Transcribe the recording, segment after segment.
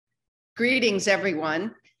Greetings,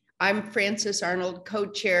 everyone. I'm Frances Arnold,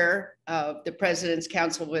 co-chair of the President's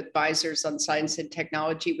Council of Advisors on Science and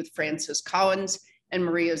Technology with Francis Collins and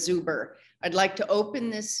Maria Zuber. I'd like to open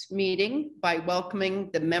this meeting by welcoming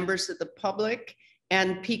the members of the public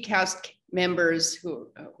and PCAST members who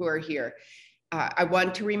are here. I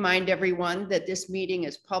want to remind everyone that this meeting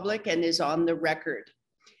is public and is on the record.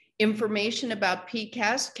 Information about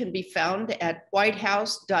PCAST can be found at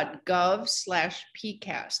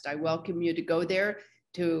whitehouse.gov/PCAST. I welcome you to go there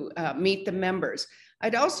to meet the members.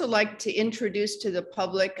 I'd also like to introduce to the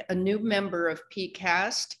public a new member of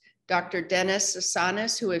PCAST, Dr. Dennis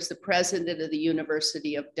Sasanis, who is the president of the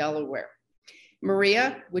University of Delaware.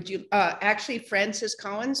 Maria, would you, actually Francis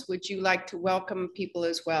Collins, would you like to welcome people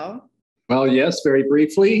as well? Well, yes, very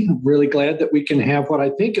briefly. I'm really glad that we can have what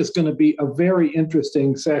I think is going to be a very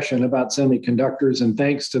interesting session about semiconductors. And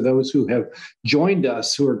thanks to those who have joined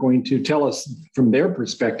us, who are going to tell us from their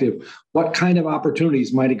perspective what kind of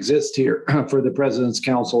opportunities might exist here for the President's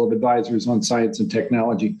Council of Advisors on Science and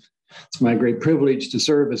Technology. It's my great privilege to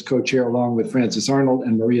serve as co-chair along with Frances Arnold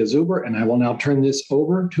and Maria Zuber. And I will now turn this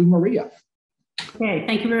over to Maria. Okay,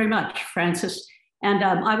 thank you very much, Francis. And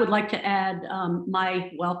I would like to add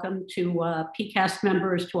my welcome to PCAST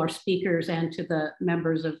members, to our speakers, and to the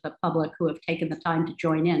members of the public who have taken the time to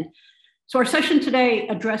join in. So our session today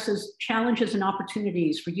addresses challenges and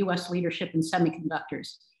opportunities for U.S. leadership in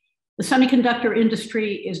semiconductors. The semiconductor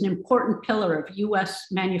industry is an important pillar of U.S.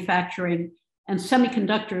 manufacturing, and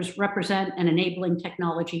semiconductors represent an enabling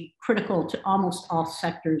technology critical to almost all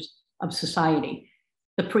sectors of society.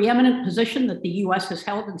 The preeminent position that the U.S. has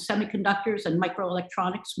held in semiconductors and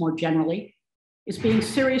microelectronics more generally is being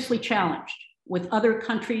seriously challenged, with other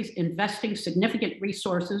countries investing significant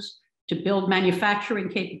resources to build manufacturing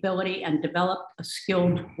capability and develop a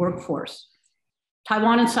skilled workforce.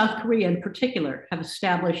 Taiwan and South Korea in particular have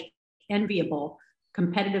established enviable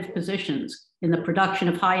competitive positions in the production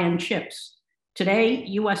of high-end chips. Today,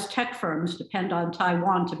 U.S. tech firms depend on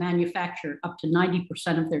Taiwan to manufacture up to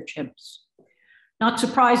 90% of their chips. Not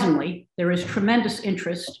surprisingly, there is tremendous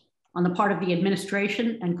interest on the part of the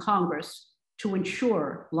administration and Congress to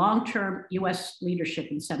ensure long-term U.S.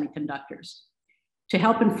 leadership in semiconductors. To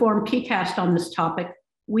help inform PCAST on this topic,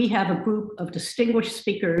 we have a group of distinguished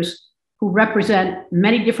speakers who represent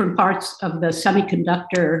many different parts of the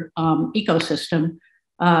semiconductor ecosystem,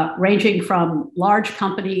 ranging from large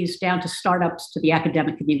companies down to startups to the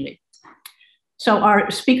academic community. So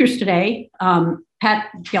our speakers today,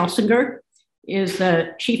 Pat Gelsinger is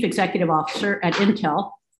the Chief Executive Officer at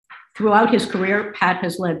Intel. Throughout his career, Pat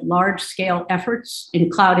has led large-scale efforts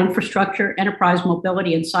in cloud infrastructure, enterprise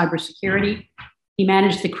mobility, and cybersecurity. He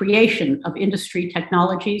managed the creation of industry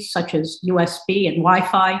technologies such as USB and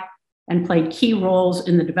Wi-Fi, and played key roles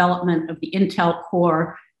in the development of the Intel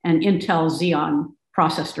Core and Intel Xeon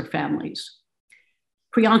processor families.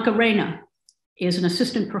 Priyanka Raina is an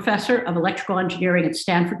assistant professor of electrical engineering at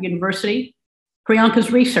Stanford University.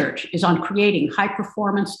 Priyanka's research is on creating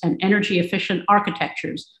high-performance and energy-efficient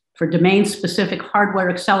architectures for domain-specific hardware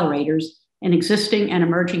accelerators in existing and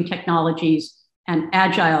emerging technologies and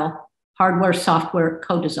agile hardware-software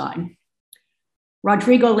co-design.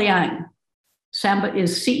 Rodrigo Liang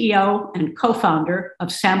is CEO and co-founder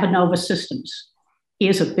of Samba Nova Systems. He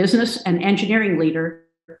is a business and engineering leader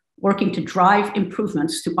working to drive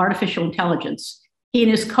improvements to artificial intelligence. He and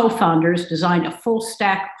his co-founders designed a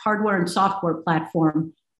full-stack hardware and software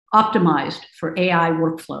platform optimized for AI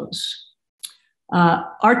workflows.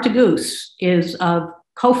 Art DeGoose is a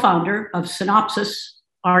co-founder of Synopsys.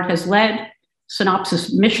 Art has led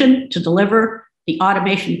Synopsys' mission to deliver the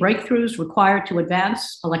automation breakthroughs required to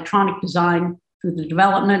advance electronic design through the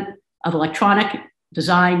development of electronic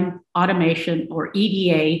design automation, or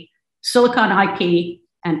EDA, silicon IP,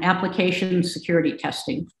 and application security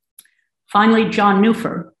testing. Finally, John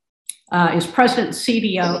Neufer is President and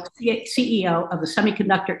CEO of the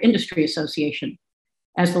Semiconductor Industry Association.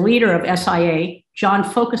 As the leader of SIA, John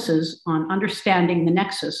focuses on understanding the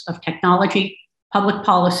nexus of technology, public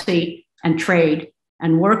policy, and trade,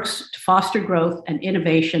 and works to foster growth and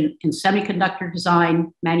innovation in semiconductor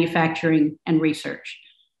design, manufacturing, and research.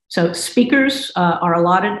 So speakers are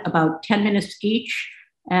allotted about 10 minutes each,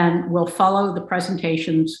 and we'll follow the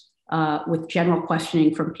presentations with general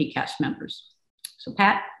questioning from PCAST members. So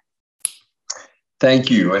Pat? Thank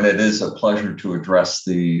you, and it is a pleasure to address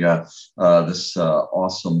the this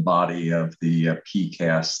awesome body of the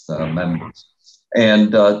PCAST members.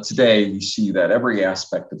 And today we see that every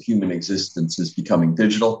aspect of human existence is becoming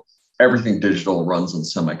digital. Everything digital runs on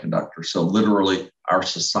semiconductors. So literally our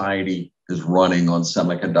society is running on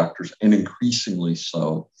semiconductors, and increasingly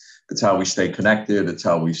so. It's how we stay connected. It's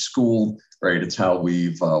how we school, right? It's how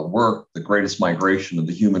we've worked, the greatest migration of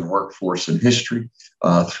the human workforce in history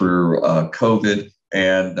through COVID,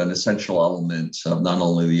 and an essential element of not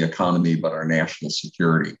only the economy, but our national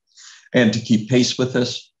security. And to keep pace with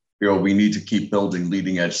this, we need to keep building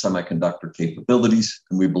leading edge semiconductor capabilities.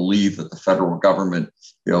 And we believe that the federal government,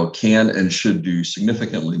 can and should do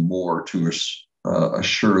significantly more to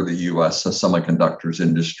assure the U.S. semiconductors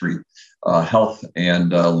industry health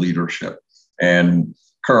and leadership. And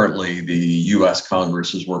currently, the U.S.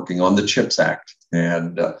 Congress is working on the CHIPS Act.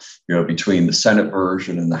 And between the Senate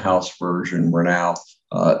version and the House version, we're now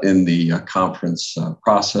in the conference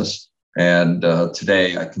process. And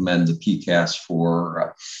today, I commend the PCAST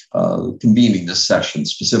for convening this session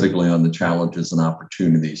specifically on the challenges and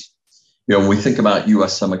opportunities. When we think about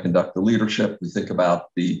U.S. semiconductor leadership, we think about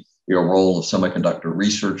the role of semiconductor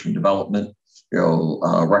research and development.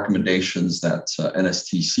 Recommendations that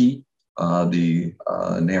NSTC, the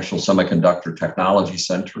National Semiconductor Technology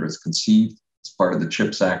Center, has conceived as part of the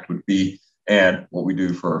CHIPS Act would be, and what we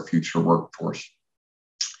do for our future workforce.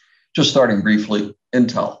 Just starting briefly,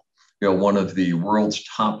 Intel, one of the world's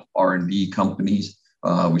top R&D companies.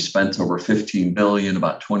 We spent over $15 billion,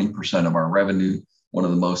 about 20% of our revenue, one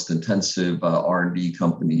of the most intensive R&D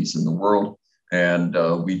companies in the world. And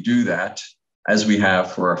we do that as we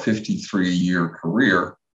have for our 53-year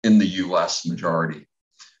career in the U.S. majority.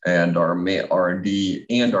 And our R&D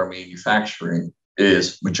and our manufacturing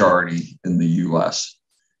is majority in the U.S.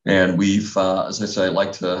 And we've, as I say, I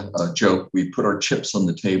like to joke, we put our chips on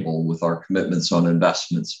the table with our commitments on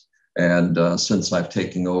investments. And since I've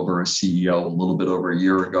taken over as CEO a little bit over a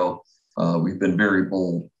year ago, we've been very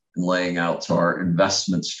bold in laying out our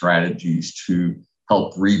investment strategies to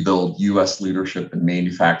help rebuild U.S. leadership and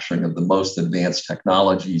manufacturing of the most advanced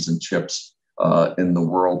technologies and chips in the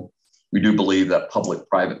world. We do believe that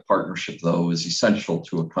public-private partnership, though, is essential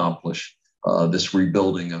to accomplish this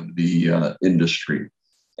rebuilding of the industry.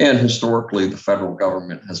 And historically, the federal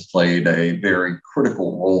government has played a very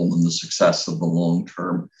critical role in the success of the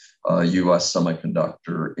long-term U.S.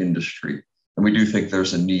 semiconductor industry. And we do think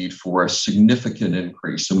there's a need for a significant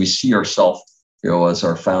increase. And we see ourselves, as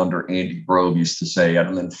our founder, Andy Grove, used to say, at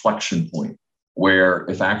an inflection point where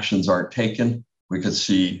if actions aren't taken, we could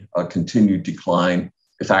see a continued decline.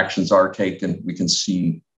 If actions are taken, we can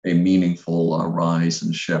see a meaningful rise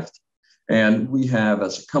and shift. And we have,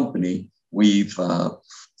 as a company, we've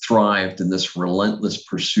thrived in this relentless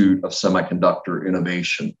pursuit of semiconductor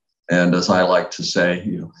innovation. And as I like to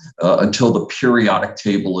say, until the periodic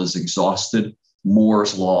table is exhausted,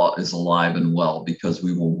 Moore's law is alive and well, because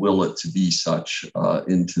we will will it to be such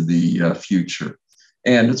into the future.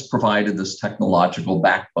 And it's provided this technological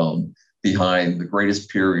backbone behind the greatest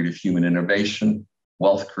period of human innovation,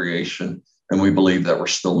 wealth creation, and we believe that we're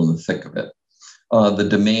still in the thick of it. The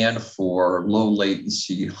demand for low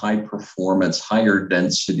latency, high performance, higher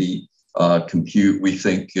density compute, we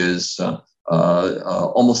think, is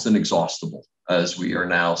almost inexhaustible, as we are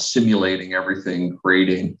now simulating everything,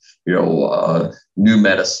 creating, new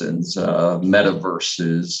medicines,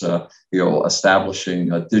 metaverses,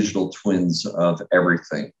 establishing digital twins of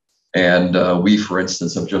everything. And we, for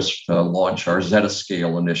instance, have just launched our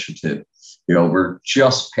Zetascale initiative. We're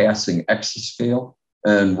just passing exascale,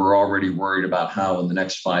 and we're already worried about how in the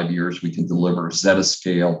next 5 years we can deliver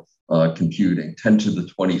Zetascale computing, 10 to the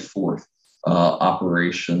 24th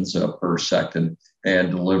operations per second,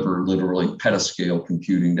 and deliver literally petascale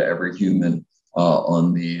computing to every human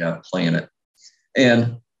on the planet.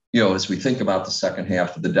 And, as we think about the second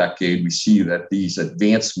half of the decade, we see that these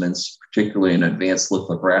advancements, particularly in advanced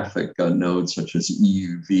lithographic nodes such as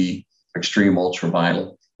EUV, extreme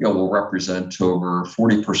ultraviolet, will represent over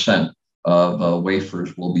 40% of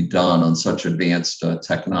wafers will be done on such advanced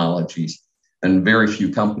technologies. And very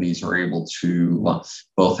few companies are able to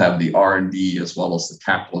both have the R&D as well as the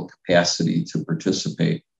capital capacity to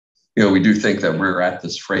participate. We do think that we're at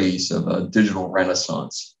this phase of a digital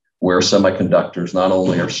renaissance, where semiconductors not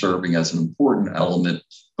only are serving as an important element,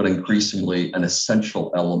 but increasingly an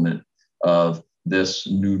essential element of this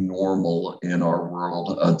new normal in our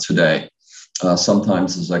world today.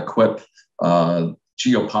 Sometimes, as I quip,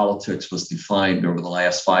 geopolitics was defined over the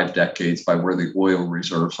last 5 decades by where the oil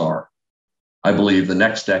reserves are. I believe the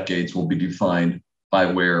next decades will be defined by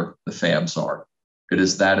where the fabs are. It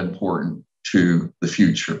is that important to the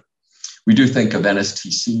future. We do think of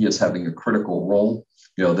NSTC as having a critical role.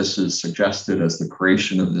 This is suggested as the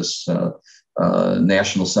creation of this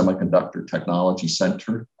National Semiconductor Technology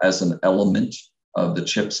Center as an element of the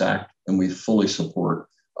CHIPS Act, and we fully support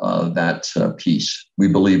that piece. We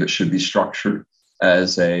believe it should be structured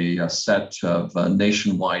as a set of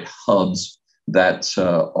nationwide hubs that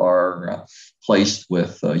are placed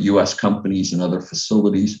with US companies and other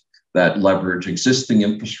facilities that leverage existing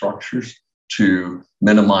infrastructures to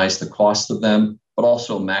minimize the cost of them, but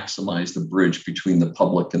also maximize the bridge between the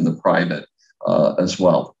public and the private as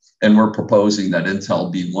well. And we're proposing that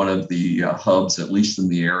Intel be one of the hubs, at least in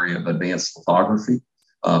the area of advanced lithography,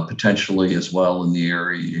 potentially as well in the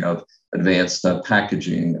area of advanced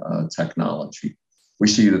packaging technology. We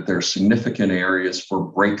see that there are significant areas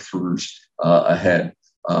for breakthroughs ahead,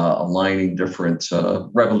 aligning different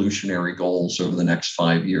revolutionary goals over the next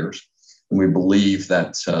 5 years. And we believe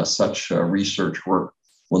that such research work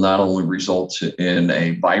will not only result in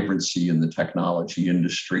a vibrancy in the technology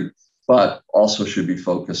industry, but also should be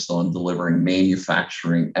focused on delivering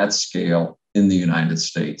manufacturing at scale in the United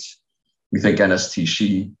States. We think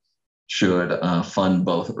NSTC should fund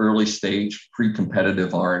both early stage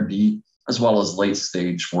pre-competitive R&D as well as late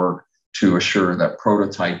stage work to assure that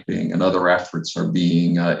prototyping and other efforts are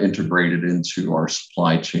being integrated into our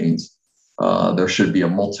supply chains. There should be a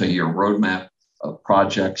multi-year roadmap of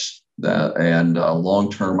projects and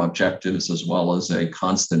long-term objectives, as well as a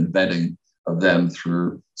constant vetting of them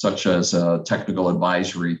through such as a technical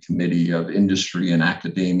advisory committee of industry and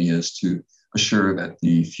academias to assure that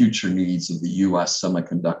the future needs of the US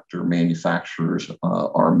semiconductor manufacturers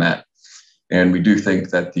are met. And we do think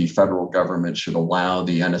that the federal government should allow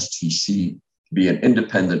the NSTC to be an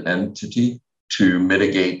independent entity to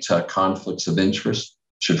mitigate conflicts of interest,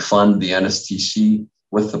 should fund the NSTC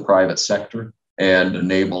with the private sector, and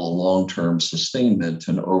enable a long-term sustainment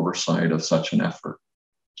and oversight of such an effort.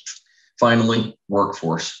 Finally,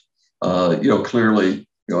 workforce. Clearly,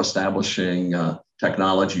 establishing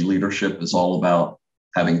technology leadership is all about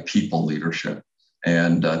having people leadership.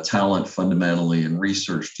 And talent fundamentally in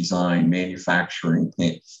research, design, manufacturing,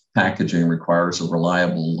 packaging requires a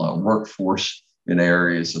reliable workforce in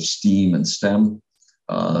areas of STEAM and STEM.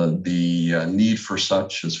 The need for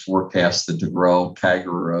such is forecasted to grow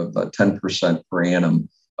CAGR of 10% per annum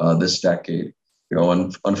this decade.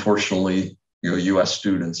 And unfortunately, U.S.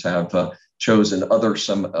 students have chosen other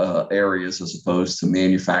areas as opposed to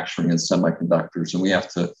manufacturing and semiconductors, and we have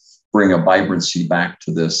to bring a vibrancy back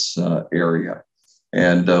to this area.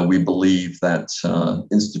 And we believe that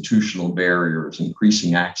institutional barriers,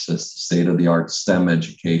 increasing access to state-of-the-art STEM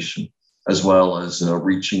education, as well as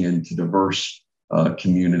reaching into diverse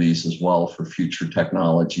communities as well for future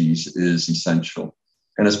technologies is essential.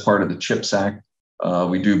 And as part of the CHIPS Act,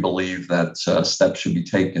 we do believe that steps should be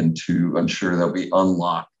taken to ensure that we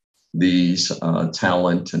unlock these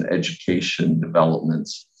talent and education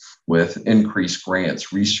developments with increased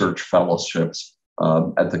grants, research fellowships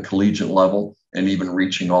at the collegiate level, and even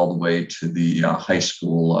reaching all the way to the high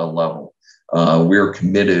school level. We're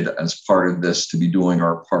committed as part of this to be doing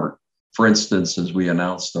our part. For instance, as we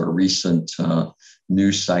announced our recent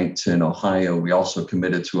new site in Ohio, we also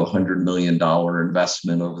committed to a $100 million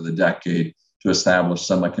investment over the decade to establish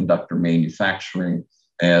semiconductor manufacturing,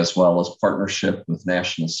 as well as partnership with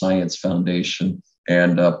National Science Foundation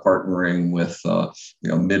and partnering with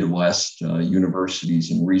Midwest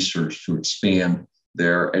universities and research to expand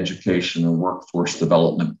their education and workforce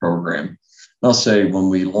development program. And I'll say when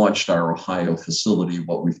we launched our Ohio facility,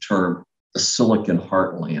 what we've termed the Silicon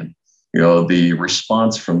Heartland, the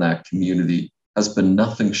response from that community has been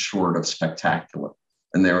nothing short of spectacular.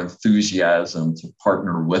 And their enthusiasm to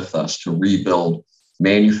partner with us to rebuild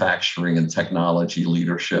manufacturing and technology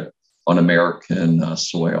leadership on American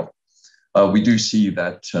soil. We do see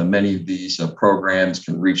that many of these programs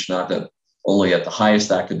can reach not only at the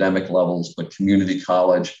highest academic levels, but community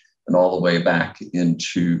college and all the way back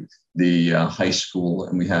into the high school.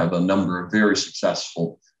 And we have a number of very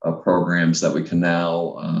successful programs that we can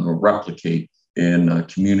now replicate in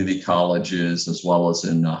community colleges as well as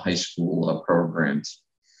in high school programs.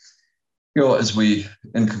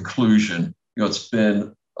 In conclusion, it's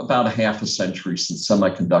been about a half a century since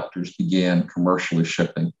semiconductors began commercially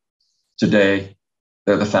shipping. Today,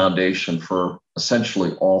 they're the foundation for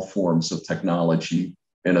essentially all forms of technology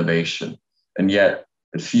innovation. And yet,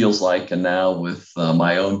 it feels like, and now with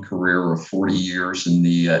my own career of 40 years in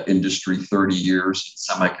the industry, 30 years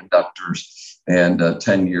in semiconductors, and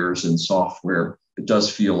 10 years in software, it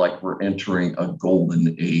does feel like we're entering a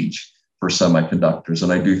golden age for semiconductors.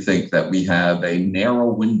 And I do think that we have a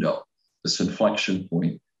narrow window, this inflection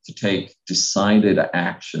point, to take decided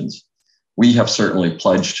actions. We have certainly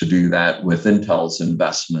pledged to do that with Intel's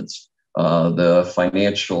investments. The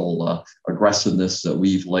financial aggressiveness that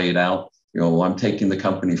we've laid out, I'm taking the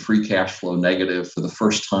company free cash flow negative for the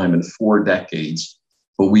first time in 4 decades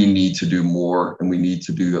but we need to do more, and we need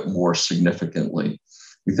to do it more significantly.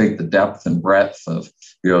 We think the depth and breadth of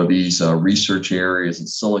these research areas in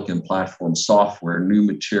silicon platform software, new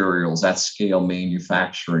materials, at scale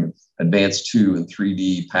manufacturing, advanced 2 and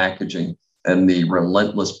 3D packaging, and the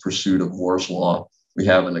relentless pursuit of Moore's Law, we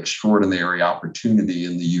have an extraordinary opportunity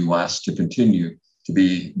in the US to continue to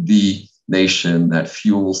be the nation that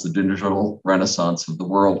fuels the digital renaissance of the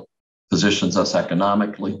world, positions us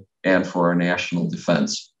economically, and for our national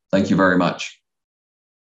defense. Thank you very much.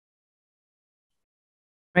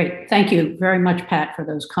 Great. Thank you very much, Pat, for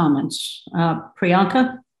those comments.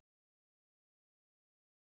 Priyanka?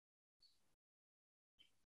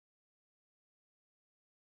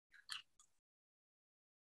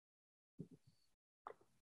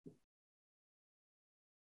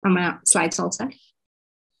 Are my slides all set?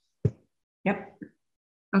 Yep.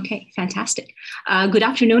 Okay, fantastic. Good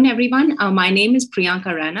afternoon, everyone. My name is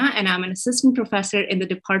Priyanka Rana, and I'm an assistant professor in the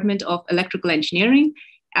Department of Electrical Engineering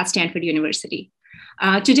at Stanford University.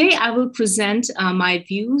 Today, I will present my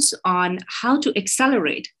views on how to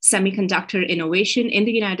accelerate semiconductor innovation in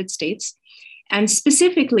the United States. And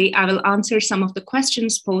specifically, I will answer some of the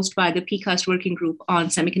questions posed by the PCAST working group on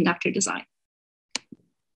semiconductor design.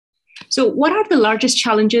 So what are the largest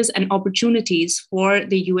challenges and opportunities for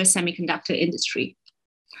the US semiconductor industry?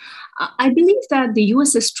 I believe that the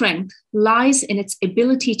US's strength lies in its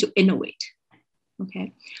ability to innovate.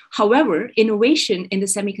 Okay. However, innovation in the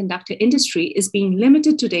semiconductor industry is being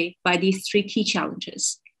limited today by these 3 key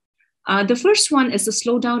challenges. The first one is the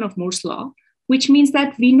slowdown of Moore's Law, which means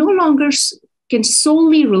that we no longer can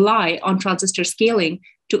solely rely on transistor scaling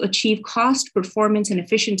to achieve cost, performance, and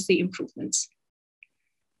efficiency improvements.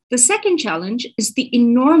 The second challenge is the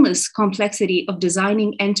enormous complexity of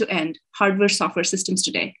designing end-to-end hardware-software systems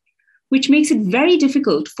today, which makes it very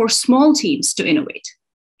difficult for small teams to innovate.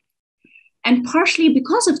 And partially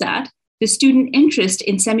because of that, the student interest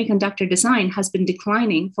in semiconductor design has been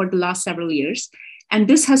declining for the last several years, and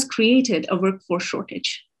this has created a workforce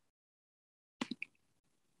shortage.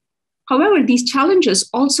 However, these challenges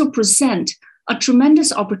also present a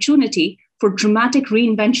tremendous opportunity for dramatic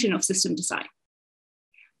reinvention of system design.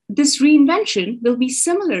 This reinvention will be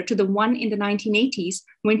similar to the one in the 1980s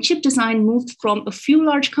when chip design moved from a few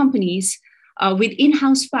large companies with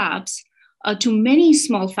in-house fabs to many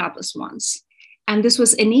small fabless ones. And this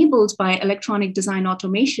was enabled by electronic design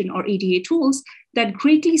automation, or EDA tools, that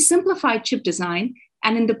greatly simplified chip design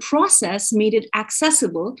and in the process made it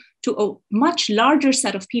accessible to a much larger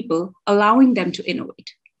set of people, allowing them to innovate.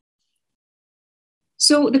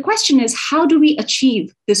 So the question is, how do we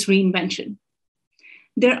achieve this reinvention?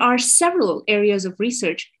 There are several areas of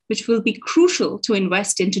research which will be crucial to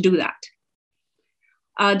invest in to do that.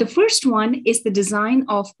 The first one is the design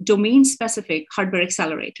of domain-specific hardware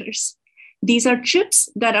accelerators. These are chips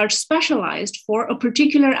that are specialized for a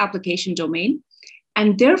particular application domain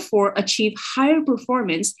and therefore achieve higher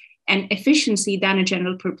performance and efficiency than a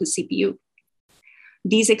general purpose CPU.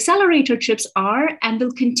 These accelerator chips are and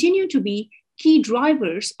will continue to be key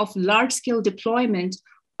drivers of large-scale deployment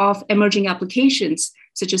of emerging applications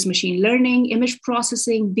such as machine learning, image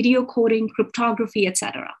processing, video coding, cryptography,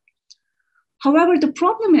 etc. However, the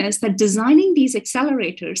problem is that designing these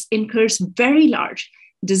accelerators incurs very large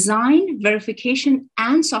design, verification,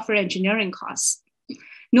 and software engineering costs.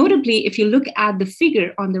 Notably, if you look at the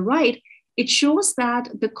figure on the right, it shows that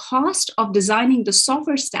the cost of designing the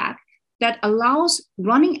software stack that allows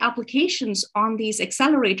running applications on these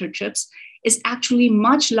accelerator chips is actually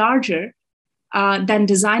much larger than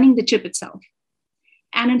designing the chip itself.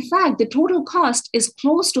 And in fact, the total cost is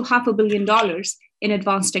close to $500 million in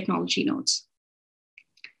advanced technology nodes.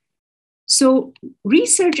 So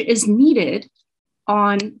research is needed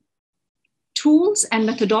on tools and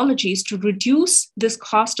methodologies to reduce this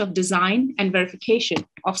cost of design and verification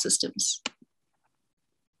of systems.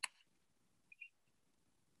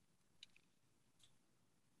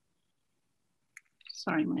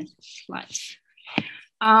 Sorry, my slides.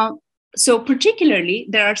 So particularly,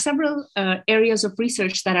 there are several areas of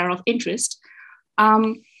research that are of interest.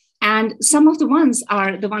 And some of the ones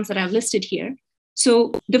are the ones that I've listed here.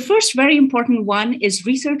 So the first very important one is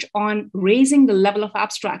research on raising the level of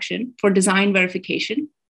abstraction for design verification,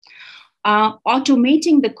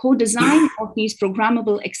 automating the co-design of these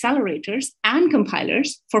programmable accelerators and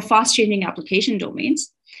compilers for fast-changing application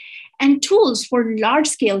domains, and tools for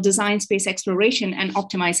large-scale design space exploration and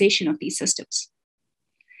optimization of these systems.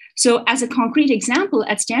 So as a concrete example,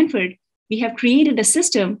 at Stanford, we have created a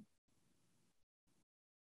system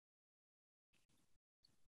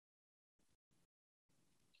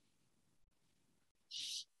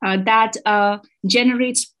that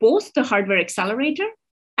generates both the hardware accelerator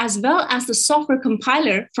as well as the software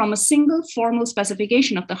compiler from a single formal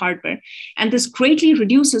specification of the hardware. And this greatly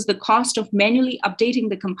reduces the cost of manually updating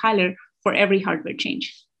the compiler for every hardware change.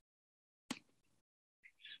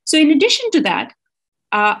 So in addition to that,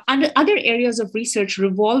 other areas of research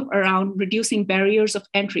revolve around reducing barriers of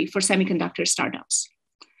entry for semiconductor startups.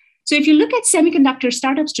 So if you look at semiconductor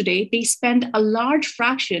startups today, they spend a large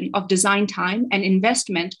fraction of design time and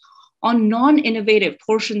investment on non-innovative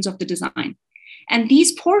portions of the design. And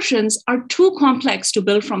these portions are too complex to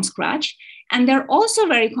build from scratch, and they're also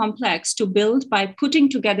very complex to build by putting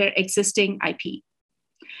together existing IP.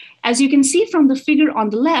 As you can see from the figure on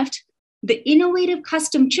the left, the innovative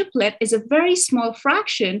custom chiplet is a very small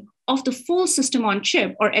fraction of the full system on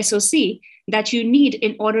chip, or SoC, that you need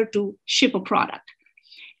in order to ship a product.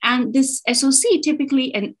 And this SoC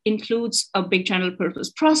typically includes a big general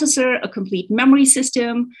purpose processor, a complete memory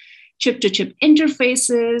system, chip-to-chip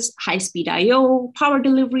interfaces, high-speed I/O, power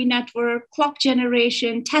delivery network, clock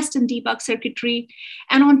generation, test and debug circuitry.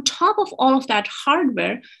 And on top of all of that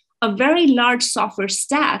hardware, a very large software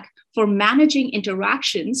stack for managing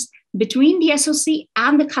interactions between the SoC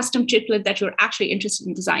and the custom chiplet that you're actually interested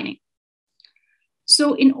in designing.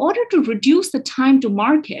 So in order to reduce the time to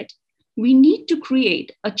market, we need to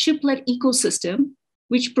create a chiplet ecosystem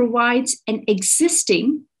which provides an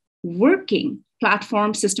existing working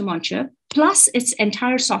platform system on chip, plus its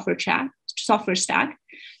entire software stack,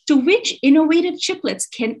 to which innovative chiplets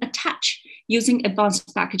can attach using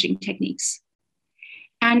advanced packaging techniques.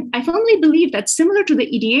 And I firmly believe that similar to the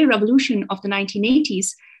EDA revolution of the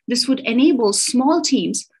 1980s, this would enable small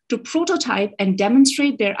teams to prototype and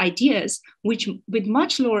demonstrate their ideas, which with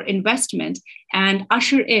much lower investment, and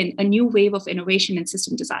usher in a new wave of innovation in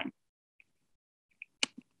system design.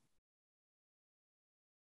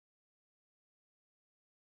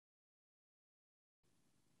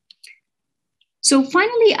 So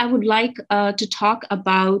finally, I would like to talk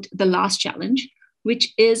about the last challenge,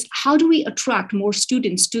 which is how do we attract more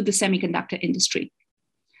students to the semiconductor industry?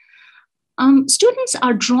 Students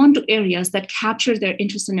are drawn to areas that capture their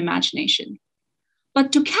interest and imagination.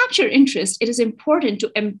 But to capture interest, it is important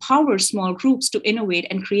to empower small groups to innovate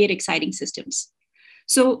and create exciting systems.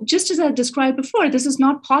 So just as I described before, this is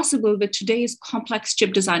not possible with today's complex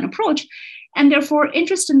chip design approach. And therefore,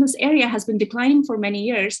 interest in this area has been declining for many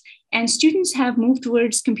years. And students have moved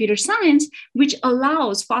towards computer science, which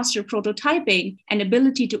allows faster prototyping and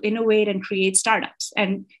ability to innovate and create startups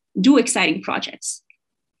and do exciting projects.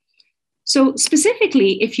 So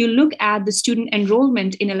specifically, if you look at the student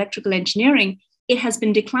enrollment in electrical engineering, it has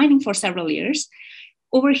been declining for several years.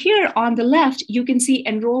 Over here on the left, you can see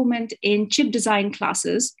enrollment in chip design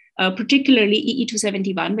classes, particularly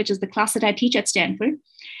EE271, which is the class that I teach at Stanford.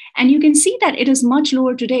 And you can see that it is much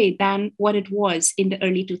lower today than what it was in the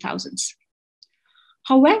early 2000s.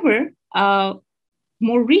 However,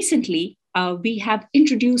 more recently, we have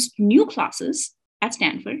introduced new classes at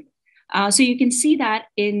Stanford. So you can see that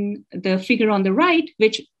in the figure on the right,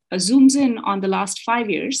 which zooms in on the last 5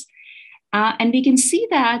 years. And we can see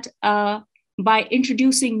that by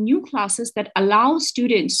introducing new classes that allow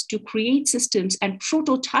students to create systems and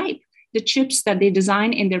prototype the chips that they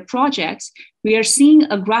design in their projects, we are seeing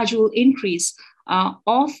a gradual increase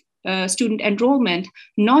of student enrollment,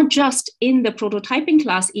 not just in the prototyping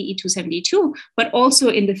class EE272, but also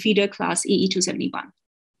in the feeder class EE271.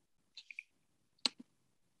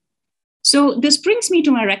 So this brings me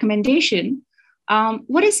to my recommendation.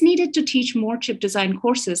 What is needed to teach more chip design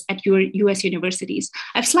courses at your US universities?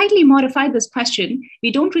 I've slightly modified this question.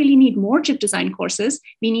 We don't really need more chip design courses.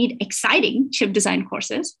 We need exciting chip design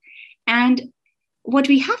courses. And what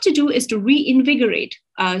we have to do is to reinvigorate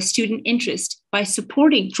student interest by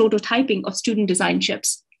supporting prototyping of student design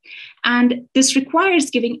chips. And this requires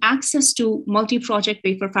giving access to multi-project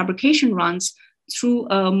wafer fabrication runs through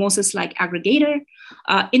a MOSIS-like aggregator,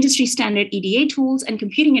 industry standard EDA tools, and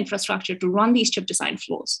computing infrastructure to run these chip design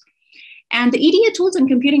flows. And the EDA tools and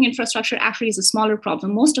computing infrastructure actually is a smaller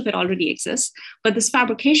problem. Most of it already exists, but this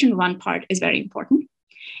fabrication run part is very important.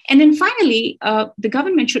 And then finally, the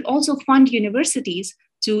government should also fund universities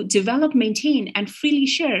to develop, maintain, and freely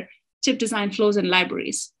share chip design flows and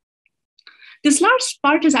libraries. This last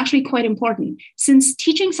part is actually quite important, since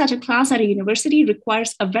teaching such a class at a university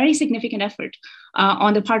requires a very significant effort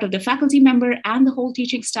on the part of the faculty member and the whole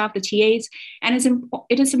teaching staff, the TAs, and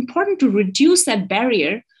it is important to reduce that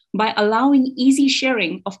barrier by allowing easy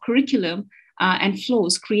sharing of curriculum and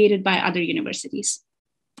flows created by other universities.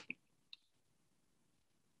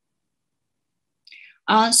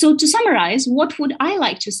 So to summarize, what would I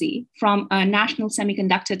like to see from a National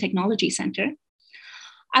Semiconductor Technology Center?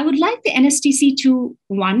 I would like the NSTC to,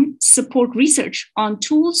 one, support research on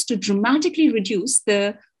tools to dramatically reduce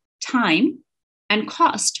the time and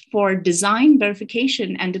cost for design,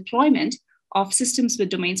 verification, and deployment of systems with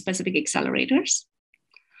domain-specific accelerators.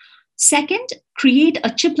 Second, create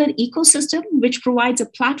a chiplet ecosystem which provides a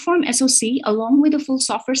platform SoC along with a full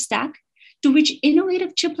software stack to which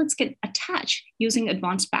innovative chiplets can attach using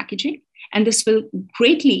advanced packaging, and this will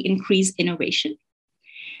greatly increase innovation.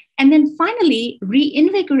 And then finally,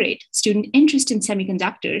 reinvigorate student interest in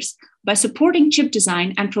semiconductors by supporting chip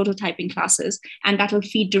design and prototyping classes, and that will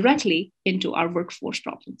feed directly into our workforce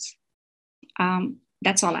problems.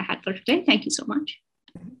 That's all I had for today. Thank you so much.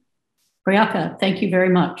 Priyanka, thank you very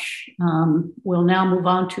much. We'll now move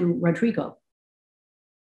on to Rodrigo.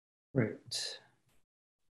 Great.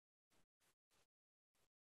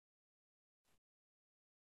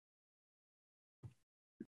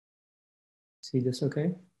 See this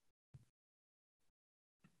okay?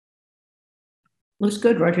 Looks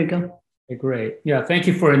good, Rodrigo. Okay, great. Yeah, thank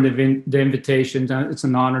you for the invitation. It's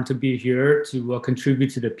an honor to be here to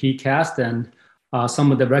contribute to the PCAST and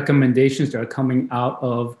some of the recommendations that are coming out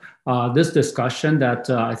of this discussion that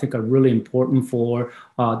I think are really important for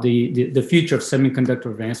the future of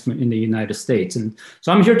semiconductor advancement in the United States. And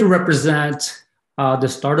so I'm here to represent the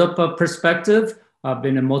startup perspective. I've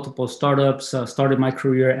been in multiple startups, started my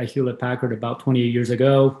career at Hewlett-Packard about 28 years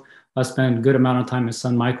ago. I spent a good amount of time at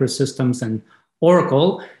Sun Microsystems and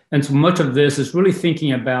Oracle. And so much of this is really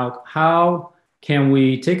thinking about how can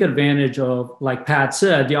we take advantage of, like Pat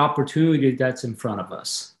said, the opportunity that's in front of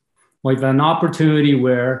us. We have an opportunity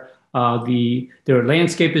where their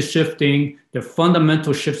landscape is shifting, there are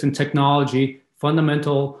fundamental shifts in technology,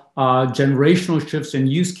 fundamental generational shifts in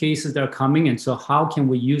use cases that are coming. And so how can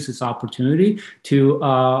we use this opportunity to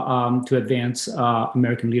advance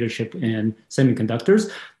American leadership in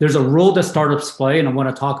semiconductors? There's a role that startups play, and I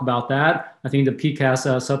want to talk about that. I think the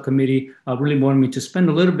PCAST subcommittee really wanted me to spend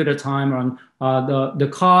a little bit of time on the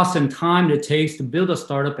cost and time it takes to build a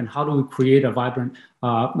startup and how do we create a vibrant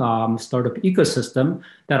startup ecosystem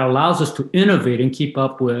that allows us to innovate and keep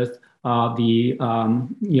up with the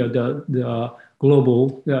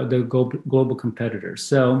global competitors.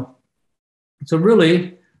 So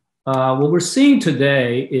really, what we're seeing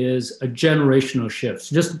today is a generational shift.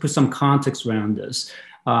 So just to put some context around this,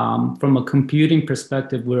 from a computing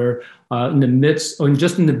perspective, we're in the midst, or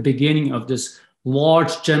just in the beginning of this large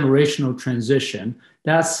generational transition.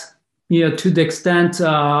 That's to the extent,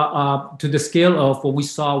 to the scale of what we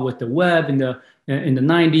saw with the web in the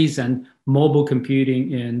 90s and mobile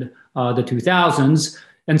computing in the 2000s.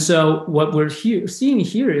 And so what we're seeing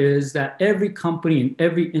here is that every company in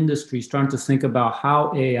every industry is starting to think about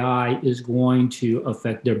how AI is going to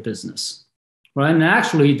affect their business, right? And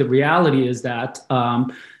actually, the reality is that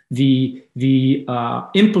the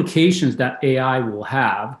implications that AI will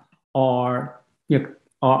have are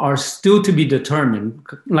still to be determined.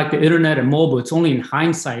 Like the internet and mobile, it's only in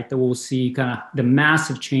hindsight that we'll see kind of the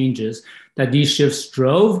massive changes that these shifts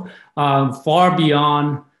drove, far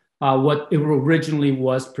beyond what it originally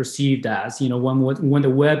was perceived as. When the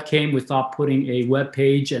web came, we thought putting a web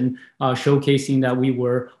page and showcasing that we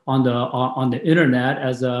were on the internet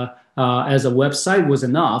as a website was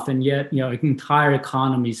enough, and yet entire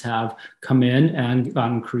economies have come in and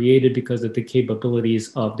gotten created because of the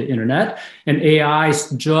capabilities of the internet. And AI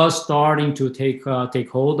is just starting to take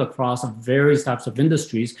hold across various types of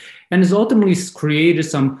industries, and has ultimately created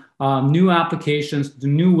some new applications,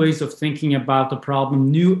 new ways of thinking about the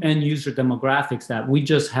problem, new end user demographics that we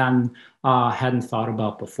just hadn't thought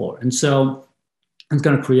about before. And so it's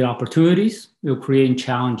going to create opportunities, it'll create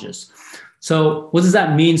challenges. So what does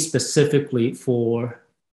that mean specifically for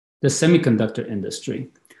the semiconductor industry?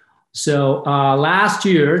 So last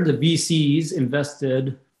year, the VCs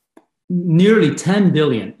invested nearly 10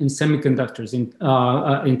 billion in semiconductors in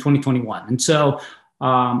 2021. And so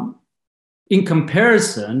in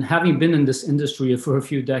comparison, having been in this industry for a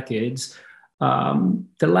few decades,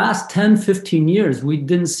 the last 10, 15 years, we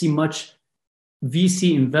didn't see much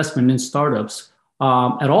VC investment in startups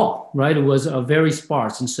at all, right? It was very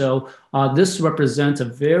sparse. And so this represents a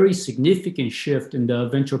very significant shift in the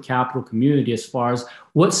venture capital community as far as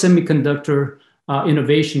what semiconductor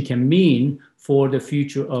innovation can mean for the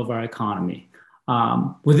future of our economy.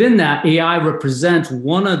 Within that, AI represents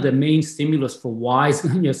one of the main stimulus for why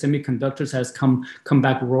semiconductors has come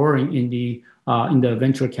back roaring in the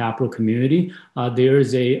venture capital community. There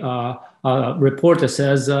is a report that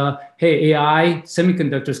says, hey, AI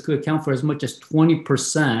semiconductors could account for as much as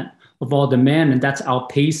 20% of all demand, and that's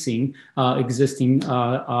outpacing existing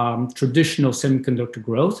traditional semiconductor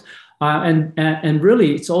growth. And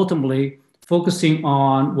really, it's ultimately focusing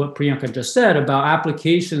on what Priyanka just said about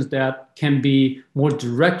applications that can be more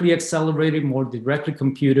directly accelerated, more directly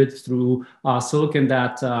computed through silicon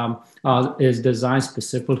that is designed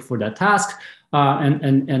specifically for that task.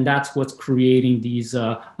 And that's what's creating these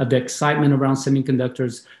the excitement around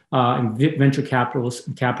semiconductors and venture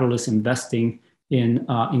capitalists investing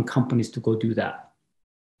in companies to go do that.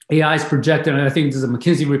 AI is projected, and I think there's a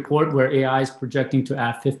McKinsey report where AI is projecting to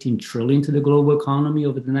add 15 trillion to the global economy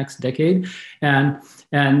over the next decade. And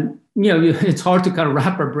it's hard to kind of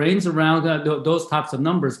wrap our brains around those types of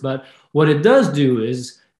numbers. But what it does do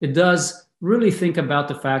is it does really think about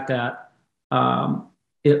the fact that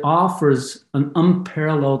it offers an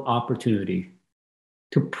unparalleled opportunity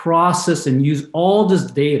to process and use all this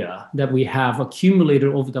data that we have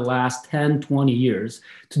accumulated over the last 10, 20 years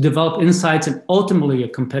to develop insights and ultimately a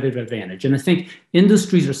competitive advantage. And I think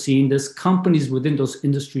industries are seeing this, companies within those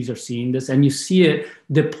industries are seeing this, and you see it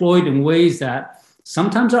deployed in ways that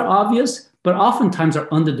sometimes are obvious, but oftentimes are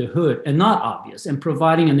under the hood and not obvious, and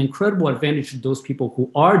providing an incredible advantage to those people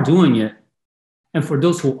who are doing it. And for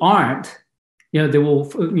those who aren't, they will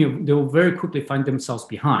very quickly find themselves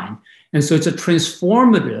behind. And so it's a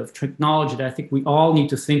transformative technology that I think we all need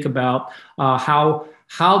to think about how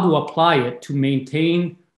to apply it to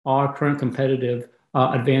maintain our current competitive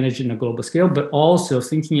advantage in a global scale, but also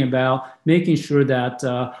thinking about making sure that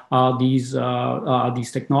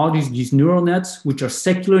these technologies, these neural nets, which are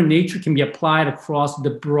secular in nature, can be applied across the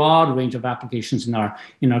broad range of applications in our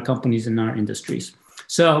companies, in our industries.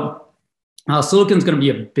 So silicon is going to be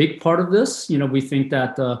a big part of this. We think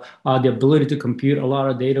that the ability to compute a lot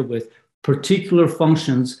of data with particular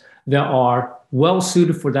functions that are well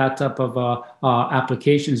suited for that type of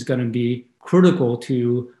application is going to be critical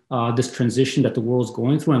to this transition that the world is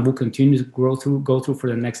going through and will continue to go through for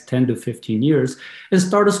the next 10 to 15 years. And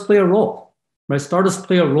startups play a role, right? Startups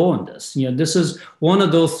play a role in this. This is one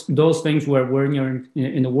of those things where we're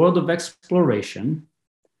in the world of exploration.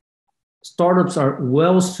 Startups are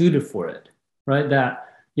well suited for it, right? That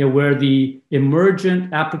where the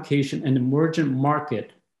emergent application and emergent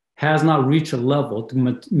market has not reached a level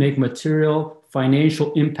to make material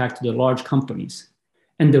financial impact to the large companies.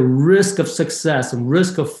 And the risk of success and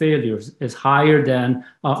risk of failures is higher than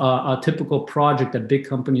a typical project that big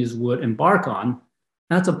companies would embark on.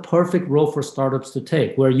 That's a perfect role for startups to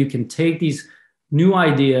take, where you can take these new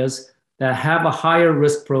ideas that have a higher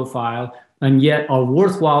risk profile and yet are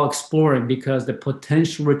worthwhile exploring because the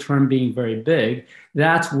potential return being very big.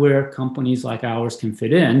 That's where companies like ours can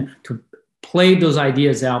fit in to play those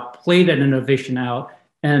ideas out, play that innovation out,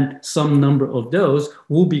 and some number of those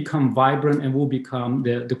will become vibrant and will become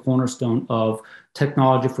the cornerstone of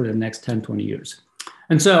technology for the next 10, 20 years.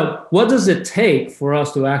 And so what does it take for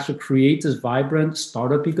us to actually create this vibrant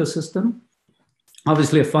startup ecosystem?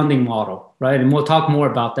 Obviously a funding model, right? And we'll talk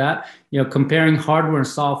more about that. Comparing hardware and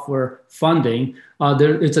software funding,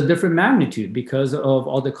 it's a different magnitude because of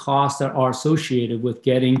all the costs that are associated with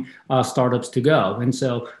getting startups to go. And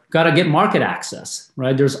so got to get market access,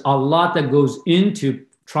 right? There's a lot that goes into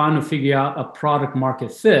trying to figure out a product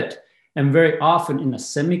market fit. And very often in a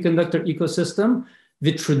semiconductor ecosystem,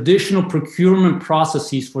 the traditional procurement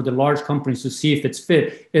processes for the large companies to see if it's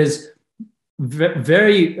fit is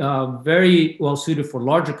very well suited for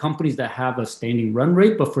larger companies that have a standing run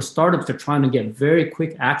rate. But for startups, they're trying to get very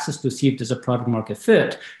quick access to see if there's a product market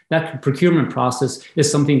fit. That procurement process is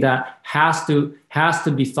something that has to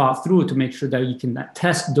be thought through to make sure that you can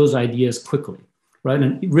test those ideas quickly, right?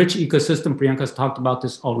 And rich ecosystem, Priyanka's talked about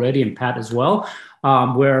this already, and Pat as well,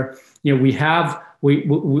 where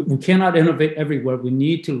we cannot innovate everywhere. We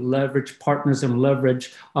need to leverage partners and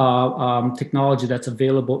leverage technology that's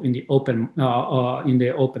available in the open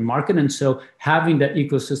market. And so having that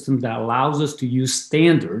ecosystem that allows us to use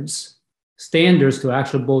standards to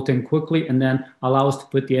actually bolt in quickly and then allow us to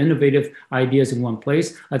put the innovative ideas in one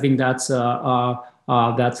place, I think that's a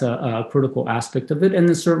critical aspect of it. And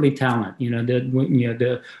then certainly talent.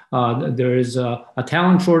 There is a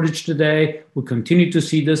talent shortage today. We continue to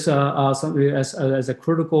see this as a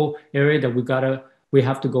critical area that we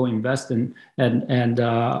have to go invest in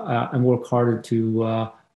and work harder to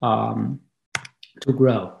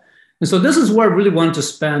grow. And so this is where I really wanted to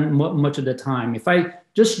spend much of the time. If I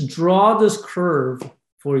just draw this curve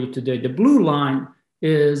for you today, the blue line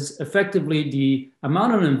is effectively the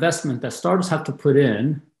amount of investment that startups have to put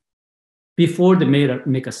in before they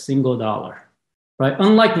make a single dollar, right?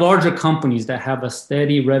 Unlike larger companies that have a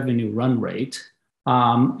steady revenue run rate,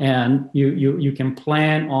 and you can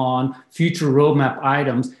plan on future roadmap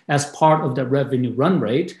items as part of the revenue run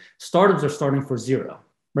rate, startups are starting for zero,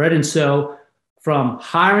 right? And so from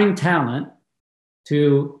hiring talent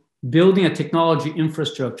to building a technology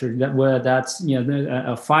infrastructure that whether that's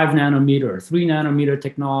a 5 nanometer or 3 nanometer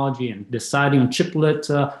technology, and deciding on chiplet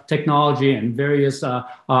technology and various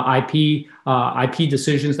IP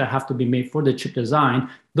decisions that have to be made for the chip design.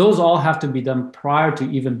 Those all have to be done prior to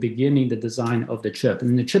even beginning the design of the chip.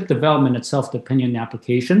 And the chip development itself, depending on the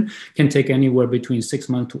application, can take anywhere between 6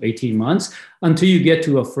 months to 18 months until you get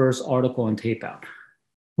to a first article and tape out.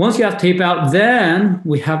 Once you have tape out, then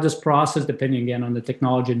we have this process, depending again on the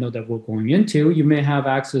technology node that we're going into. You may have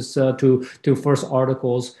access to first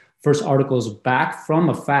articles back from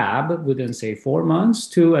a fab within, say, 4 months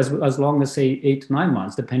to as long as, say, 8 to 9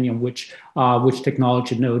 months, depending on which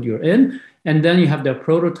technology node you're in. And then you have the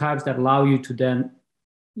prototypes that allow you to then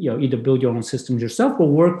either build your own systems yourself or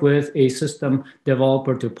work with a system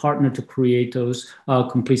developer to partner to create those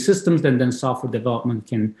complete systems. And then software development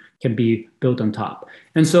can be built on top.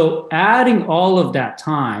 And so adding all of that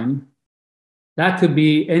time, that could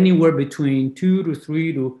be anywhere between 2 to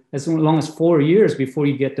 3 to as long as 4 years before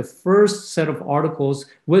you get the first set of articles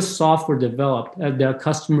with software developed that the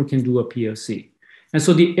customer can do a POC. And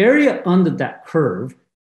so the area under that curve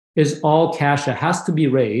is all cash that has to be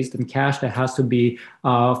raised and cash that has to be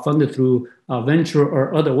funded through venture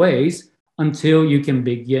or other ways until you can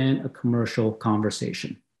begin a commercial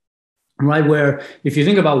conversation. Right, where if you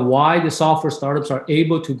think about why the software startups are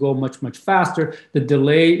able to go much, much faster,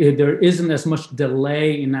 there isn't as much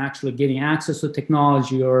delay in actually getting access to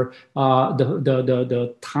technology or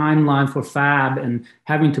the timeline for fab and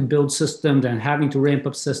having to build systems and having to ramp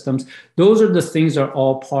up systems. Those are the things that are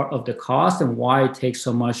all part of the cost and why it takes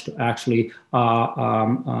so much to actually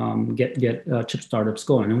get chip startups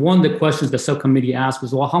going. And one of the questions the subcommittee asked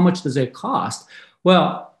was, well, how much does it cost?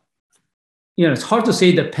 Well, it's hard to say.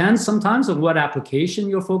 It depends sometimes on what application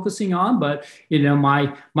you're focusing on. But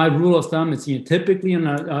my rule of thumb is typically in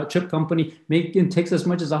a chip company, it takes as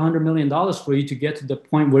much as $100 million for you to get to the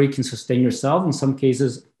point where you can sustain yourself. In some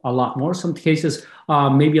cases, a lot more. Some cases,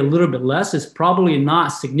 maybe a little bit less. It's probably not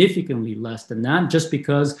significantly less than that, just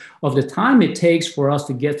because of the time it takes for us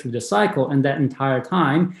to get through the cycle. And that entire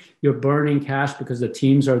time, you're burning cash because the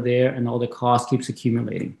teams are there and all the cost keeps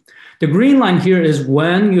accumulating. The green line here is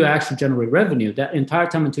when you actually generate revenue. That entire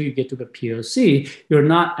time until you get to the POC, you're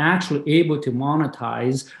not actually able to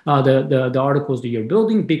monetize the articles that you're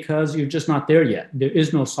building because you're just not there yet. There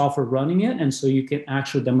is no software running it, and so you can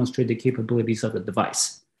actually demonstrate the capabilities of the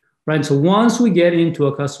device. Right. So once we get into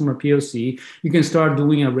a customer POC, you can start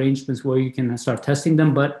doing arrangements where you can start testing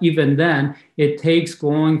them. But even then, it takes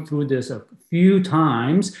going through this a few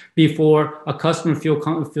times before a customer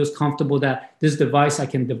feels comfortable that this device I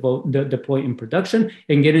can deploy in production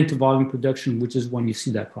and get into volume production, which is when you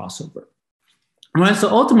see that crossover. All right, so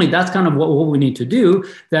ultimately, that's kind of what we need to do.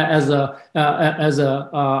 That as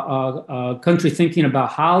a country thinking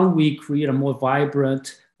about how do we create a more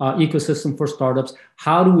vibrant ecosystem for startups,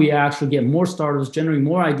 how do we actually get more startups, generating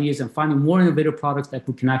more ideas and finding more innovative products that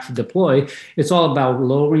we can actually deploy? It's all about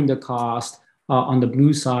lowering the cost on the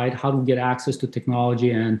blue side, how do we get access to technology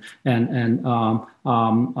and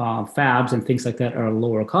fabs and things like that are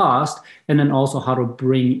lower cost, and then also how to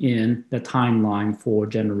bring in the timeline for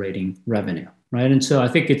generating revenue. Right. And so I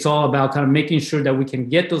think it's all about kind of making sure that we can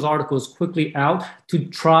get those articles quickly out to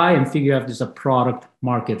try and figure out if there's a product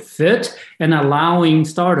market fit, and allowing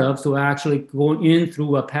startups to actually go in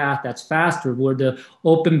through a path that's faster, where the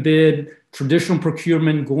open bid, traditional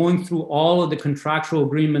procurement, going through all of the contractual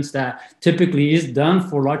agreements that typically is done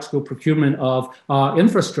for large-scale procurement of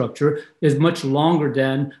infrastructure is much longer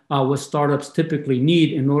than what startups typically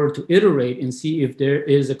need in order to iterate and see if there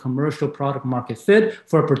is a commercial product market fit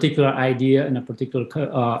for a particular idea and a particular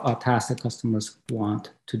task that customers want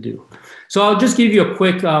to do. So I'll just give you a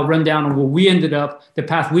quick rundown of what we ended up, the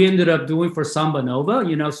path we ended up doing for Samba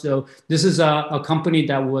Nova. So this is a company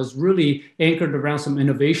that was really anchored around some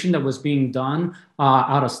innovation that was being done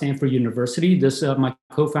out of Stanford University. My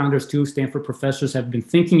co-founders, two Stanford professors, have been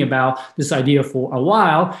thinking about this idea for a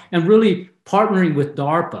while and really partnering with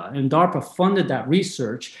DARPA, and DARPA funded that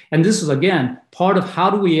research. And this is, again, part of how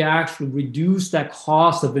do we actually reduce that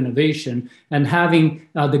cost of innovation, and having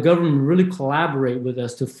the government really collaborate with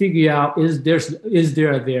us to figure out, is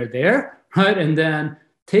there a there, right? And then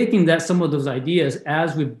taking some of those ideas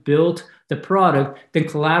as we built the product, then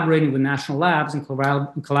collaborating with national labs and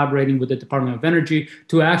collaborating with the Department of Energy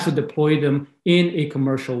to actually deploy them in a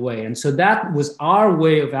commercial way. And so that was our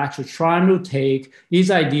way of actually trying to take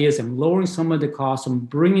these ideas and lowering some of the costs and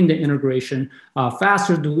bringing the integration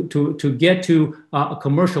faster to get to a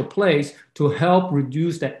commercial place to help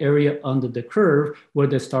reduce that area under the curve where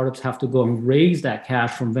the startups have to go and raise that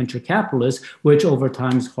cash from venture capitalists, which over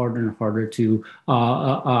time is harder and harder to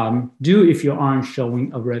do if you aren't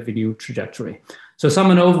showing a revenue trajectory. So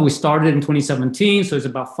Seminova, we started in 2017, so it's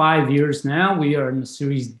about 5 years now. We are in a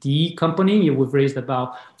Series D company. We've raised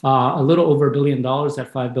about a little over $1 billion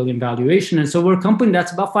at $5 billion valuation. And so we're a company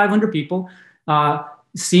that's about 500 people.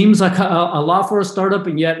 Seems like a lot for a startup,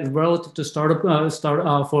 and yet relative to for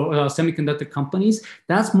semiconductor companies,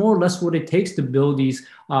 that's more or less what it takes to build these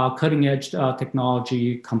cutting edge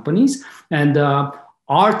technology companies. And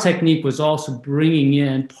our technique was also bringing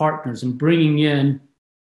in partners and bringing in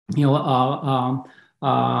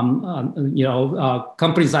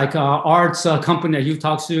companies like Art's company that you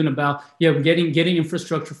talked soon about, getting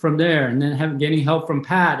infrastructure from there, and then getting help from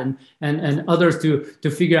Pat and others to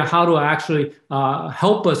figure out how to actually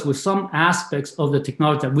help us with some aspects of the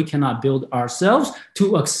technology that we cannot build ourselves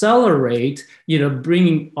to accelerate,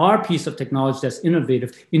 bringing our piece of technology that's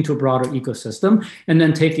innovative into a broader ecosystem, and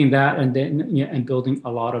then taking that and then and building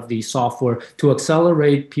a lot of the software to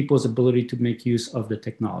accelerate people's ability to make use of the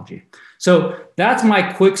technology. So that's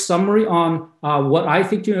my quick summary on what I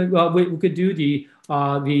think we could do. The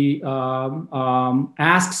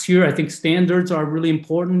asks here, I think standards are really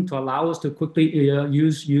important to allow us to quickly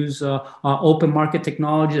use open market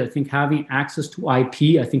technology. I think having access to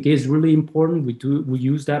IP, I think, is really important. We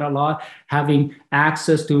use that a lot. Having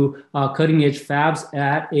access to cutting edge fabs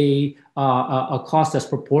at a cost that's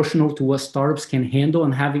proportional to what startups can handle,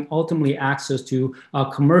 and having ultimately access to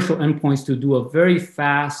commercial endpoints to do a very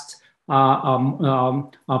fast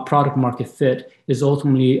product market fit is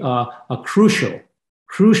ultimately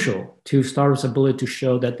crucial to startups' ability to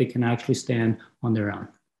show that they can actually stand on their own.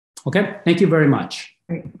 Okay, thank you very much.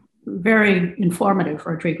 Very informative,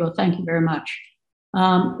 Rodrigo. Thank you very much.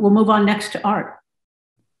 We'll move on next to Art.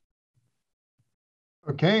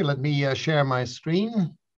 Okay, let me share my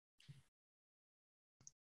screen.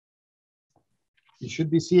 You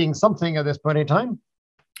should be seeing something at this point in time.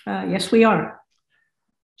 Yes, we are.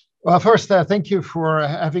 Well, first, thank you for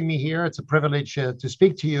having me here. It's a privilege to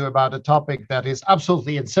speak to you about a topic that is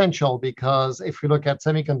absolutely essential, because if we look at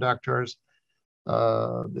semiconductors,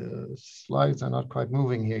 the slides are not quite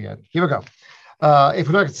moving here yet. Here we go. If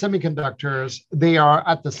we look at semiconductors, they are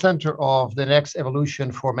at the center of the next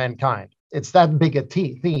evolution for mankind. It's that big a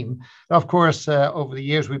theme. Of course, over the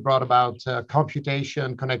years, we brought about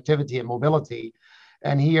computation, connectivity, and mobility.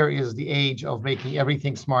 And here is the age of making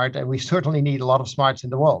everything smart. And we certainly need a lot of smarts in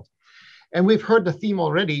the world. And we've heard the theme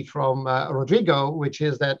already from Rodrigo, which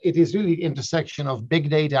is that it is really the intersection of big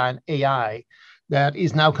data and AI that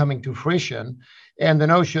is now coming to fruition. And the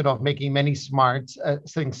notion of making many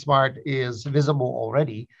things smart is visible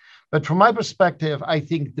already. But from my perspective, I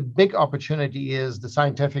think the big opportunity is the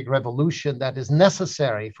scientific revolution that is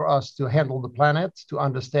necessary for us to handle the planet, to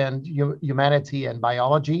understand humanity and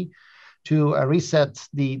biology, to reset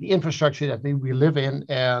the infrastructure that we live in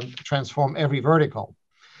and transform every vertical.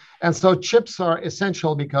 And so chips are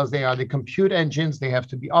essential because they are the compute engines. They have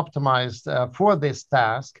to be optimized for this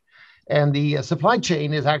task. And the supply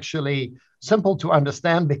chain is actually simple to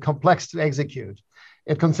understand, but complex to execute.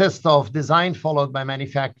 It consists of design followed by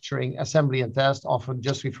manufacturing, assembly, and test, often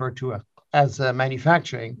just referred to as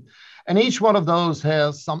manufacturing. And each one of those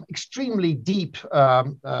has some extremely deep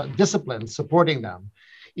disciplines supporting them.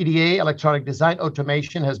 EDA, electronic design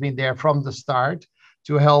automation, has been there from the start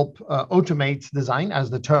to help automate design, as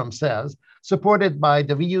the term says, supported by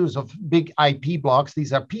the reuse of big IP blocks.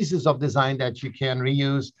 These are pieces of design that you can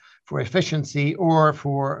reuse for efficiency or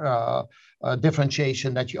for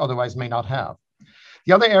differentiation that you otherwise may not have.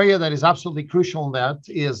 The other area that is absolutely crucial in that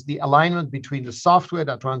is the alignment between the software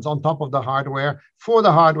that runs on top of the hardware for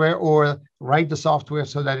the hardware, or write the software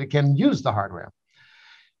so that it can use the hardware.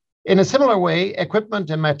 In a similar way, equipment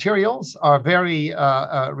and materials are very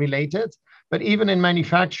related, but even in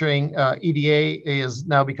manufacturing, EDA is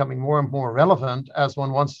now becoming more and more relevant as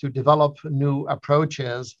one wants to develop new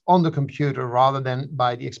approaches on the computer rather than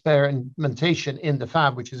by the experimentation in the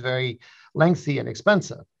fab, which is very lengthy and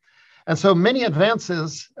expensive. And so many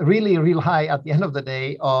advances really rely at the end of the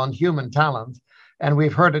day on human talent. And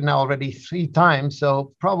we've heard it now already 3 times,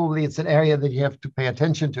 so probably it's an area that you have to pay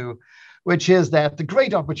attention to, which is that the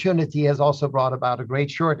great opportunity has also brought about a great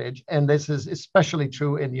shortage. And this is especially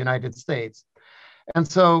true in the United States. And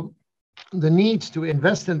so the need to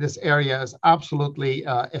invest in this area is absolutely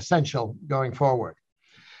essential going forward.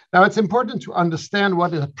 Now, it's important to understand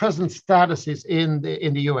what the present status is in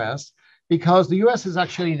the US, because the US is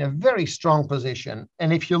actually in a very strong position.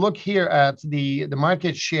 And if you look here at the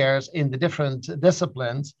market shares in the different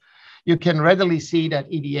disciplines, you can readily see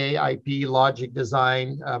that EDA, IP, logic,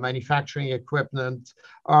 design, manufacturing equipment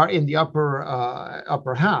are in the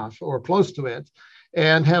upper half or close to it,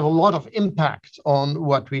 and have a lot of impact on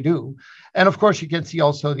what we do. And of course, you can see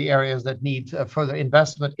also the areas that need further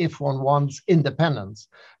investment if one wants independence.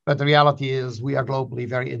 But the reality is we are globally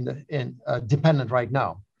very dependent right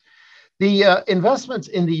now. The investments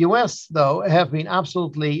in the US, though, have been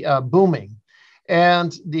absolutely booming.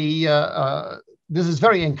 And this is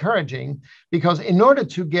very encouraging, because in order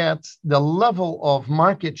to get the level of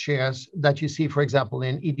market shares that you see, for example,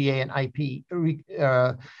 in EDA and IP,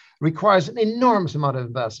 requires an enormous amount of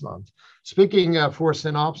investment. Speaking for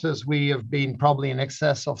Synopsys, we have been probably in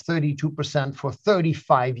excess of 32% for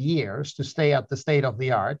 35 years to stay at the state of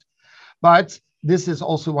the art. But this is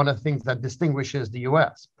also one of the things that distinguishes the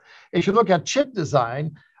US. If you look at chip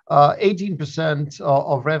design, 18%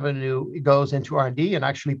 of revenue goes into R&D, and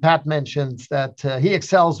actually Pat mentions that he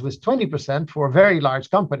excels with 20% for a very large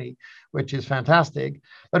company, which is fantastic.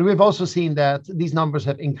 But we've also seen that these numbers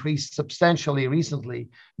have increased substantially recently,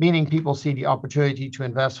 meaning people see the opportunity to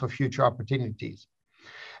invest for future opportunities.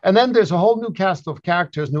 And then there's a whole new cast of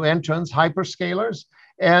characters, new entrants, hyperscalers.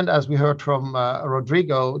 And as we heard from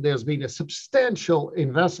Rodrigo, there's been a substantial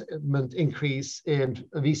investment increase in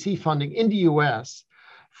VC funding in the US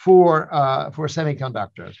for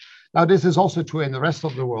semiconductors. Now, this is also true in the rest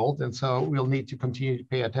of the world, and so we'll need to continue to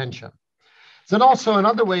pay attention. So also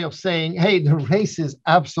another way of saying, hey, the race is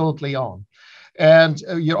absolutely on. And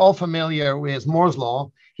you're all familiar with Moore's Law.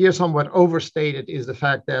 Here, somewhat overstated is the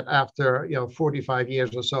fact that after 45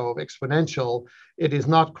 years or so of exponential, it is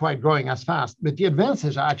not quite growing as fast. But the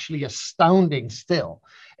advances are actually astounding still,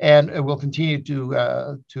 and will continue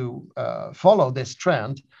to follow this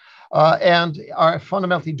trend. And are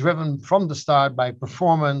fundamentally driven from the start by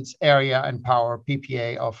performance, area, and power,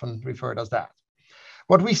 PPA often referred as that.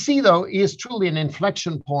 What we see, though, is truly an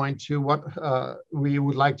inflection point to what we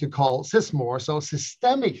would like to call SysMoore, so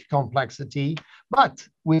systemic complexity, but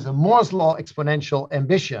with a Moore's Law exponential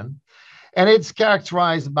ambition. And it's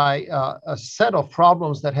characterized by a set of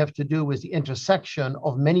problems that have to do with the intersection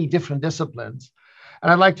of many different disciplines.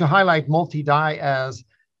 And I'd like to highlight multi-die as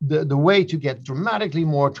the way to get dramatically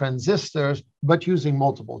more transistors, but using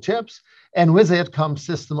multiple chips. And with it comes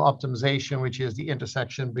system optimization, which is the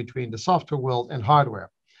intersection between the software world and hardware.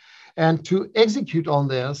 And to execute on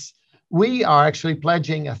this, we are actually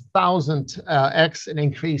pledging 1,000x an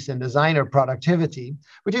increase in designer productivity,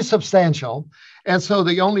 which is substantial. And so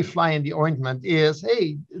the only fly in the ointment is,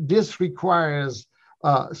 hey, this requires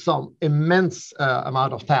some immense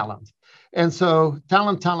amount of talent. And so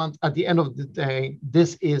talent, at the end of the day,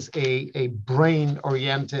 this is a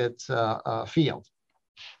brain-oriented field.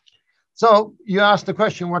 So you asked the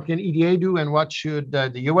question, what can EDA do and what should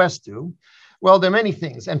the US do? Well, there are many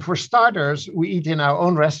things. And for starters, we eat in our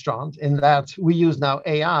own restaurant in that we use now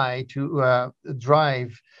AI to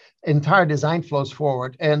drive entire design flows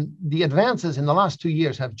forward. And the advances in the last 2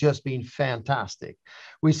 years have just been fantastic.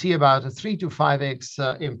 We see about a 3 to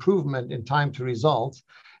 5x improvement in time to results,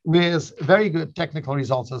 with very good technical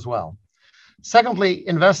results as well. Secondly,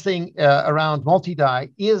 investing around multi-die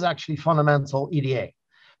is actually fundamental EDA,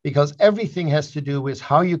 because everything has to do with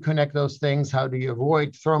how you connect those things, how do you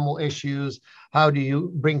avoid thermal issues, how do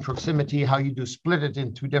you bring proximity, how you do split it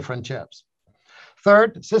into different chips.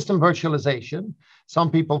 Third, system virtualization. Some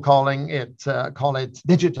people call it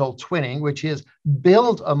digital twinning, which is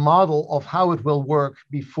build a model of how it will work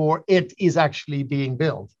before it is actually being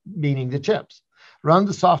built, meaning the chips. Run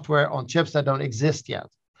the software on chips that don't exist yet.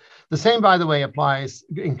 The same, by the way, applies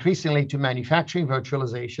increasingly to manufacturing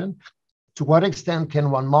virtualization. To what extent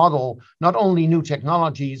can one model not only new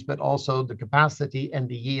technologies, but also the capacity and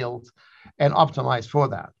the yield and optimize for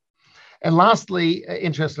that? And lastly,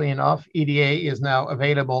 interestingly enough, EDA is now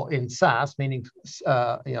available in SaaS, meaning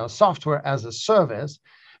software as a service,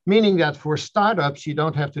 meaning that for startups, you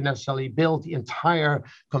don't have to necessarily build the entire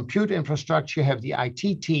compute infrastructure, you have the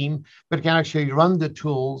IT team, but can actually run the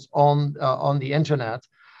tools on the internet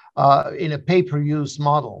in a pay-per-use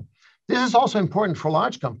model. This is also important for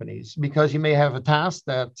large companies because you may have a task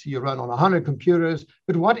that you run on 100 computers,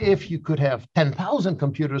 but what if you could have 10,000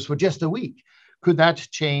 computers for just a week? Could that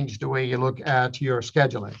change the way you look at your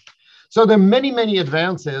scheduling? So there are many, many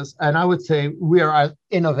advances, and I would say we are as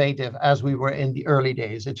innovative as we were in the early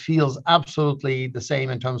days. It feels absolutely the same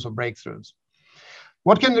in terms of breakthroughs.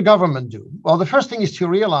 What can the government do? Well, the first thing is to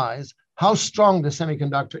realize how strong the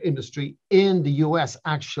semiconductor industry in the US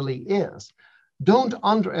actually is. Don't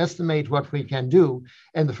underestimate what we can do.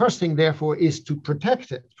 And the first thing, therefore, is to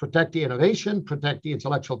protect it, protect the innovation, protect the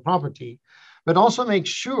intellectual property, but also make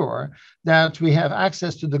sure that we have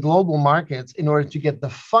access to the global markets in order to get the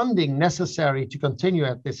funding necessary to continue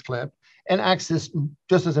at this clip, and access,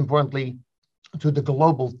 just as importantly, to the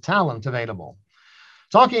global talent available.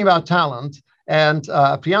 Talking about talent, and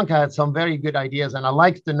Priyanka had some very good ideas, and I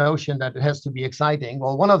like the notion that it has to be exciting.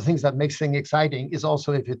 Well, one of the things that makes things exciting is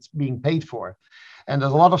also if it's being paid for. And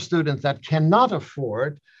there's a lot of students that cannot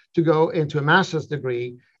afford to go into a master's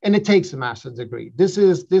degree, and it takes a master's degree. This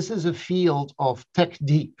is a field of tech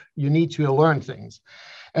deep. You need to learn things.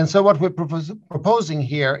 And so what we're proposing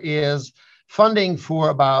here is funding for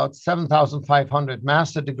about 7,500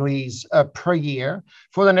 master degrees per year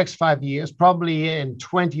for the next 5 years, probably in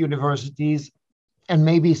 20 universities and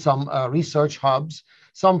maybe some research hubs,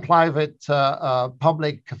 some private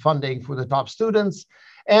public funding for the top students.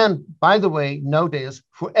 And by the way, notice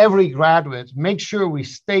for every graduate, make sure we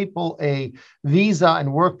staple a visa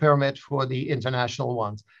and work permit for the international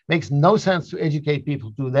ones. Makes no sense to educate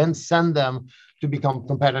people to then send them to become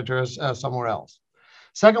competitors somewhere else.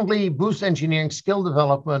 Secondly, boost engineering skill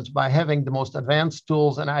development by having the most advanced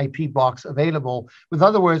tools and IP box available. With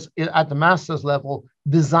other words, at the master's level,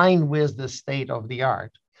 design with the state of the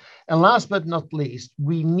art. And last but not least,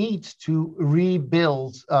 we need to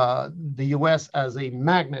rebuild the US as a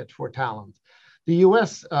magnet for talent. The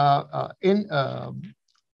US in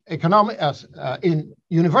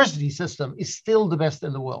university system is still the best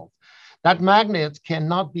in the world. That magnet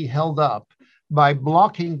cannot be held up by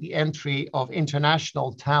blocking the entry of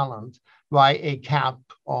international talent by a cap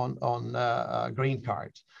on green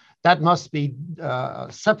cards. That must be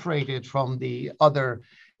separated from the other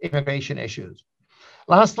immigration issues.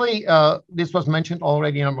 Lastly, this was mentioned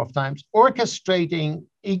already a number of times, orchestrating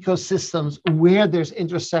ecosystems where there's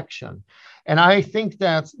intersection. And I think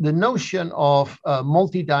that the notion of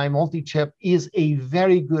multi-die, multi-chip is a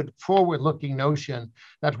very good forward-looking notion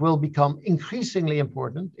that will become increasingly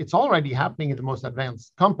important. It's already happening in the most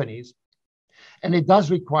advanced companies, and it does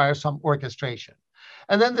require some orchestration.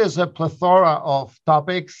 And then there's a plethora of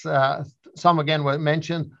topics. Some again were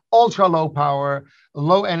mentioned: ultra low power,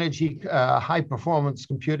 low energy, high performance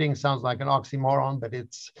computing. Sounds like an oxymoron, but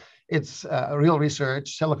it's real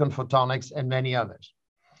research, silicon photonics, and many others.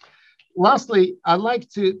 Lastly, I'd like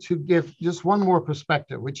to give just one more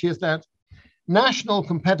perspective, which is that national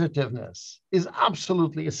competitiveness is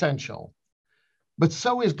absolutely essential, but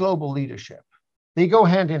so is global leadership. They go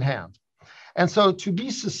hand in hand. And so to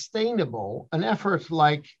be sustainable, an effort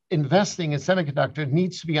like investing in semiconductor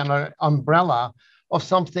needs to be under an umbrella of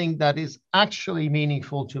something that is actually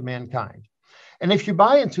meaningful to mankind. And if you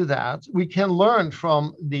buy into that, we can learn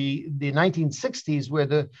from the 1960s, where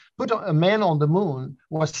the put a man on the moon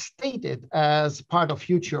was stated as part of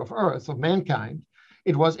future of Earth, of mankind.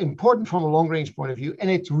 It was important from a long-range point of view, and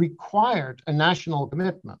it required a national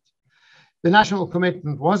commitment. The national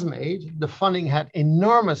commitment was made. The funding had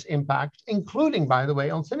enormous impact, including, by the way,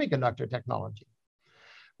 on semiconductor technology.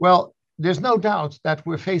 Well, there's no doubt that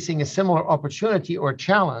we're facing a similar opportunity or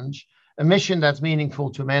challenge, a mission that's meaningful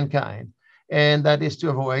to mankind, and that is to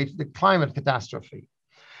avoid the climate catastrophe.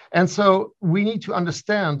 And so we need to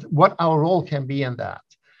understand what our role can be in that.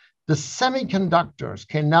 The semiconductors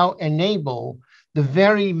can now enable the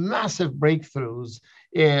very massive breakthroughs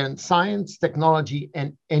in science, technology,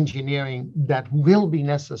 and engineering that will be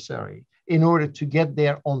necessary in order to get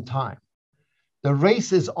there on time. The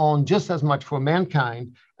race is on just as much for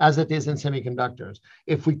mankind as it is in semiconductors.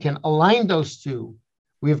 If we can align those two,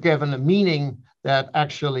 we've given a meaning that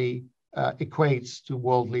actually equates to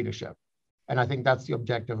world leadership. And I think that's the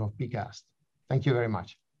objective of PCAST. Thank you very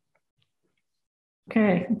much.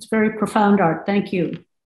 Okay, it's very profound, Art. Thank you.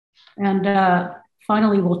 And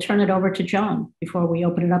finally, we'll turn it over to John before we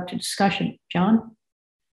open it up to discussion. John?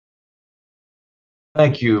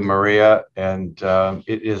 Thank you, Maria. And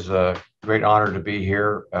it is a great honor to be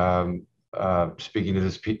here speaking to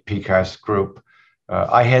this PCAST group.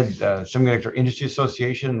 I head Semiconductor Industry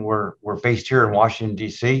Association. We're based here in Washington,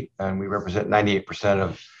 D.C., and we represent 98%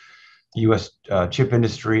 of U.S. chip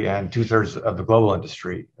industry and 2/3 of the global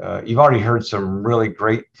industry. You've already heard some really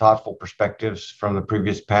great, thoughtful perspectives from the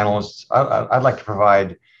previous panelists. I'd like to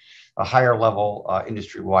provide a higher level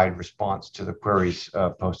industry-wide response to the queries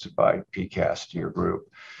posted by PCAST to your group.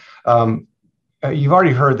 You've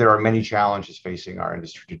already heard there are many challenges facing our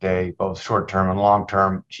industry today, both short-term and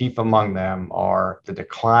long-term. Chief among them are the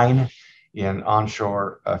decline in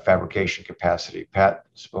onshore fabrication capacity. Pat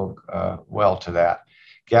spoke well to that.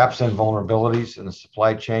 gaps and vulnerabilities in the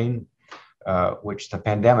supply chain, which the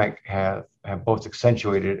pandemic have both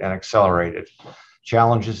accentuated and accelerated,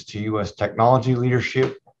 challenges to U.S. technology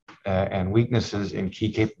leadership, and weaknesses in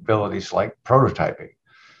key capabilities like prototyping,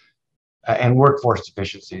 and workforce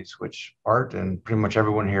deficiencies, which Art and pretty much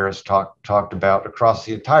everyone here has talked about across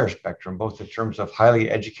the entire spectrum, both in terms of highly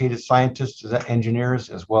educated scientists and engineers,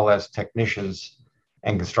 as well as technicians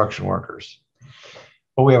and construction workers.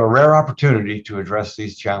 But we have a rare opportunity to address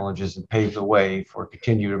these challenges and pave the way for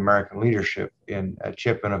continued American leadership in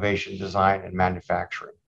chip innovation, design, and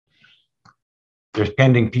manufacturing. There's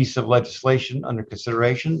pending piece of legislation under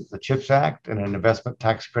consideration, the CHIPS Act and an investment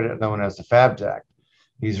tax credit known as the FABS Act.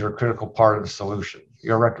 These are a critical part of the solution.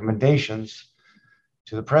 Your recommendations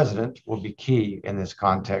to the president will be key in this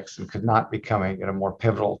context and could not be coming at a more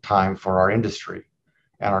pivotal time for our industry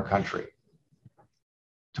and our country.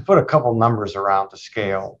 To put a couple numbers around the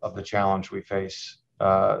scale of the challenge we face,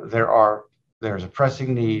 there's a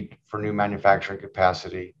pressing need for new manufacturing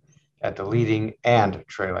capacity at the leading and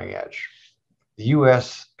trailing edge. The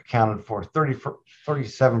US accounted for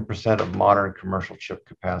 37% of modern commercial chip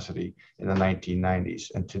capacity in the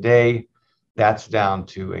 1990s, and today that's down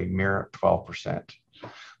to a mere 12%.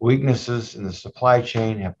 Weaknesses in the supply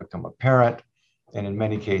chain have become apparent and in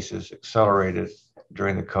many cases accelerated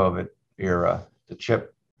during the COVID era.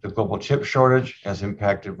 The global chip shortage has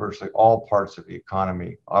impacted virtually all parts of the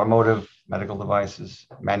economy: automotive, medical devices,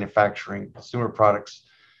 manufacturing, consumer products,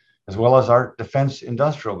 as well as our defense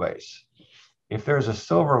industrial base. If there's a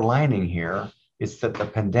silver lining here, it's that the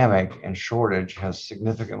pandemic and shortage has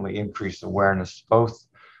significantly increased awareness both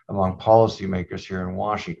among policymakers here in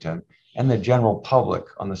Washington and the general public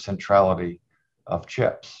on the centrality of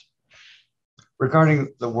chips. Regarding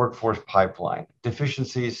the workforce pipeline,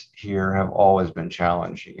 deficiencies here have always been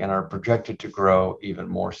challenging and are projected to grow even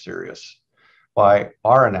more serious. By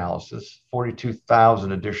our analysis,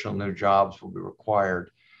 42,000 additional new jobs will be required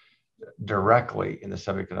directly in the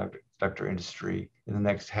semiconductor industry in the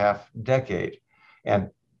next half decade, and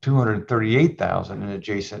 238,000 in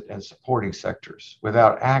adjacent and supporting sectors.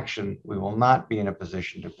 Without action, we will not be in a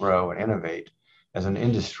position to grow and innovate as an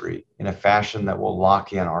industry in a fashion that will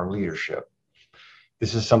lock in our leadership.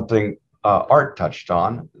 This is something Art touched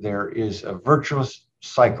on. There is a virtuous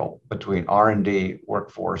cycle between R&D,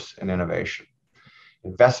 workforce, and innovation.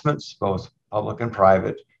 Investments, both public and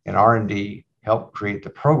private, in R&D help create the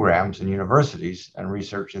programs in universities and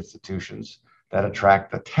research institutions that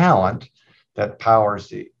attract the talent that powers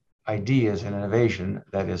the ideas and innovation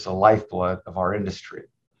that is the lifeblood of our industry.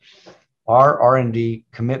 Our R&D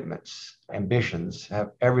commitments, ambitions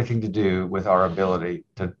have everything to do with our ability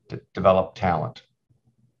to develop talent.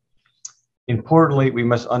 Importantly, we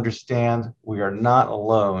must understand we are not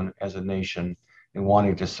alone as a nation in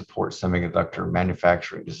wanting to support semiconductor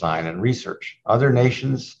manufacturing, design, and research. Other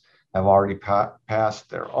nations have already passed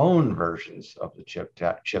their own versions of the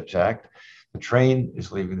CHIPS Act. The train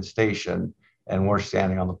is leaving the station, and we're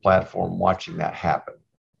standing on the platform watching that happen.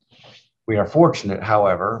 We are fortunate,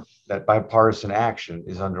 however, that bipartisan action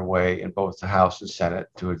is underway in both the House and Senate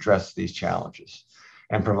to address these challenges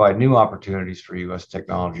and provide new opportunities for U.S.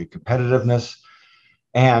 technology competitiveness,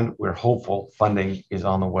 and we're hopeful funding is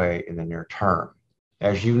on the way in the near term.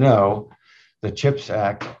 As you know, the CHIPS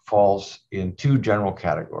Act falls in two general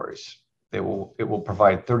categories. It will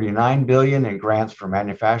provide $39 billion in grants for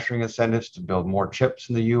manufacturing incentives to build more chips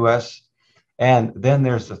in the U.S., and then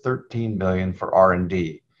there's the $13 billion for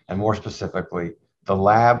R&D, and more specifically, the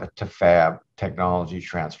lab to fab technology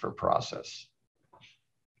transfer process.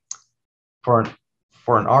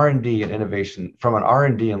 For an R&D and innovation, from an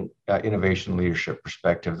R&D and innovation leadership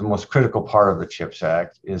perspective, the most critical part of the CHIPS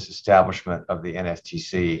Act is establishment of the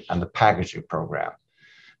NSTC and the packaging program.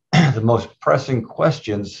 The most pressing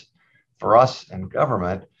questions for us and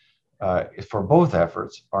government for both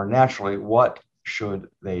efforts are naturally what should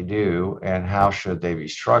they do and how should they be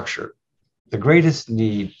structured. The greatest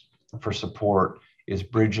need for support is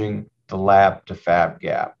bridging the lab to fab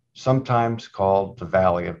gap, sometimes called the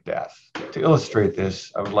Valley of Death. To illustrate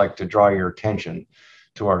this, I would like to draw your attention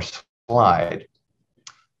to our slide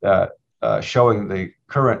showing the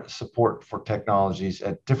current support for technologies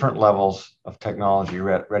at different levels of technology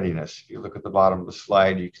readiness. If you look at the bottom of the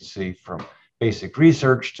slide, you can see from basic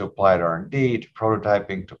research to applied R&D, to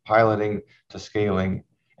prototyping, to piloting, to scaling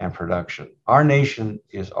and production. Our nation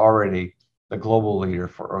is already the global leader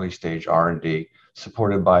for early stage R&D,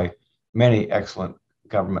 supported by many excellent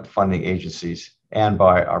government funding agencies and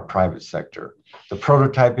by our private sector. The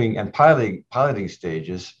prototyping and piloting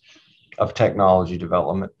stages of technology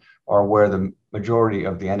development are where the majority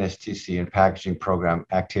of the NSTC and packaging program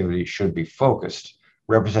activity should be focused.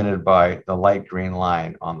 represented by the light green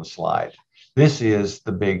line on the slide. This is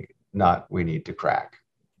the big nut we need to crack.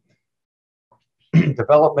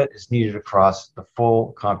 Development is needed across the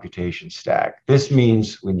full computation stack. This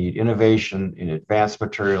means we need innovation in advanced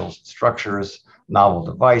materials and structures, novel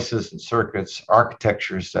devices and circuits,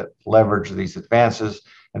 architectures that leverage these advances,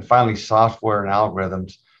 and finally, software and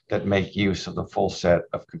algorithms that make use of the full set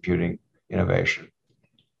of computing innovation.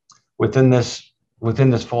 Within this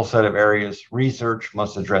full set of areas, research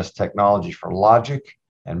must address technology for logic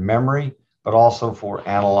and memory, but also for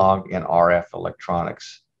analog and RF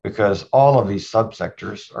electronics, because all of these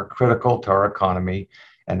subsectors are critical to our economy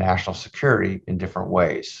and national security in different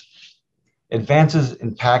ways. Advances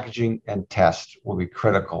in packaging and test will be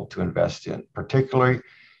critical to invest in, particularly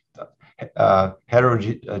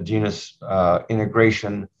heterogeneous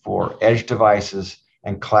integration for edge devices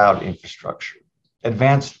and cloud infrastructure,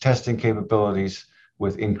 advanced testing capabilities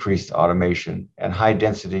with increased automation, and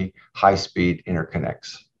high-density, high-speed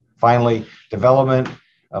interconnects. Finally, development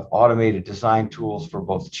of automated design tools for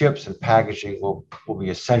both chips and packaging will be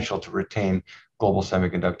essential to retain global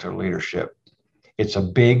semiconductor leadership. It's a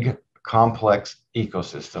big, complex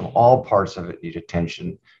ecosystem. All parts of it need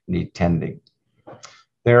attention, need tending.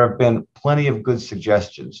 There have been plenty of good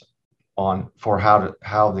suggestions for how the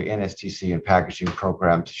NSTC and packaging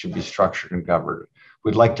programs should be structured and governed.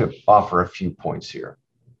 We'd like to offer a few points here.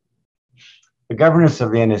 The governance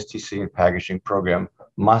of the NSTC and packaging program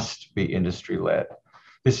must be industry-led.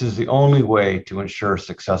 This is the only way to ensure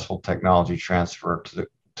successful technology transfer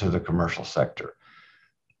to the commercial sector.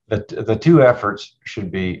 The two efforts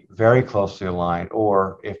should be very closely aligned,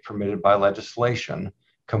 or, if permitted by legislation,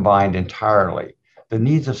 combined entirely. The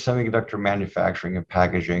needs of semiconductor manufacturing and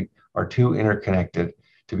packaging are too interconnected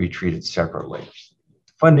to be treated separately.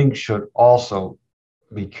 Funding should also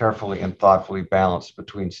be carefully and thoughtfully balanced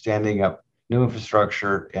between standing up new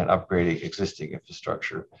infrastructure and upgrading existing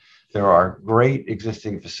infrastructure. There are great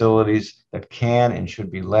existing facilities that can and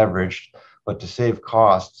should be leveraged, but to save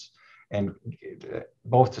costs, and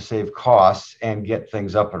both to save costs and get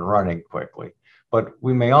things up and running quickly. But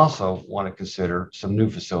we may also want to consider some new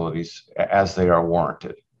facilities as they are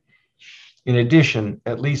warranted. In addition,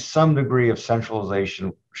 at least some degree of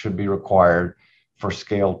centralization should be required for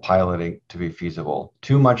scaled piloting to be feasible.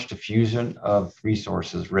 Too much diffusion of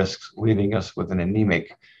resources risks leaving us with an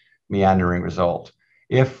anemic, meandering result.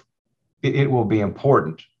 It will be an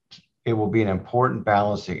important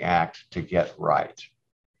balancing act to get right.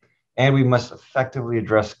 And we must effectively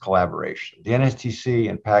address collaboration. The NSTC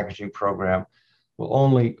and packaging program will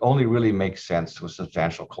only really make sense with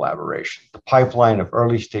substantial collaboration. The pipeline of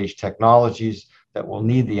early stage technologies that will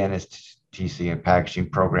need the NSTC and packaging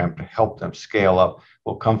program to help them scale up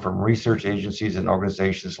will come from research agencies and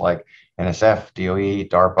organizations like NSF, DOE,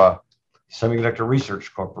 DARPA, Semiconductor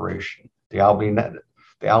Research Corporation, the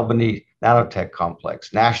Albany Nanotech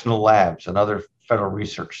Complex, national labs, and other federal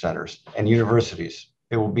research centers and universities.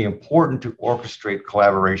 It will be important to orchestrate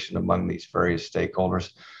collaboration among these various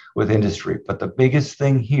stakeholders with industry. But the biggest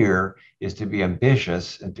thing here is to be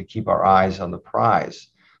ambitious and to keep our eyes on the prize,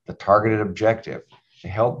 the targeted objective, to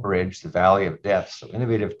help bridge the valley of death so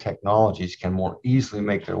innovative technologies can more easily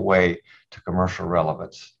make their way to commercial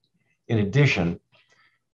relevance. In addition,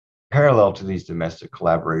 parallel to these domestic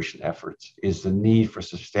collaboration efforts is the need for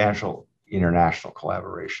substantial international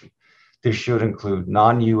collaboration. This should include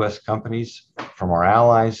non-US companies from our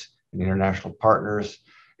allies and international partners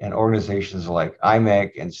and organizations like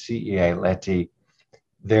IMEC and CEA-Leti.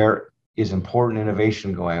 There is important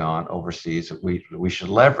innovation going on overseas that we should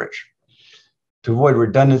leverage. To avoid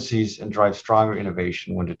redundancies and drive stronger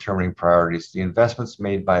innovation when determining priorities, the investments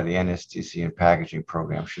made by the NSTC and packaging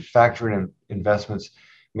program should factor in investments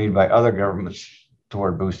made by other governments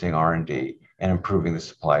toward boosting R&D and improving the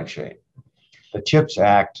supply chain. The CHIPS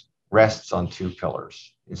Act rests on two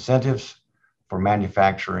pillars: incentives for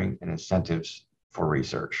manufacturing and incentives for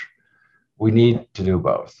research. We need to do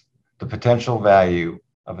both. The potential value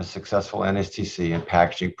of a successful NSTC and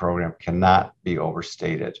packaging program cannot be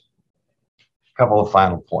overstated. A couple of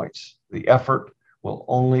final points. The effort will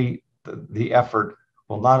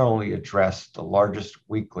not only address the largest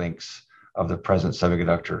weak links of the present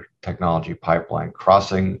semiconductor technology pipeline,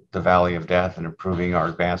 crossing the valley of death and improving our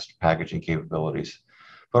advanced packaging capabilities,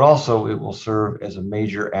 but also it will serve as a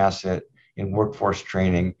major asset in workforce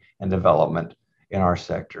training and development in our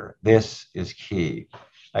sector. This is key.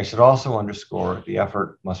 I should also underscore the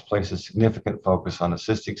effort must place a significant focus on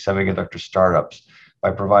assisting semiconductor startups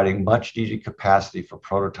by providing much needed capacity for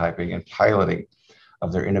prototyping and piloting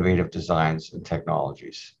of their innovative designs and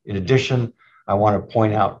technologies. In addition, I want to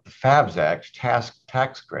point out the FABS Act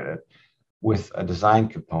tax credit with a design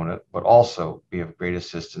component, but also be of great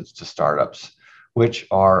assistance to startups, which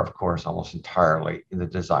are, of course, almost entirely in the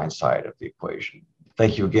design side of the equation.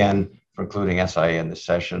 Thank you again for including SIA in this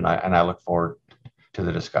session, and I look forward to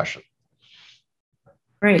the discussion.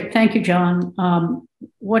 Great, thank you, John.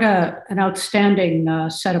 What an outstanding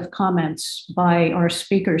set of comments by our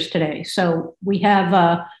speakers today. So we have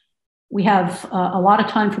a lot of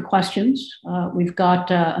time for questions. We've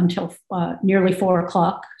got until nearly 4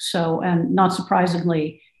 o'clock. So, and not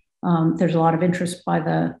surprisingly, there's a lot of interest by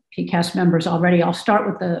the PCAST members already. I'll start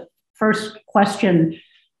with the first question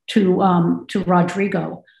to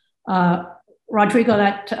Rodrigo. Rodrigo,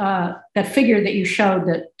 that figure that you showed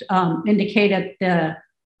that indicated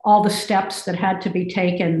all the steps that had to be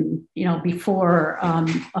taken, before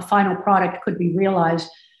a final product could be realized.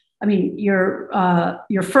 I mean, your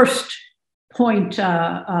first point,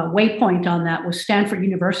 waypoint on that was Stanford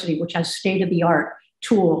University, which has state-of-the-art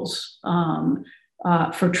tools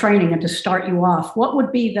for training and to start you off. What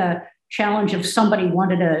would be the challenge if somebody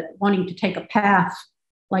wanting to take a path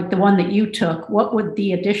like the one that you took? What would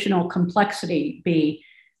the additional complexity be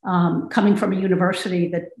coming from a university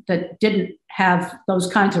that didn't have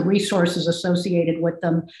those kinds of resources associated with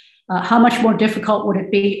them? How much more difficult would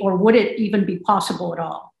it be, or would it even be possible at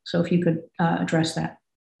all? So if you could address that.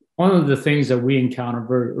 One of the things that we encountered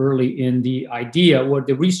very early in the idea, where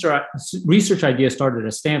the research idea started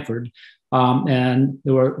at Stanford, and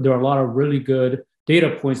there were a lot of really good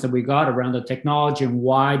data points that we got around the technology and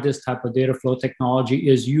why this type of data flow technology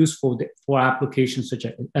is useful for applications such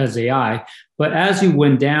as AI. But as you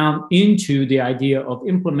went down into the idea of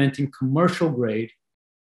implementing commercial grade,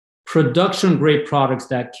 production grade products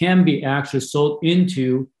that can be actually sold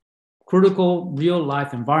into critical real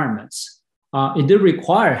life environments, it did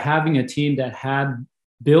require having a team that had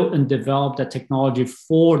built and developed that technology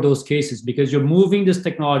for those cases, because you're moving this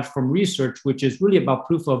technology from research, which is really about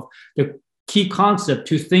proof of the key concept,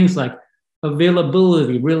 to things like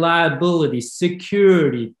availability, reliability,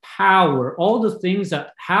 security, power, all the things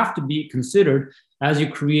that have to be considered as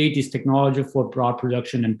you create this technology for broad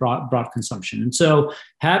production and broad consumption. And so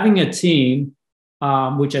having a team,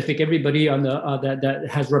 which I think everybody on the that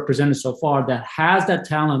has represented so far, that has that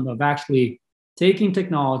talent of actually taking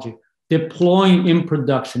technology, deploying in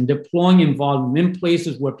production, deploying in volume in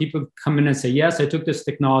places where people come in and say, yes, I took this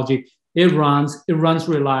technology, it runs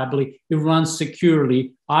reliably, it runs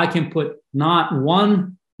securely. I can put not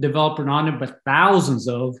one developer on it, but thousands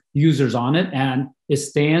of users on it, and it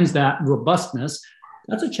stands that robustness.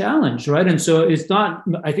 That's a challenge, right? And so it's not,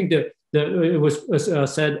 I think that it was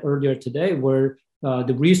said earlier today, where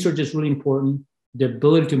the research is really important, the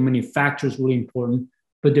ability to manufacture is really important,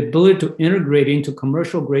 but the ability to integrate into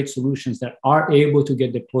commercial grade solutions that are able to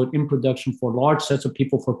get deployed in production for large sets of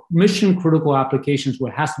people for mission critical applications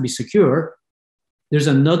where it has to be secure, there's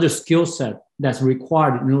another skill set that's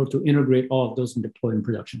required in order to integrate all of those and deploy in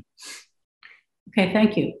production. Okay,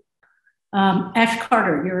 thank you. Ash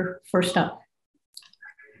Carter, you're first up.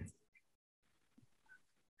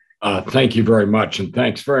 Thank you very much. And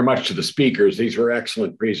thanks very much to the speakers. These were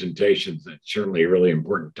excellent presentations. It's certainly a really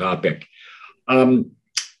important topic.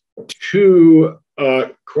 Two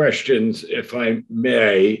questions, if I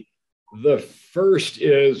may. The first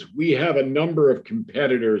is, we have a number of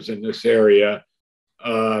competitors in this area,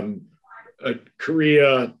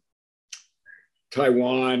 Korea,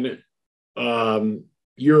 Taiwan,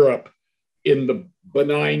 Europe, in the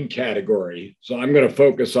benign category. So I'm going to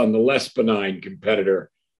focus on the less benign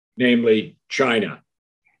competitor, namely China.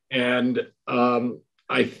 And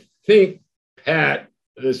I think, Pat,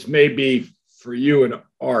 this may be for you and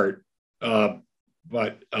Art,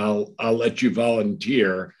 but I'll let you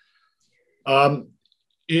volunteer.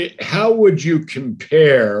 How would you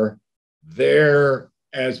compare their,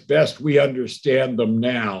 as best we understand them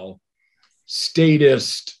now,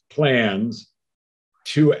 statist plans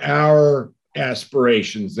to our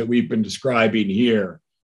aspirations that we've been describing here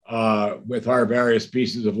with our various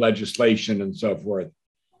pieces of legislation and so forth,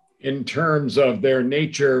 in terms of their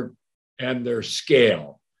nature and their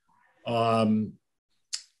scale?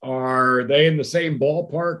 Are they in the same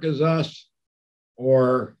ballpark as us,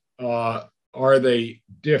 or are they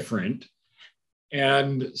different?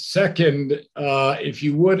 And second, if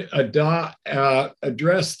you would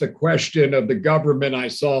address the question of the government. I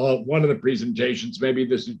saw one of the presentations, maybe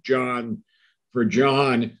this is for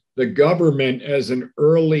John, the government as an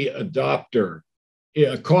early adopter,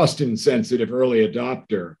 a cost-insensitive early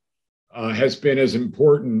adopter, has been as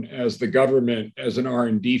important as the government as an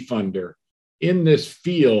R&D funder. In this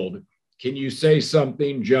field, can you say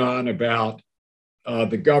something, John, about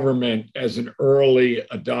the government as an early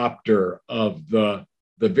adopter of the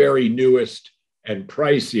the very newest and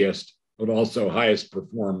priciest, but also highest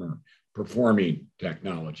performing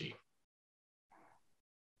technology?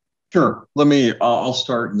 Sure. I'll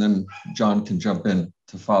start and then John can jump in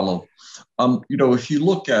to follow. If you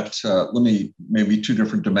look at, maybe two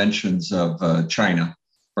different dimensions of China,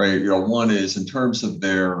 right? One is in terms of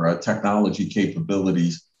their technology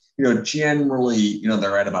capabilities, generally,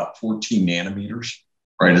 they're at about 14 nanometers,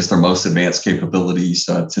 right? As their most advanced capabilities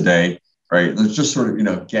today, right? They're just sort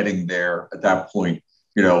of, getting there at that point,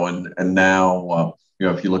 and now,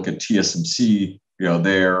 if you look at TSMC,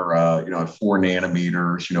 they're, at 4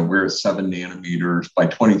 nanometers, we're at 7 nanometers. By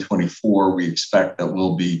 2024, we expect that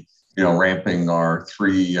we'll be, ramping our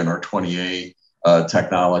 3 and our 28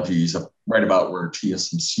 technologies up right about where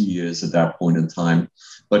TSMC is at that point in time.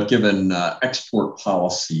 But given export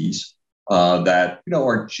policies that,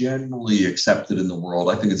 are generally accepted in the world,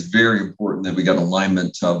 I think it's very important that we got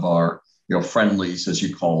alignment of our, friendlies, as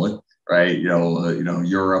you call it, right?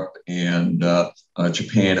 Europe and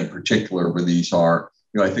Japan in particular, where these are,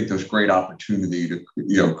 I think there's great opportunity to,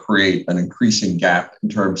 create an increasing gap in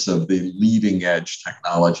terms of the leading edge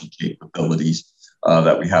technology capabilities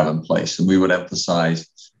that we have in place. And we would emphasize,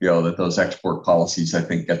 that those export policies, I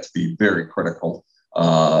think, get to be very critical,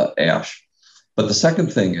 Ash. But the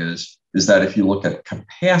second thing is that if you look at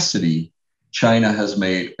capacity, China has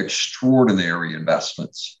made extraordinary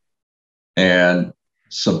investments and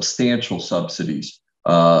substantial subsidies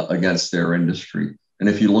against their industry. And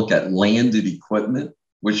if you look at landed equipment,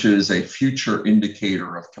 which is a future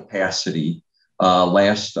indicator of capacity,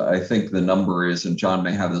 I think the number is, and John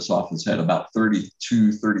may have this off his head, about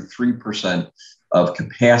 33% of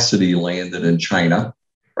capacity landed in China,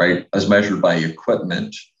 right, as measured by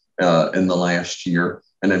equipment in the last year.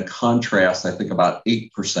 And in contrast, I think about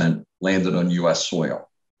 8% landed on US soil.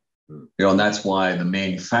 And that's why the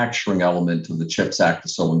manufacturing element of the CHIPS Act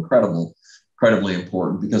is so incredibly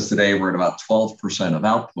important, because today we're at about 12% of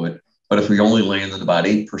output. But if we only landed about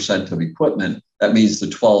 8% of equipment, that means the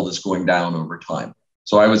 12 is going down over time.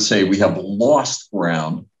 So I would say we have lost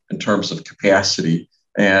ground in terms of capacity,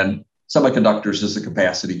 and semiconductors is a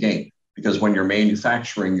capacity game, because when you're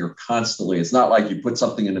manufacturing, you're constantly, it's not like you put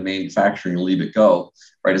something into manufacturing and leave it go,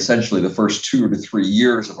 right? Essentially, the first 2 to 3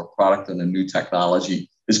 years of a product and a new technology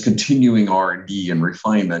is continuing R&D and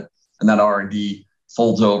refinement, and that R&D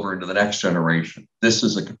folds over into the next generation. This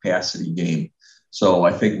is a capacity game. So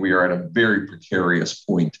I think we are at a very precarious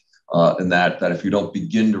point in that if you don't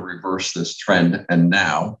begin to reverse this trend, and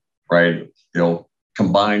now, right,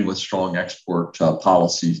 combined with strong export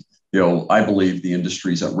policies, I believe the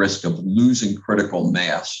industry is at risk of losing critical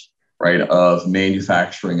mass, right, of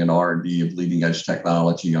manufacturing and R&D of leading edge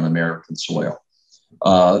technology on American soil.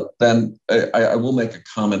 Then I will make a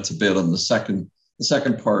comment a bit on the second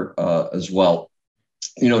part as well.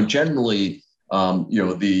 Generally,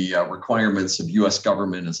 the requirements of U.S.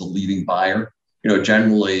 government as a leading buyer,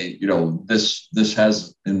 generally, this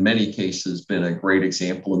has in many cases been a great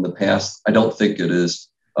example in the past. I don't think it is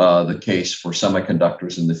the case for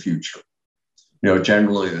semiconductors in the future.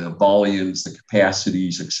 Generally the volumes, the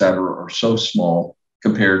capacities, et cetera, are so small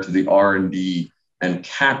compared to the R&D and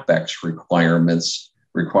CapEx requirements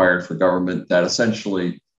required for government that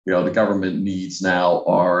essentially, the government needs now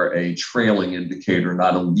are a trailing indicator,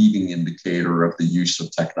 not a leading indicator of the use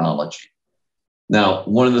of technology. Now,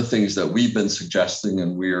 one of the things that we've been suggesting,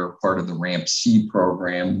 and we're part of the RAMP-C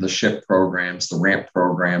program, the SHIP programs, the RAMP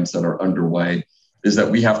programs that are underway, is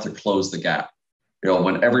that we have to close the gap.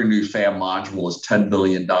 When every new fab module is $10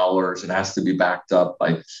 billion, it has to be backed up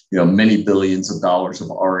by, many billions of dollars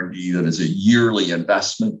of R&D that is a yearly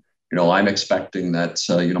investment. I'm expecting that,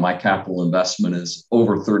 my capital investment is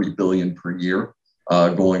over $30 billion per year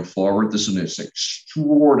going forward. This is an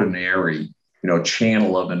extraordinary,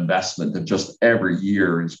 channel of investment that just every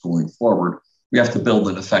year is going forward. We have to build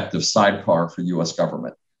an effective sidecar for U.S.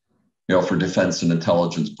 government, for defense and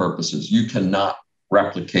intelligence purposes. You cannot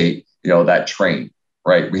replicate, that train,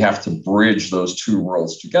 right? We have to bridge those two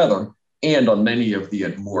worlds together. And on many of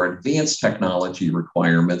the more advanced technology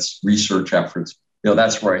requirements, research efforts,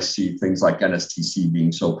 that's where I see things like NSTC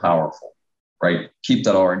being so powerful, right? Keep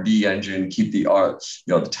that R&D engine, keep the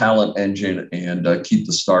the talent engine, and keep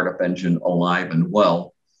the startup engine alive and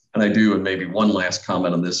well. And I do, and maybe one last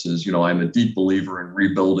comment on this is, I'm a deep believer in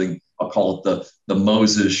rebuilding, I'll call it the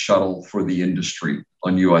Moses shuttle for the industry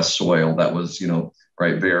on U.S. soil. That was,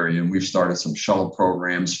 right, Barry, and we've started some shuttle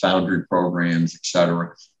programs, foundry programs, et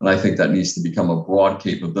cetera. And I think that needs to become a broad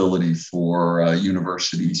capability for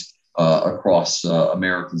universities across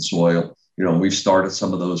American soil. We've started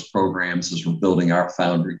some of those programs as we're building our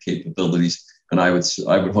foundry capabilities. And I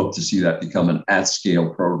would hope to see that become an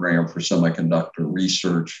at-scale program for semiconductor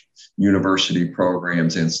research, university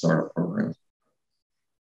programs, and startup programs.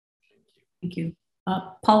 Thank you.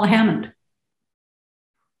 Paula Hammond.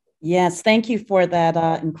 Yes, thank you for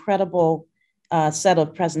that incredible set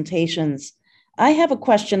of presentations. I have a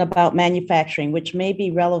question about manufacturing, which may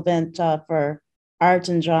be relevant for Art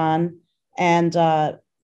and John and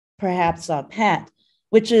perhaps Pat,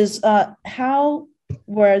 which is how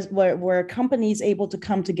were companies able to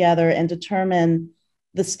come together and determine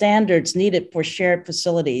the standards needed for shared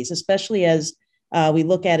facilities, especially as we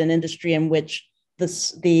look at an industry in which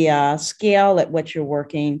the scale at which you're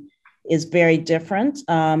working is very different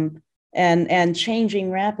and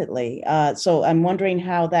changing rapidly. So I'm wondering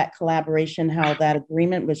how that collaboration, how that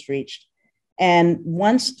agreement was reached. And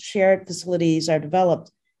once shared facilities are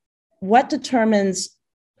developed, what determines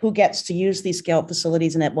who gets to use these scaled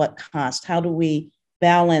facilities and at what cost? How do we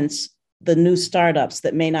balance the new startups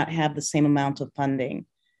that may not have the same amount of funding?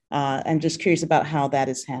 I'm just curious about how that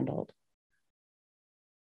is handled.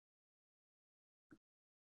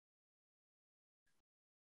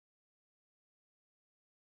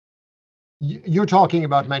 You're talking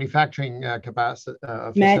about manufacturing capacity.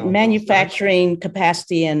 Manufacturing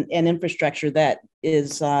capacity and infrastructure that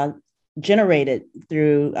is generated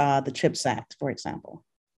through the CHIPS Act, for example.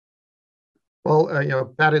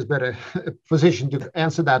 Well, Pat is better positioned to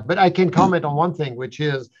answer that, but I can comment on one thing, which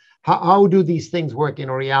is how do these things work in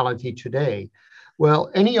reality today?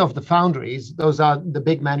 Well, any of the foundries, those are the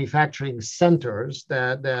big manufacturing centers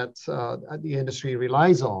that the industry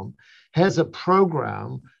relies on, has a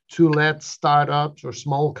program to let startups or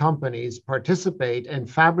small companies participate and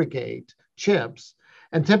fabricate chips.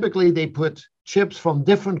 And typically they put chips from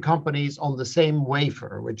different companies on the same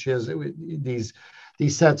wafer, which is these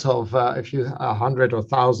sets of 100 or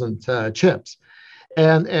 1,000 chips.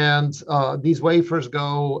 And these wafers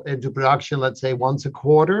go into production, let's say once a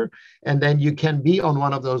quarter, and then you can be on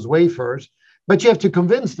one of those wafers, but you have to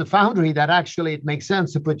convince the foundry that actually it makes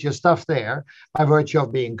sense to put your stuff there by virtue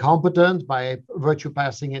of being competent, by virtue of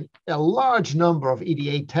passing in a large number of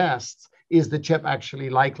EDA tests. Is the chip actually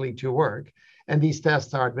likely to work? And these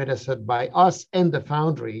tests are administered by us and the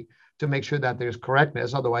foundry to make sure that there's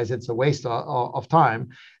correctness. Otherwise, it's a waste of time.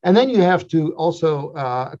 And then you have to also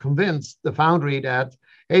convince the foundry that,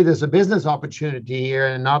 hey, there's a business opportunity here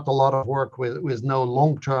and not a lot of work with no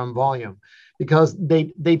long-term volume, because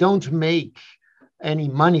they don't make any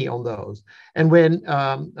money on those. And when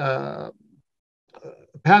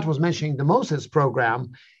Pat was mentioning the MOSES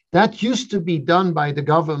program, that used to be done by the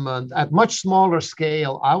government at much smaller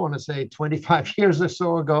scale, I want to say 25 years or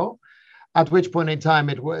so ago, at which point in time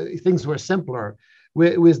things were simpler.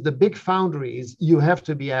 With the big foundries, you have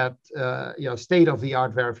to be at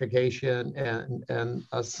state-of-the-art verification and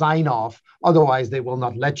a sign-off. Otherwise, they will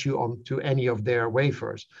not let you onto any of their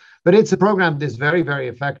wafers. But it's a program that's very, very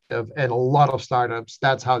effective, and a lot of startups,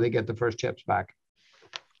 that's how they get the first chips back.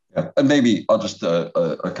 Yeah, and maybe I'll just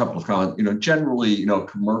a couple of comments. Generally,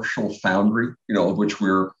 commercial foundry, of which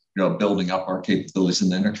we're building up our capabilities in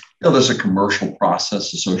there. There's a commercial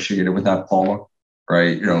process associated with that, Paula,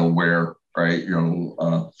 right? Where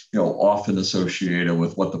often associated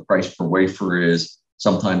with what the price per wafer is.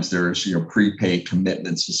 Sometimes there's prepaid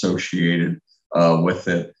commitments associated with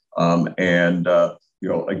it, and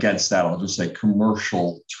against that, I'll just say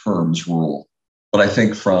commercial terms rule. But I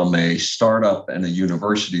think from a startup and a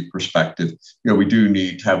university perspective, we do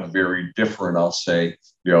need to have a very different, I'll say,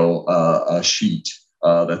 a sheet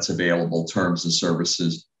that's available, terms and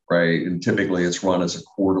services, right? And typically it's run as a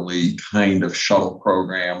quarterly kind of shuttle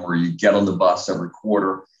program where you get on the bus every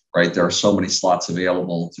quarter, right? There are so many slots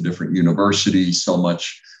available to different universities, so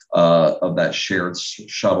much of that shared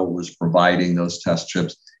shuttle is providing those test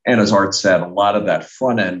chips. And as Art said, a lot of that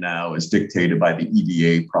front end now is dictated by the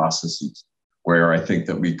EDA processes, where I think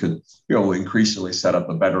that we could, increasingly set up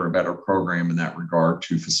a better and better program in that regard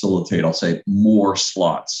to facilitate, I'll say, more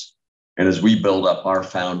slots. And as we build up our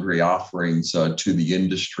foundry offerings to the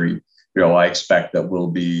industry, I expect that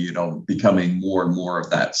we'll be, becoming more and more of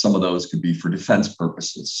that. Some of those could be for defense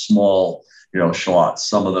purposes, small, slots.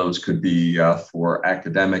 Some of those could be for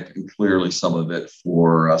academic, and clearly some of it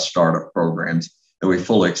for startup programs. And we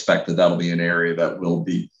fully expect that that'll be an area that will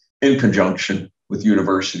be in conjunction with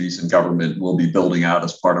universities and government. We'll be building out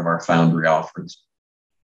as part of our foundry offerings.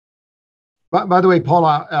 By the way,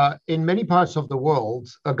 Paula, in many parts of the world,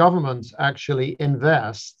 governments actually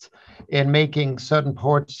invest in making certain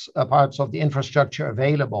parts of the infrastructure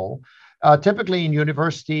available, typically in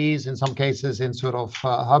universities, in some cases in sort of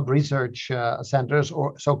hub research centers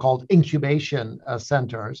or so-called incubation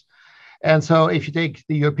centers. And so if you take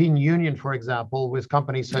the European Union, for example, with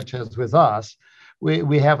companies such as with us,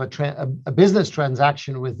 we have a business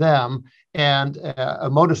transaction with them and a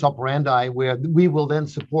modus operandi where we will then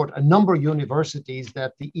support a number of universities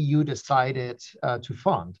that the EU decided to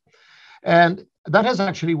fund. And that has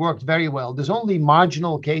actually worked very well. There's only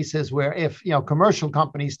marginal cases where if commercial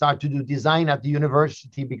companies start to do design at the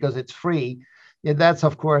university because it's free, that's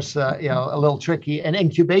of course a little tricky. And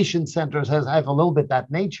incubation centers have a little bit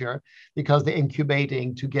that nature because they're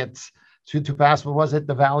incubating to get to pass. What was it,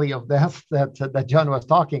 the valley of death that John was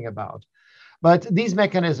talking about? But these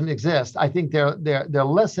mechanisms exist. I think they're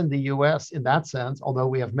less in the US in that sense, although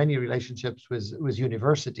we have many relationships with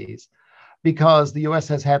universities, because the US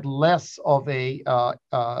has had less of a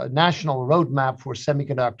national roadmap for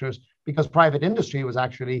semiconductors because private industry was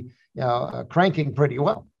actually cranking pretty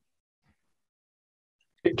well.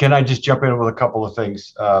 Can I just jump in with a couple of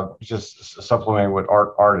things, just supplementing what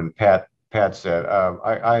Art and Pat said?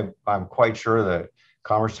 I'm quite sure the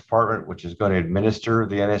Commerce Department, which is going to administer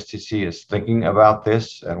the NSTC, is thinking about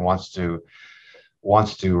this and wants to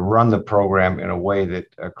run the program in a way that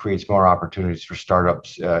creates more opportunities for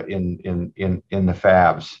startups in the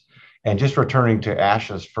fabs. And just returning to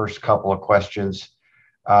Asha's first couple of questions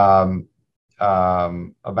about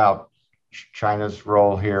China's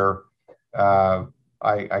role here,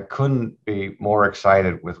 I couldn't be more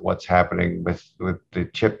excited with what's happening with the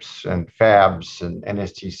chips and fabs and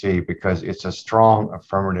NSTC, because it's a strong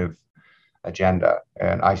affirmative agenda.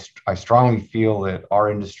 And I strongly feel that our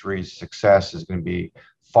industry's success is going to be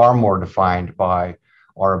far more defined by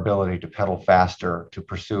our ability to pedal faster, to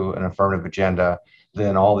pursue an affirmative agenda,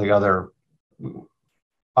 than all the other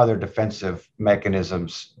defensive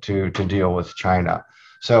mechanisms to deal with China.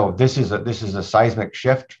 So this is a seismic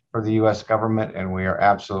shift for the U.S. government, and we are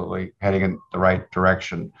absolutely heading in the right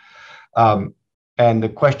direction. And the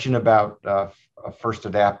question about a first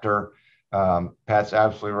adapter, Pat's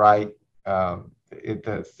absolutely right. The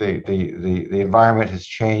environment has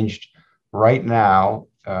changed. Right now,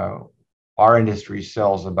 our industry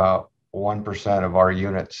sells about 1% of our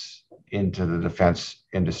units into the defense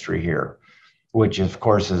industry here, which of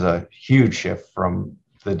course is a huge shift from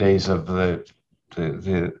the days of the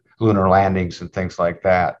lunar landings and things like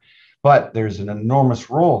that. But there's an enormous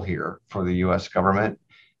role here for the U.S. government,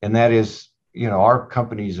 and that is, our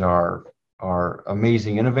companies are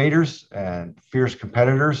amazing innovators and fierce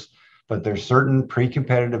competitors, but there's certain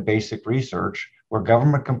pre-competitive basic research where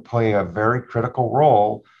government can play a very critical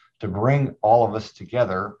role to bring all of us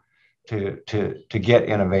together to get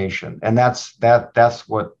innovation, and that's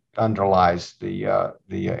what underlies the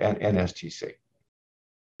NSTC.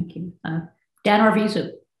 Thank you, Dan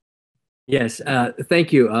Arvizu. Yes,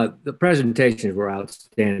 thank you. The presentations were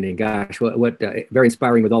outstanding. Gosh, what very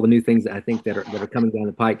inspiring with all the new things that I think that are coming down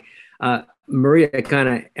the pike. Maria kind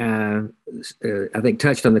of, I think,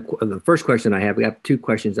 touched on the first question I have. We have two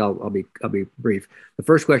questions. I'll be brief. The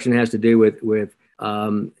first question has to do with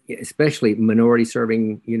especially minority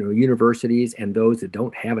serving, universities and those that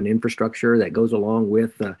don't have an infrastructure that goes along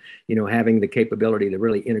with, having the capability to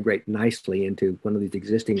really integrate nicely into one of these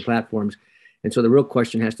existing platforms. And so the real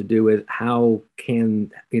question has to do with how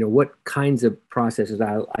can, what kinds of processes.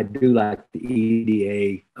 I do like the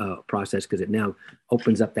EDA process because it now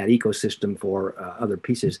opens up that ecosystem for other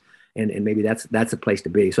pieces. And maybe that's a place to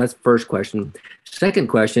be. So that's the first question. Second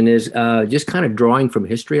question is just kind of drawing from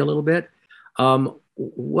history a little bit.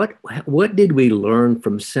 What did we learn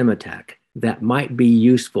from Semitech that might be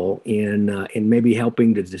useful in maybe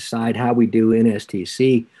helping to decide how we do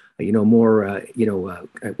NSTC, more,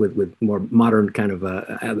 with more modern kind of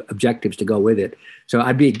objectives to go with it. So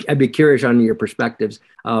I'd be curious on your perspectives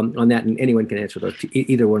on that, and anyone can answer those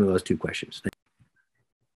either one of those two questions.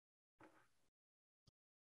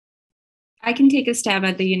 I can take a stab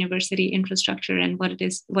at the university infrastructure and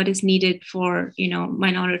what is needed for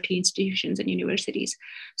minority institutions and universities.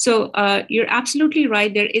 So you're absolutely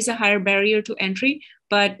right. There is a higher barrier to entry,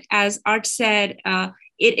 but as Art said,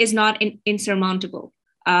 it is not insurmountable.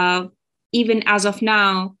 Even as of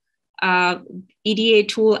now, EDA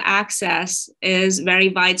tool access is very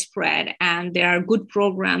widespread, and there are good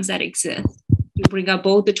programs that exist to bring up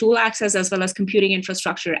both the tool access as well as computing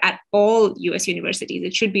infrastructure at all US universities.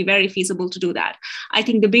 It should be very feasible to do that. I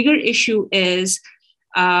think the bigger issue is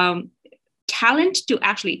talent to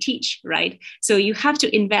actually teach, right? So you have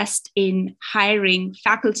to invest in hiring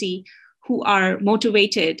faculty who are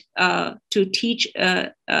motivated to teach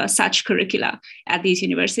such curricula at these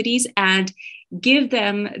universities, and give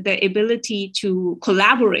them the ability to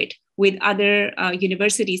collaborate with other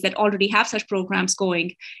universities that already have such programs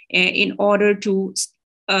going in order to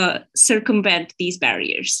circumvent these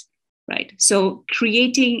barriers. right? So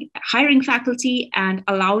hiring faculty and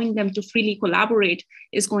allowing them to freely collaborate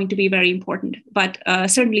is going to be very important, but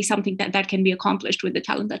certainly something that can be accomplished with the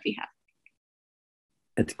talent that we have.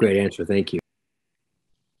 That's a great answer. Thank you.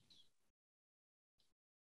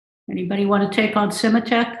 Anybody want to take on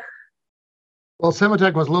Semitech? Well,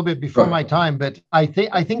 Semitech was a little bit before my time, but I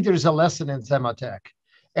think there's a lesson in Semitech,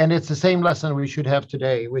 and it's the same lesson we should have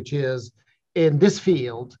today, which is in this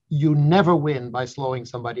field, you never win by slowing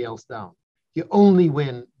somebody else down. You only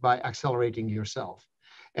win by accelerating yourself.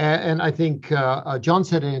 And I think John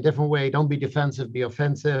said it in a different way, don't be defensive, be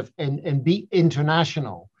offensive, and be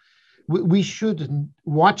international. We should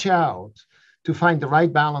watch out to find the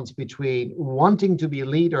right balance between wanting to be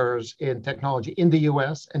leaders in technology in the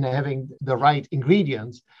US and having the right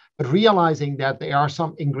ingredients, but realizing that there are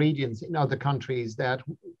some ingredients in other countries that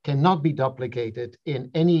cannot be duplicated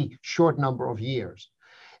in any short number of years.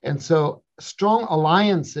 And so strong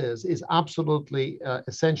alliances is absolutely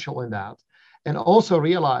essential in that. And also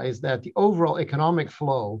realize that the overall economic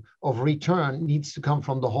flow of return needs to come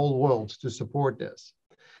from the whole world to support this.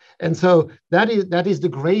 And so that is the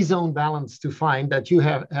gray zone balance to find that you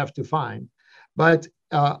have to find. But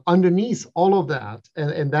underneath all of that,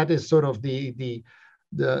 and that is sort of the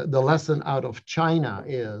lesson out of China,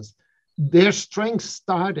 is their strength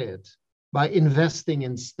started by investing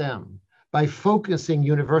in STEM, by focusing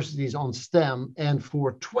universities on STEM, and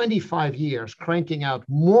for 25 years cranking out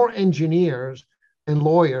more engineers and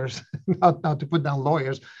lawyers, not to put down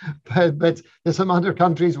lawyers, but there's some other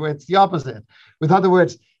countries where it's the opposite. With other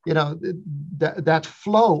words, that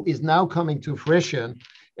flow is now coming to fruition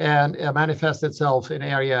and manifests itself in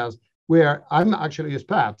areas where I'm actually with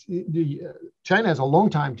Pat. China has a long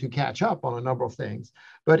time to catch up on a number of things,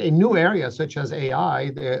 but in new areas such as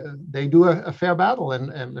AI, they do a fair battle,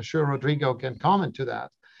 and I'm sure Rodrigo can comment to that.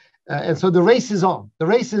 And so the race is on. The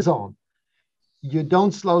race is on. You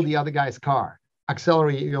don't slow the other guy's car.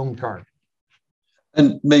 Accelerate your own car.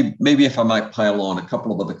 And maybe if I might pile on a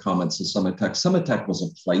couple of other comments of Semitech. Semitech was a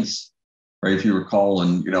place, right? If you recall,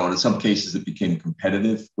 and in some cases it became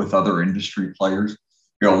competitive with other industry players.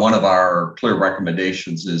 One of our clear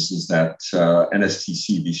recommendations is that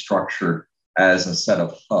NSTC be structured as a set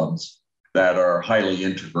of hubs that are highly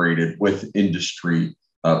integrated with industry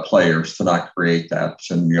players to not create that.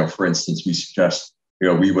 And for instance, we suggest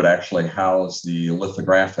we would actually house the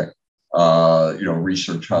lithographic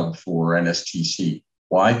research hub for NSTC.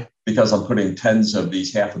 Why? Because I'm putting tens of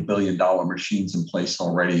these $500 million machines in place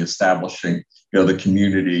already, establishing the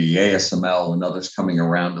community, ASML, and others coming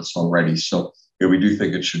around us already. So we do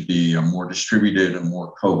think it should be more distributed and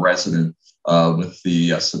more co-resident with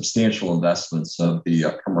the substantial investments of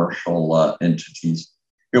the commercial entities.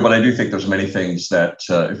 But I do think there's many things that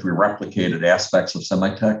if we replicated aspects of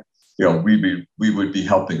Semitech, we would be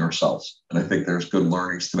helping ourselves. And I think there's good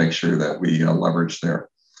learnings to make sure that we leverage there.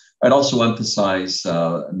 I'd also emphasize,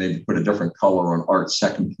 maybe put a different color on Art's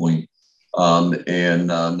second point, and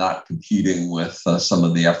not competing with some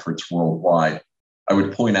of the efforts worldwide. I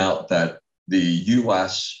would point out that the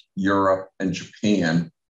US, Europe, and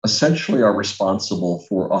Japan essentially are responsible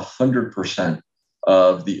for 100%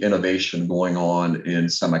 of the innovation going on in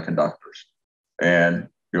semiconductors. And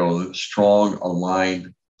strong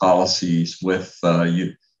aligned policies with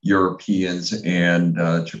Europeans and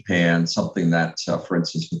Japan, something that, for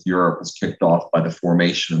instance, with Europe was kicked off by the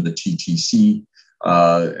formation of the TTC,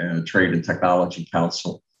 and Trade and Technology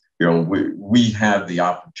Council. We have the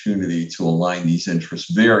opportunity to align these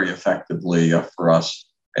interests very effectively for us.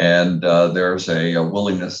 And there's a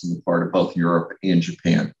willingness on the part of both Europe and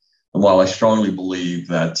Japan. And while I strongly believe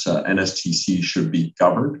that NSTC should be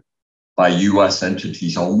governed by US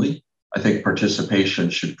entities only, I think participation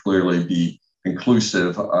should clearly be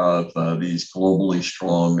inclusive of these globally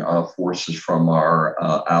strong forces from our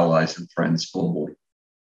allies and friends globally.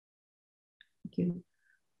 Thank you.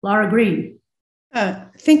 Laura Green.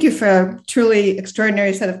 Thank you for a truly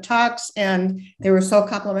extraordinary set of talks, and they were so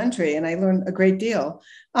complimentary, and I learned a great deal.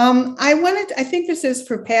 I think this is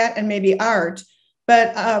for Pat and maybe Art,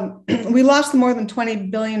 but we lost more than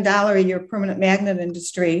 $20 billion a year permanent magnet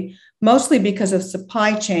industry, mostly because of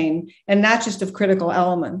supply chain and not just of critical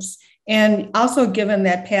elements. And also given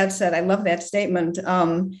that Pat said, I love that statement, as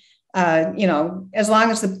long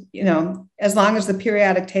as the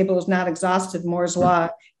periodic table is not exhausted, Moore's law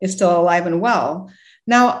is still alive and well.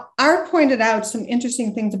 Now, Art pointed out some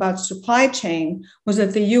interesting things about supply chain, was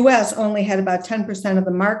that the US only had about 10% of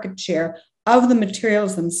the market share of the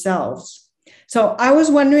materials themselves. So I was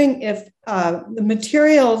wondering if the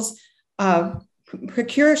materials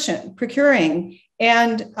procuring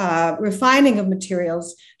and refining of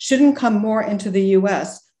materials shouldn't come more into the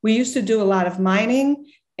US We used to do a lot of mining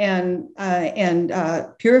and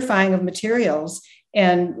purifying of materials,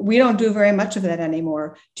 and we don't do very much of that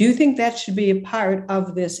anymore. Do you think that should be a part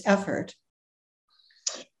of this effort?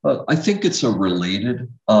 I think it's a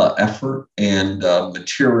related effort, and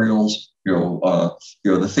materials,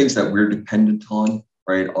 the things that we're dependent on,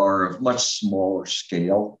 right, are of much smaller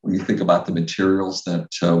scale. When you think about the materials that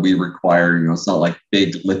we require, it's not like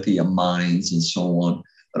big lithium mines and so on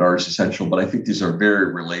that are essential. But I think these are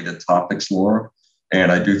very related topics, Laura.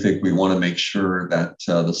 And I do think we want to make sure that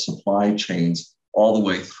the supply chains all the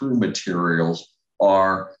way through materials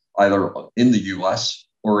are either in the U.S.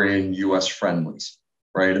 or in U.S. friendlies,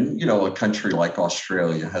 right? And, a country like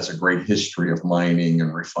Australia has a great history of mining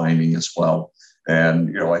and refining as well.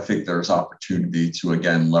 And, I think there's opportunity to,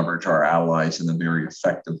 again, leverage our allies in a very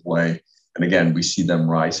effective way. And again, we see them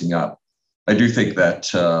rising up. I do think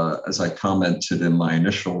that, as I commented in my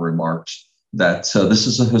initial remarks, that this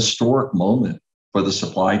is a historic moment for the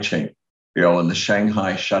supply chain. And the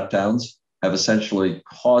Shanghai shutdowns have essentially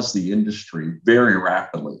caused the industry very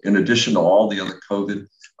rapidly, in addition to all the other COVID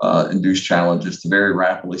induced challenges, to very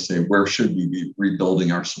rapidly say, where should we be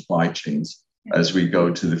rebuilding our supply chains as we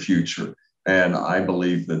go to the future? And I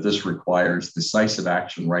believe that this requires decisive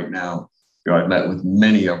action right now. I've met with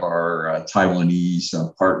many of our Taiwanese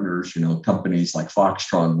partners, companies like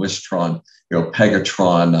Foxtron, Wistron,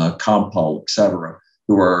 Pegatron, Compal, et cetera,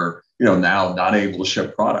 who are, now not able to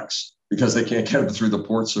ship products because they can't get them through the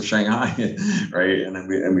ports of Shanghai, right?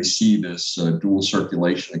 And we see this dual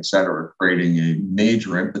circulation, et cetera, creating a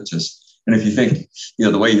major impetus. And if you think,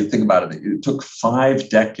 the way you think about it, it took 5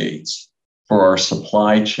 decades for our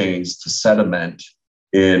supply chains to sediment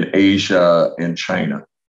in Asia and China.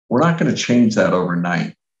 We're not going to change that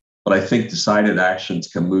overnight, but I think decided actions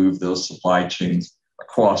can move those supply chains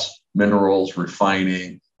across minerals,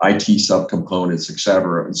 refining, IT subcomponents, et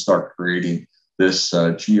cetera, and start creating this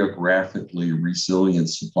geographically resilient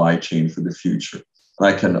supply chain for the future. And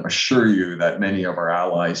I can assure you that many of our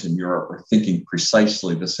allies in Europe are thinking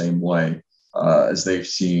precisely the same way as they've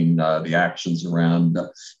seen the actions around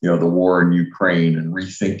the war in Ukraine, and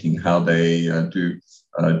rethinking how they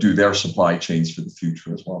do their supply chains for the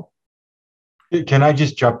future as well. Can I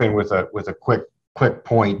just jump in with a quick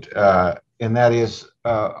point, and that is,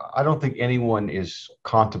 I don't think anyone is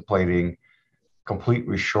contemplating complete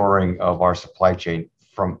reshoring of our supply chain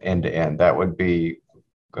from end to end. That would be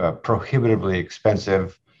prohibitively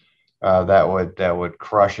expensive. That would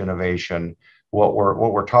crush innovation. What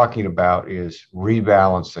we're talking about is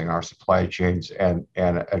rebalancing our supply chains and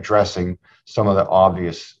addressing some of the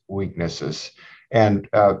obvious weaknesses. And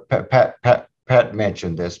Pat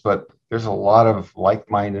mentioned this, but there's a lot of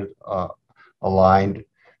like-minded, aligned,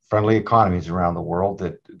 friendly economies around the world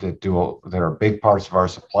that are big parts of our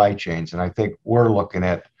supply chains. And I think we're looking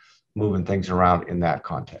at moving things around in that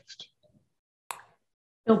context.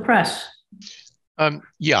 Bill Press.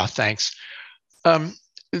 Yeah, thanks.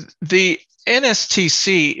 The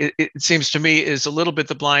NSTC, it seems to me, is a little bit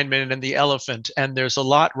the blind man and the elephant, and there's a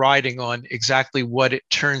lot riding on exactly what it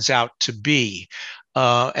turns out to be.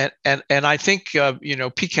 And I think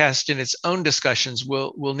PCAST in its own discussions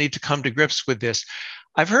will need to come to grips with this.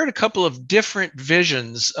 I've heard a couple of different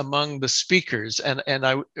visions among the speakers, and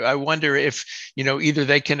I wonder if either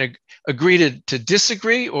they can agree to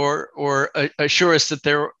disagree or assure us that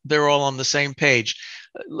they're all on the same page.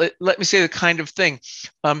 Let me say the kind of thing.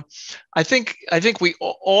 I think we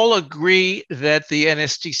all agree that the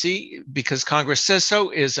NSTC, because Congress says so,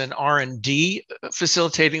 is an R&D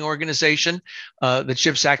facilitating organization. The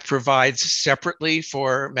CHIPS Act provides separately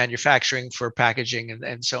for manufacturing, for packaging,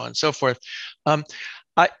 and so on and so forth.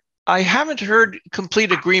 I haven't heard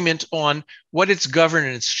complete agreement on what its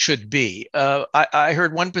governance should be. I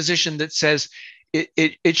heard one position that says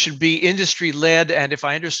it should be industry-led, and if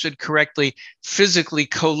I understood correctly, physically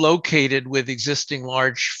co-located with existing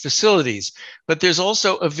large facilities. But there's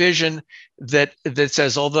also a vision that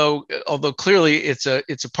says, although clearly it's a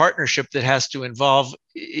partnership that has to involve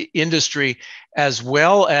industry as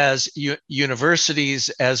well as universities,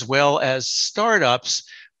 as well as startups,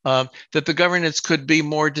 that the governance could be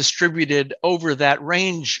more distributed over that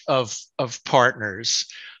range of partners.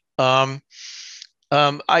 I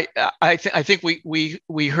think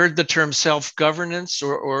we heard the term self-governance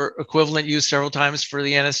or equivalent used several times for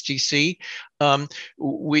the NSTC.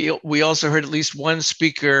 We also heard at least one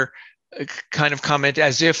speaker kind of comment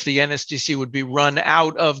as if the NSTC would be run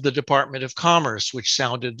out of the Department of Commerce, which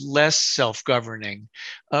sounded less self-governing.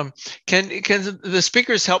 Can the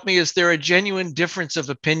speakers help me? Is there a genuine difference of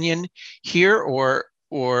opinion here, or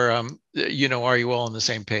are you all on the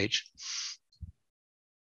same page?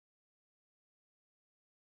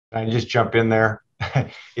 I just jump in there.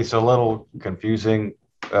 It's a little confusing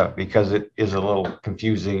because it is a little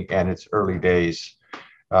confusing and it's early days.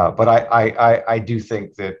 But I do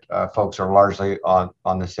think that folks are largely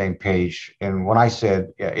on the same page. And when I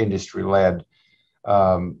said industry-led,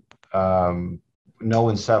 no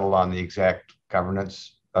one's settled on the exact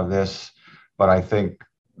governance of this, but I think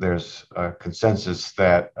there's a consensus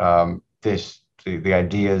that the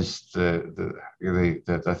ideas,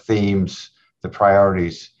 the themes, the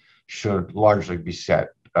priorities should largely be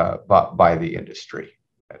set by the industry.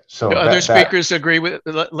 So do other speakers agree with?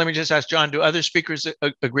 Let me just ask John: do other speakers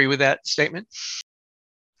agree with that statement?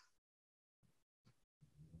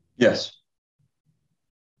 Yes.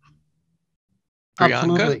 Priyanka?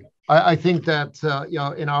 Absolutely. I think that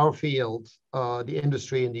in our field, the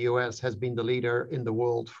industry in the US has been the leader in the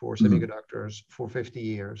world for semiconductors for 50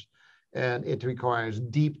 years. And it requires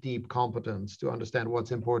deep, deep competence to understand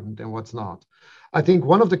what's important and what's not. I think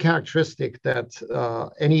one of the characteristics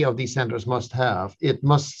that any of these centers must have, it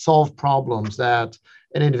must solve problems that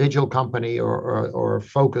an individual company or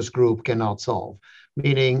focus group cannot solve,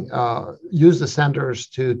 meaning use the centers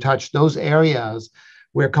to touch those areas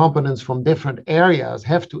where competence from different areas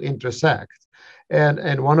have to intersect.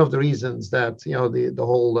 And one of the reasons that the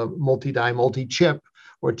whole multi-die, multi-chip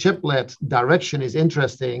or chiplet direction is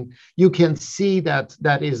interesting, you can see that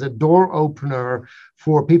that is a door opener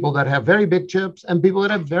for people that have very big chips and people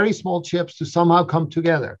that have very small chips to somehow come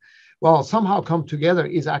together. Well, somehow come together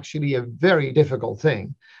is actually a very difficult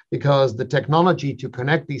thing because the technology to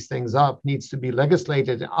connect these things up needs to be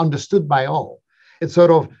legislated and understood by all. It's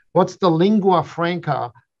sort of what's the lingua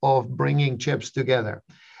franca of bringing chips together.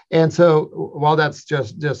 And so while that's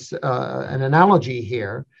just an analogy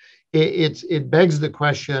here, it begs the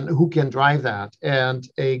question, who can drive that? And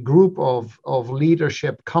a group of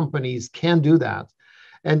leadership companies can do that.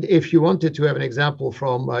 And if you wanted to have an example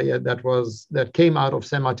from that came out of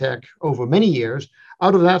Sematech over many years,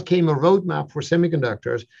 out of that came a roadmap for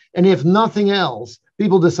semiconductors. And if nothing else,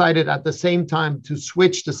 people decided at the same time to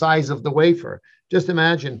switch the size of the wafer. Just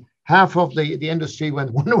imagine half of the industry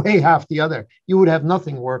went one way, half the other. You would have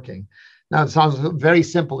nothing working. Now, it sounds a very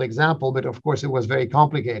simple example, but of course it was very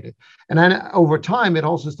complicated. And then over time, it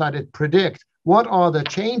also started to predict what are the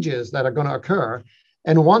changes that are going to occur.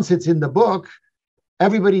 And once it's in the book,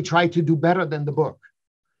 everybody tried to do better than the book.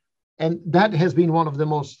 And that has been one of the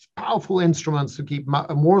most powerful instruments to keep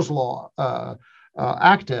Moore's law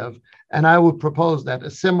active. And I would propose that a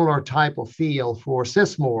similar type of field for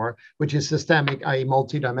SysMoore, which is systemic, i.e.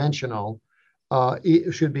 multidimensional,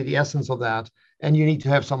 it should be the essence of that. And you need to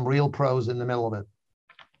have some real pros in the middle of it.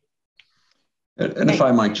 And if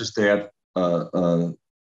I might just add, Bill,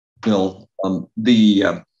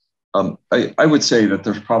 I would say that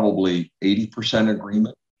there's probably 80%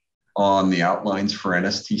 agreement on the outlines for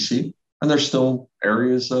NSTC, and there's still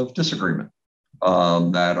areas of disagreement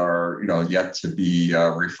that are yet to be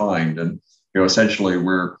refined. And essentially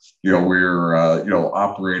we're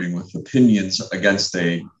operating with opinions against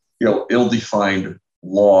a ill-defined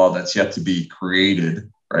law that's yet to be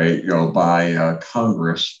created, right? By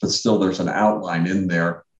Congress, but still there's an outline in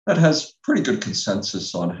there that has pretty good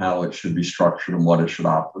consensus on how it should be structured and what it should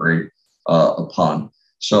operate upon.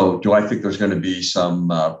 So do I think there's going to be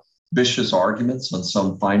some vicious arguments on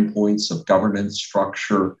some fine points of governance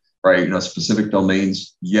structure, right? Specific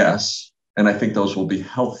domains? Yes. And I think those will be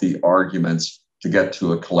healthy arguments to get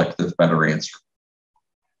to a collective better answer.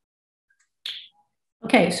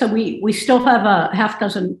 Okay, so we still have a half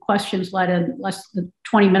dozen questions left in less than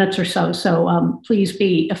 20 minutes or so. So please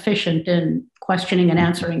be efficient in questioning and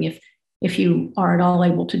answering if you are at all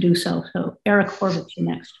able to do so. So Eric Horvitz, you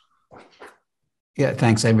next. Yeah,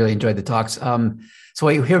 thanks. I really enjoyed the talks. So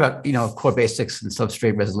you hear about, core basics and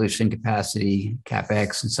substrate resolution, capacity,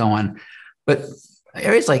 CapEx, and so on. But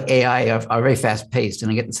areas like AI are very fast paced,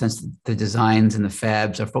 and I get the sense that the designs and the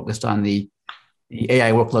fabs are focused on the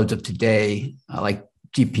AI workloads of today, like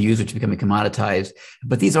GPUs, which are becoming commoditized.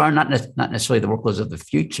 But these are not necessarily the workloads of the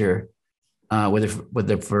future,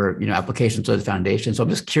 whether for applications or the foundation. So I'm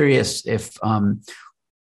just curious if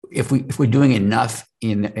we're doing enough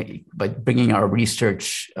by bringing our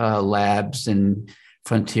research labs and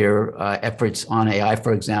frontier efforts on AI,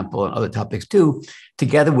 for example, and other topics too,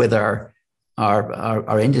 together with our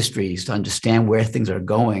industries to understand where things are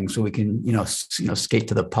going, so we can skate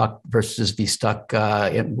to the puck versus be stuck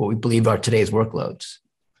in what we believe are today's workloads.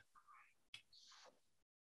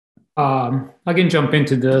 I can jump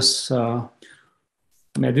into this.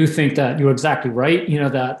 I mean, I do think that you're exactly right. You know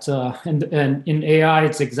that, and in AI,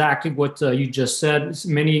 it's exactly what you just said.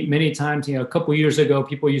 Many times, you know, a couple of years ago,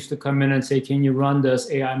 people used to come in and say, "Can you run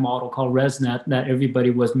this AI model called ResNet that everybody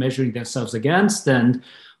was measuring themselves against?" And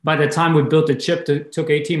by the time we built the chip, it took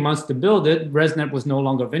 18 months to build it. ResNet was no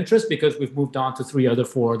longer of interest because we've moved on to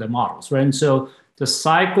 4 other models, right? And so the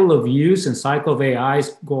cycle of use and cycle of AI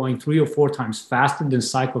is going 3 or 4 times faster than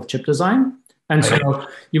cycle of chip design. And so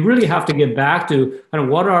you really have to get back to kind of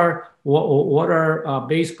what are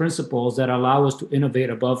base principles that allow us to innovate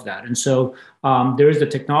above that. And so there is the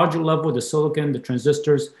technology level, the silicon, the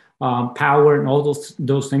transistors, power, and all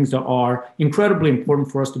those things that are incredibly important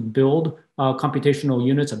for us to build computational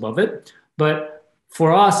units above it. But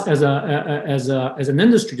for us as an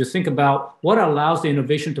industry to think about what allows the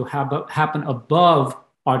innovation to happen above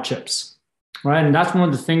our chips. Right, and that's one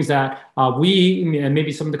of the things that and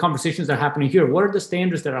maybe some of the conversations that are happening here. What are the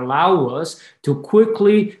standards that allow us to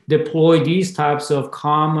quickly deploy these types of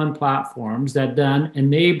common platforms that then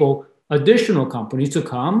enable additional companies to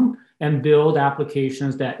come and build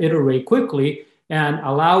applications that iterate quickly and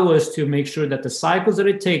allow us to make sure that the cycles that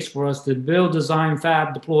it takes for us to build, design,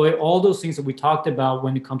 fab, deploy, all those things that we talked about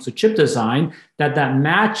when it comes to chip design, that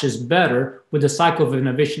matches better with the cycle of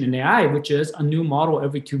innovation in AI, which is a new model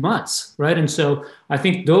every 2 months, right? And so I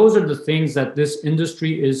think those are the things that this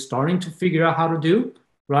industry is starting to figure out how to do,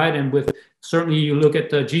 right? And with certainly you look at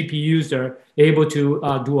the GPUs, they're able to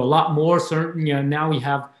do a lot more. Certainly, now we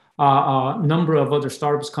have a number of other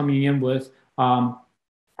startups coming in with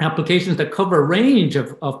applications that cover a range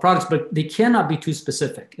of products, but they cannot be too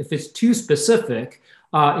specific. If it's too specific,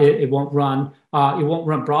 it won't run. It won't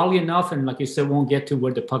run broadly enough, and like you said, won't get to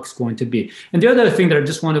where the puck's going to be. And the other thing that I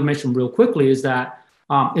just want to mention real quickly is that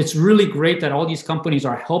it's really great that all these companies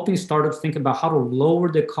are helping startups think about how to lower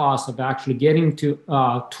the cost of actually getting to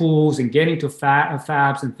tools and getting to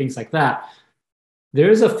fabs and things like that. There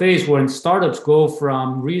is a phase when startups go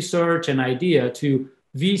from research and idea to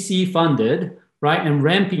VC funded, right, and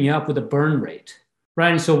ramping up with a burn rate,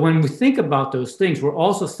 right? And so when we think about those things, we're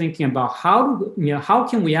also thinking about how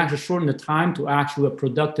can we actually shorten the time to actually a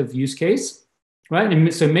productive use case, right?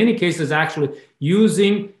 And so in many cases, actually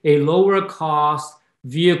using a lower cost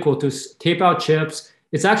vehicle to tape out chips,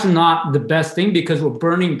 it's actually not the best thing because we're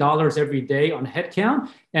burning dollars every day on headcount,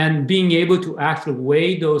 and being able to actually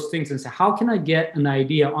weigh those things and say, how can I get an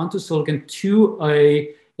idea onto silicon to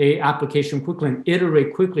a application quickly and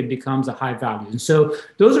iterate quickly becomes a high value. And so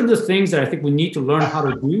those are the things that I think we need to learn how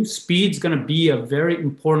to do. Speed's going to be a very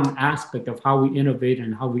important aspect of how we innovate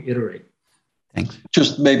and how we iterate. Thanks.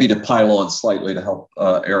 Just maybe to pile on slightly to help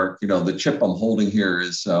Eric, the chip I'm holding here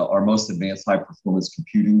is our most advanced high performance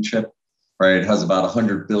computing chip, right? It has about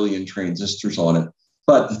 100 billion transistors on it.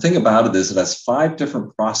 But the thing about it is it has 5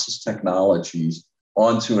 different process technologies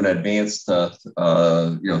onto an advanced,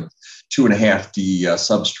 2.5D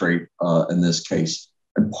substrate in this case.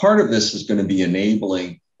 And part of this is going to be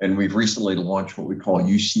enabling, and we've recently launched what we call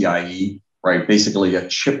UCIe, right? Basically a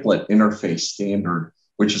chiplet interface standard,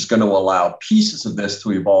 which is going to allow pieces of this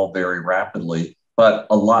to evolve very rapidly, but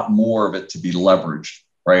a lot more of it to be leveraged,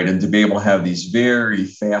 right? And to be able to have these very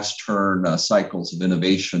fast turn cycles of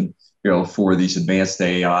innovation, for these advanced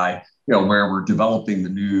AI, where we're developing the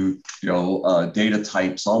new, data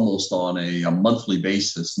types almost on a monthly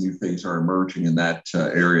basis. New things are emerging in that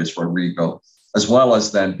area, as Rodrigo, as well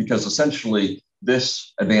as then, because essentially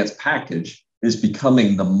this advanced package is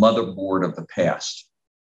becoming the motherboard of the past,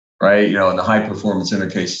 right? In the high performance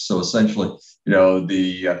interface. So essentially,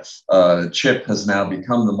 the chip has now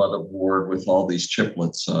become the motherboard with all these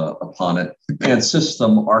chiplets upon it, and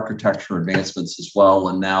system architecture advancements as well.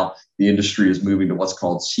 And now the industry is moving to what's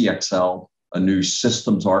called CXL, a new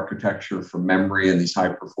systems architecture for memory and these high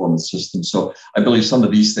performance systems. So I believe some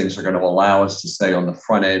of these things are going to allow us to stay on the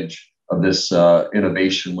front edge of this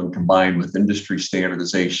innovation when combined with industry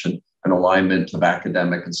standardization and alignment of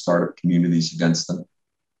academic and startup communities against them.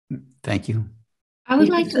 Thank you. I would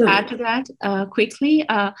like to add to that quickly.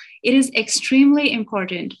 It is extremely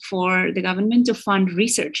important for the government to fund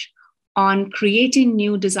research on creating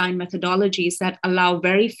new design methodologies that allow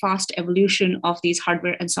very fast evolution of these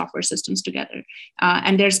hardware and software systems together.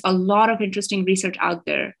 And there's a lot of interesting research out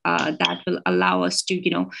there that will allow us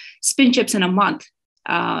to, spin chips in a month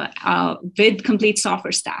with complete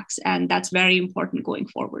software stacks. And that's very important going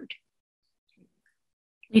forward.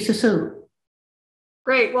 Lisa Su.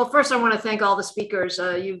 Great. Well, first, I want to thank all the speakers.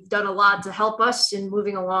 You've done a lot to help us in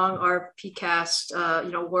moving along our PCAST,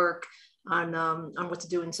 work on what to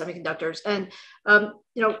do in semiconductors. And,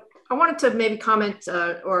 I wanted to maybe comment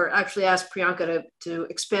or actually ask Priyanka to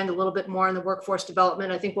expand a little bit more on the workforce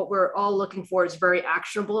development. I think what we're all looking for is very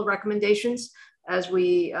actionable recommendations as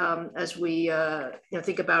we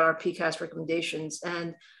think about our PCAST recommendations.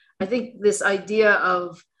 And I think this idea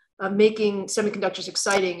of making semiconductors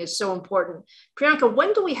exciting is so important. Priyanka,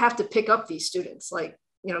 when do we have to pick up these students? Like,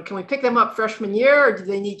 can we pick them up freshman year, or do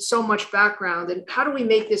they need so much background? And how do we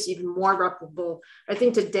make this even more replicable? I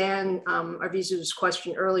think to Dan Arvizu's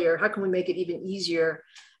question earlier, how can we make it even easier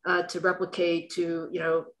to replicate to,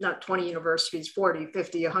 not 20 universities, 40,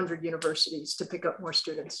 50, 100 universities to pick up more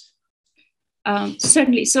students?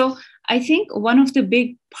 Certainly. So I think one of the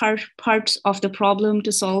big parts of the problem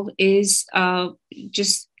to solve is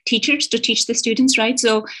just teachers to teach the students, right?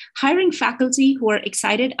 So hiring faculty who are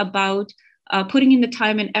excited about putting in the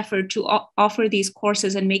time and effort to offer these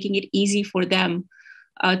courses and making it easy for them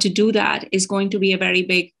to do that is going to be a very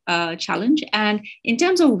big challenge. And in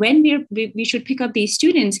terms of when we should pick up these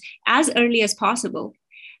students, as early as possible.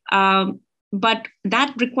 But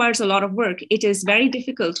that requires a lot of work. It is very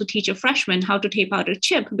difficult to teach a freshman how to tape out a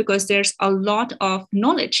chip because there's a lot of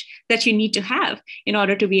knowledge that you need to have in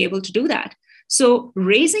order to be able to do that. So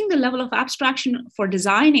raising the level of abstraction for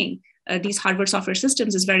designing these hardware software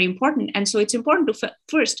systems is very important. And so it's important to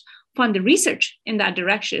first fund the research in that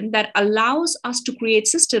direction that allows us to create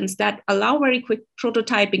systems that allow very quick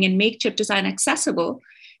prototyping and make chip design accessible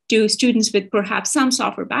to students with perhaps some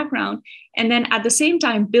software background. And then at the same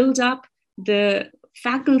time, build up the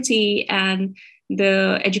faculty and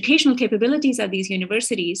the educational capabilities at these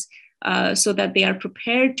universities so that they are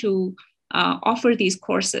prepared to offer these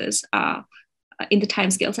courses in the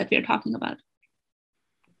timescales that we are talking about.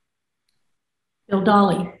 Bill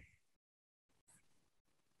Dolly.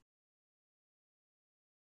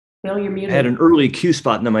 Bill, you're muted. I had an early Q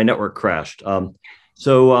spot and then my network crashed. I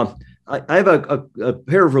have a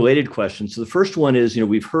pair of related questions. So the first one is,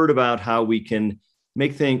 we've heard about how we can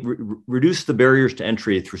make reduce the barriers to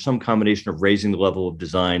entry through some combination of raising the level of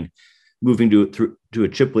design, moving to a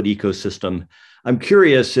chiplet ecosystem. I'm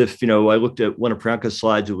curious if, I looked at one of Priyanka's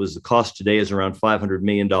slides, it was the cost today is around $500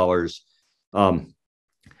 million.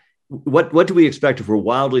 What do we expect if we're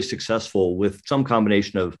wildly successful with some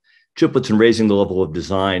combination of chiplets and raising the level of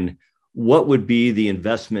design? What would be the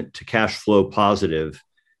investment to cash flow positive,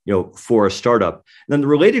 for a startup? And then the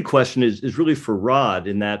related question is really for Rod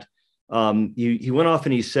in that he went off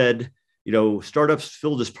and he said, startups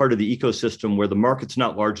fill this part of the ecosystem where the market's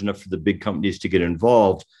not large enough for the big companies to get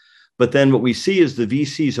involved. But then what we see is the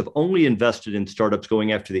VCs have only invested in startups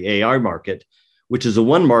going after the AI market, which is the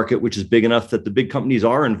one market which is big enough that the big companies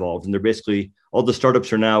are involved. And they're basically, all the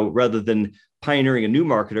startups are now, rather than pioneering a new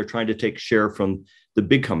market, are trying to take share from the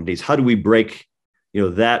big companies. How do we break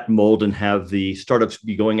that mold and have the startups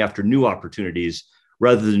be going after new opportunities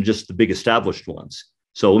rather than just the big established ones?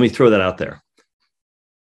 So let me throw that out there.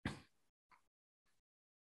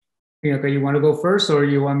 Priyanka, you want to go first or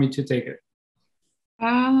you want me to take it?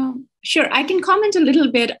 Sure, I can comment a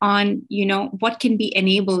little bit on, what can be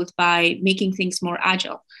enabled by making things more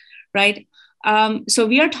agile, right? So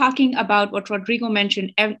we are talking about what Rodrigo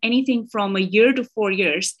mentioned, anything from a year to 4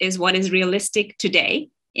 years is what is realistic today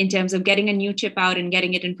in terms of getting a new chip out and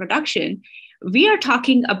getting it in production. We are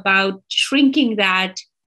talking about shrinking that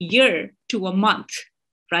year to a month,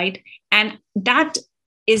 right? And that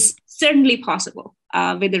is certainly possible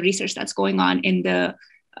with the research that's going on in the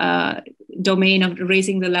domain of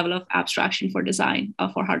raising the level of abstraction for design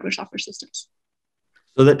for hardware software systems.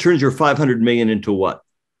 So that turns your 500 million into what?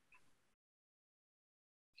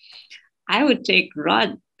 I would take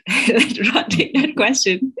Rod take that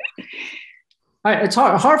question. It's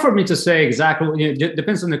hard for me to say exactly. It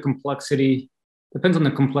depends on the complexity. Depends on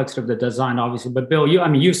the complexity of the design, obviously. But Bill,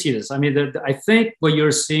 you see this. I think what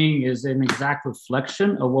you're seeing is an exact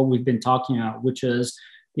reflection of what we've been talking about, which is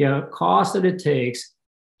the cost that it takes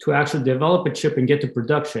to actually develop a chip and get to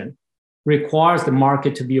production requires the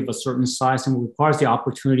market to be of a certain size and requires the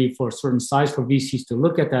opportunity for a certain size for VCs to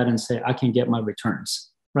look at that and say, I can get my returns,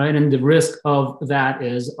 right? And the risk of that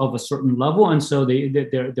is of a certain level. And so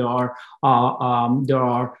there are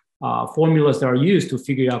formulas that are used to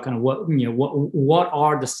figure out kind of what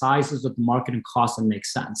are the sizes of the market and costs that make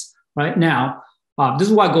sense, right? Now, this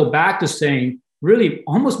is why I go back to saying, really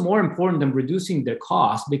almost more important than reducing the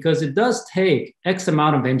cost, because it does take X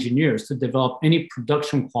amount of engineers to develop any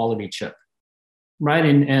production quality chip, right?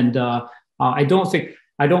 And I don't think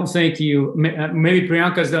maybe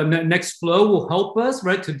Priyanka's next flow will help us,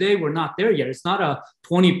 right? Today, we're not there yet. It's not a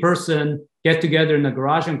 20-person get together in the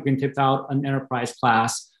garage and we can tip out an enterprise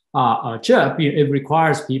class chip, it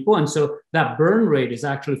requires people. And so that burn rate is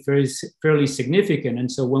actually fairly significant.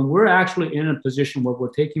 And so when we're actually in a position where we're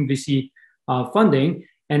taking VC funding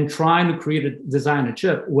and trying to design a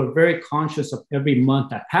chip, we're very conscious of every month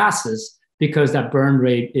that passes, because that burn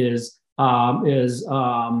rate is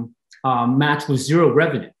matched with zero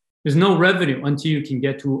revenue. There's no revenue until you can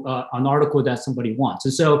get to an article that somebody wants.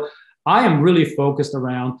 And so I am really focused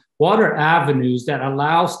around what are avenues that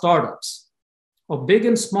allow startups, of big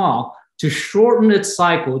and small, to shorten its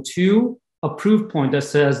cycle to a proof point that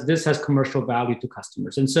says this has commercial value to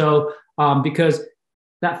customers. And so because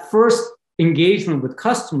that first engagement with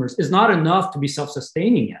customers is not enough to be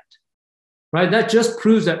self-sustaining yet, right? That just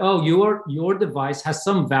proves that, oh, your device has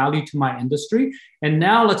some value to my industry. And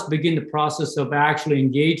now let's begin the process of actually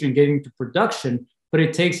engaging, getting to production. But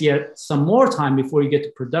it takes yet some more time before you get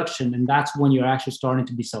to production. And that's when you're actually starting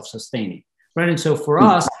to be self-sustaining, right? And so for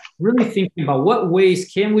us, really thinking about what ways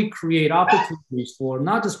can we create opportunities for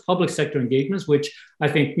not just public sector engagements, which I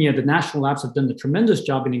think the national labs have done a tremendous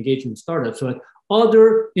job in engaging with startups, but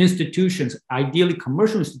other institutions, ideally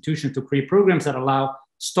commercial institutions, to create programs that allow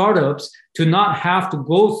startups to not have to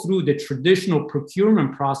go through the traditional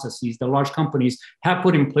procurement processes the large companies have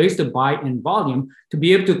put in place to buy in volume, to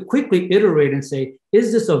be able to quickly iterate and say,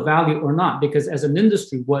 is this of value or not? Because as an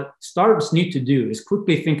industry, what startups need to do is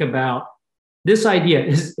quickly think about this idea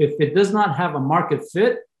is, if it does not have a market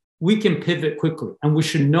fit, we can pivot quickly, and we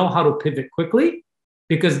should know how to pivot quickly,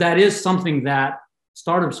 because that is something that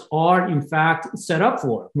startups are in fact set up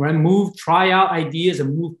for, right? Try out ideas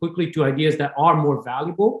and move quickly to ideas that are more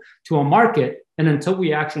valuable to a market. And until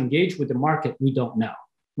we actually engage with the market, we don't know,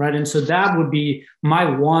 right? And so that would be my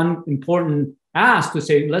one important ask, to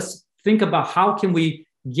say, let's think about how can we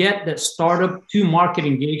get that startup to market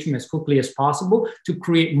engagement as quickly as possible to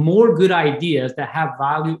create more good ideas that have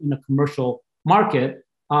value in the commercial market.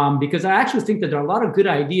 Because I actually think that there are a lot of good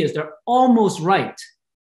ideas. They're almost right.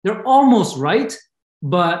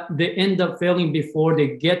 But they end up failing before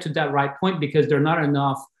they get to that right point, because they're not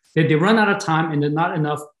enough, they run out of time, and there's not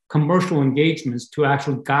enough commercial engagements to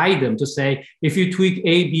actually guide them to say, if you tweak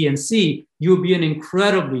A, B, and C, you'll be an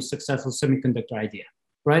incredibly successful semiconductor idea,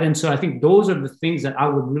 right? And so I think those are the things that I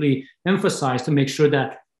would really emphasize to make sure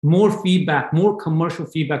that more feedback, more commercial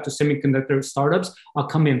feedback to semiconductor startups are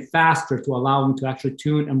coming faster to allow them to actually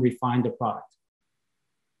tune and refine the product.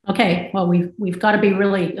 Okay, well, we've got to be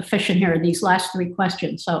really efficient here in these last three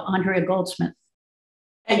questions. So Andrea Goldsmith.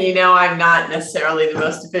 And I'm not necessarily the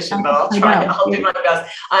most efficient, but I'll try. I'll do my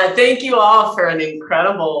best. Thank you all for an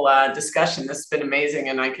incredible discussion. This has been amazing,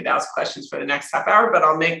 and I could ask questions for the next half hour, but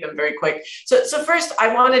I'll make them very quick. So first,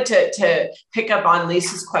 I wanted to pick up on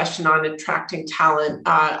Lisa's question on attracting talent.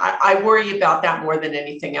 I worry about that more than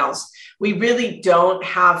anything else. We really don't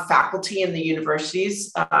have faculty in the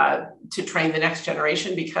universities to train the next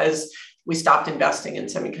generation, because we stopped investing in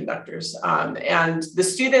semiconductors. And the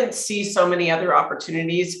students see so many other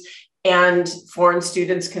opportunities, and foreign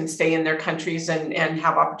students can stay in their countries and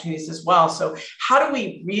have opportunities as well. So how do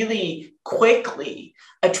we really quickly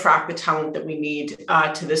attract the talent that we need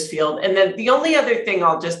to this field? And then the only other thing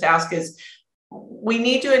I'll just ask is, we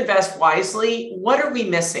need to invest wisely. What are we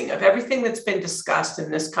missing of everything that's been discussed in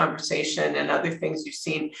this conversation and other things you've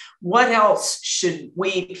seen? What else should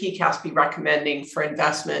we, PCAST, be recommending for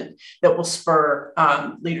investment that will spur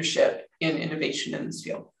leadership in innovation in this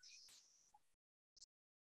field?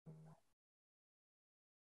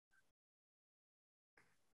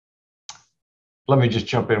 Let me just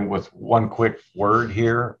jump in with one quick word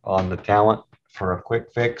here on the talent. For a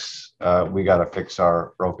quick fix, we got to fix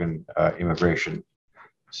our broken immigration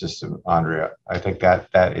system, Andrea. I think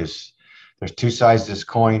that is, there's two sides to this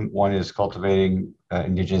coin. One is cultivating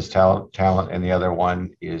indigenous talent, and the other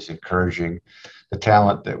one is encouraging the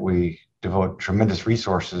talent that we devote tremendous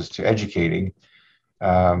resources to educating.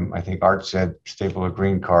 I think Art said staple a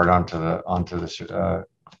green card onto the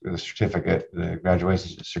certificate, the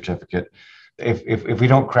graduation certificate. If we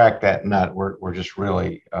don't crack that nut, we're just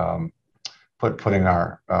really putting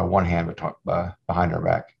our one hand behind our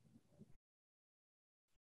back.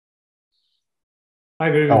 I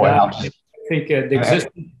agree with that. I think the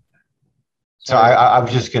existing. So I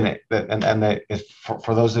was just going to,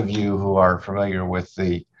 for those of you who are familiar with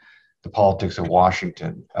the politics of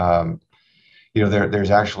Washington,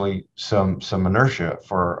 there's actually some inertia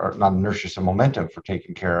or not inertia, some momentum for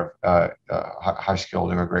taking care of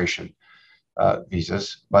high-skilled immigration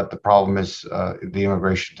visas. But the problem is the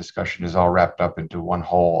immigration discussion is all wrapped up into one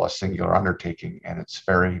whole, a singular undertaking, and it's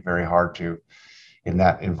very, very hard to, in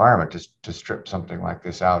that environment, to strip something like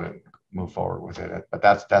this out and move forward with it. But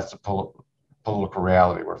that's the political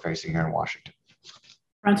reality we're facing here in Washington.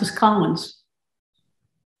 Francis Collins.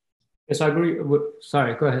 Yes, I agree.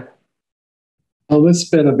 Sorry, go ahead. Well, this has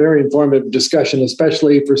been a very informative discussion,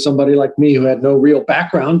 especially for somebody like me who had no real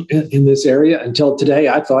background in this area. Until today,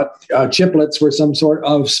 I thought chiplets were some sort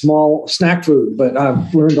of small snack food, but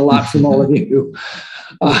I've learned a lot from all of you.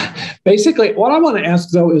 Basically, what I want to ask,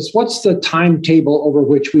 though, is what's the timetable over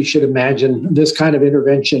which we should imagine this kind of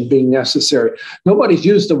intervention being necessary? Nobody's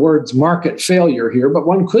used the words market failure here, but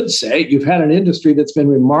one could say you've had an industry that's been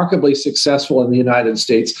remarkably successful in the United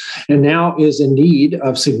States and now is in need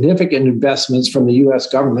of significant investments from the U.S.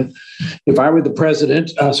 government. If I were the president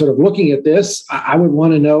sort of looking at this, I would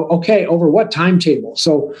want to know, okay, over what timetable?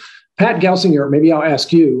 So Pat Gelsinger, maybe I'll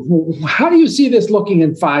ask you, how do you see this looking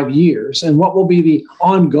in 5 years, and what will be the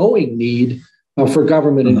ongoing need for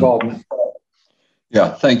government involvement?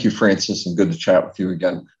 Yeah, thank you, Francis, and good to chat with you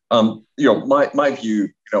again. My view,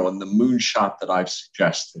 in the moonshot that I've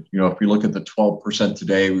suggested, if we look at the 12%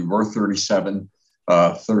 today, we were 37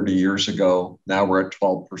 30 years ago. Now we're at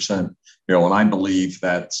 12%. And I believe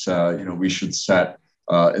that we should set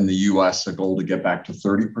in the U.S. a goal to get back to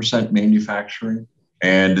 30% manufacturing,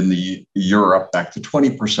 and in the Europe back to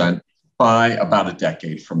 20% by about a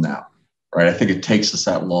decade from now, right? I think it takes us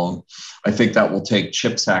that long. I think that will take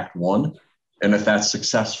CHIPS Act 1. And if that's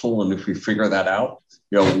successful, and if we figure that out,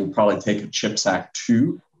 we'll probably take a CHIPS Act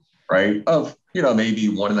 2, right? Of, maybe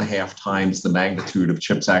 1.5 times the magnitude of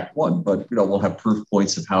CHIPS Act 1, but, we'll have proof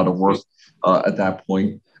points of how to work at that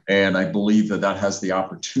point. And I believe that that has the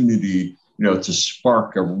opportunity to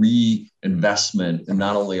spark a reinvestment in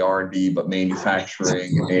not only R&D, but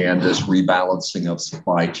manufacturing and this rebalancing of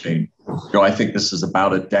supply chain. I think this is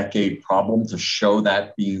about a decade problem to show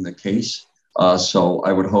that being the case. So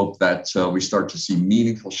I would hope that we start to see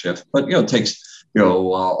meaningful shift, but it takes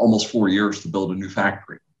almost 4 years to build a new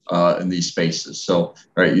factory in these spaces. So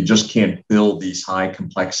right, you just can't build these high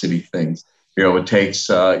complexity things. It takes,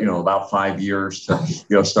 about 5 years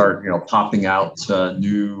to, start, popping out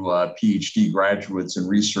new PhD graduates in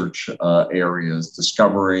research areas,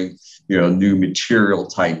 discovering, new material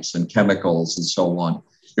types and chemicals and so on.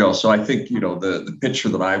 So I think, the picture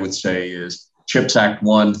that I would say is CHIPS Act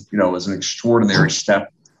 1, is an extraordinary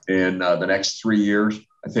step in the next 3 years.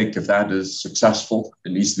 I think if that is successful,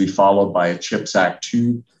 it needs to be followed by a CHIPS Act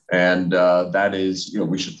 2. And that is,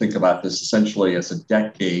 we should think about this essentially as a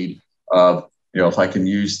decade of, if I can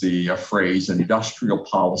use the phrase, industrial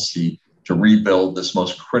policy to rebuild this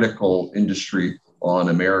most critical industry on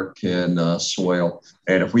American soil.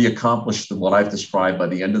 And if we accomplish what I've described by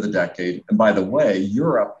the end of the decade, and by the way,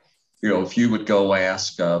 Europe, if you would go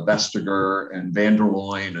ask Vestager and Van der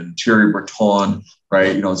Leyen and Thierry Breton,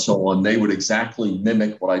 right, and so on, they would exactly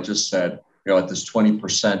mimic what I just said, at this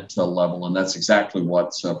 20% level. And that's exactly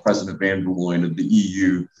what President Van der Leyen of the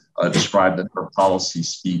EU described in her policy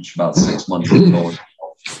speech about 6 months ago.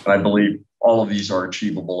 And I believe all of these are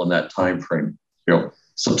achievable in that time frame.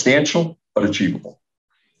 Substantial, but achievable.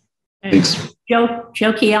 Thanks. Joe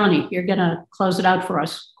Chiani, you're going to close it out for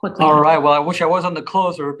us quickly. All right. Well, I wish I was on the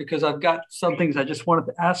closer because I've got some things I just wanted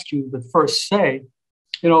to ask you. But first say,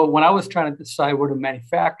 when I was trying to decide where to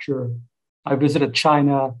manufacture, I visited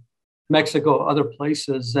China, Mexico, other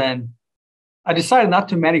places, and I decided not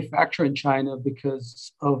to manufacture in China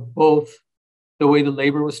because of both the way the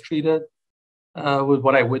labor was treated with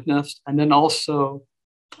what I witnessed, and then also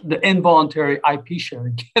the involuntary IP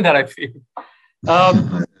sharing that I feared.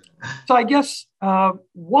 So I guess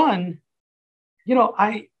one,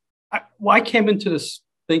 I came into this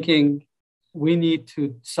thinking we need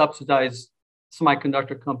to subsidize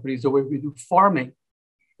semiconductor companies the way we do farming,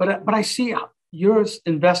 but I see you're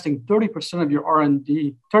investing 30% of your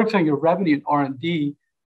R&D, 30% of your revenue in R&D,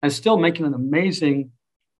 and still making an amazing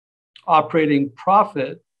operating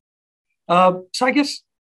profit. So I guess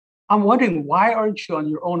I'm wondering, why aren't you on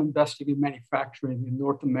your own investing in manufacturing in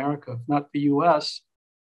North America, if not the US?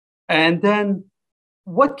 And then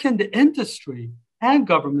what can the industry and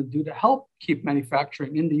government do to help keep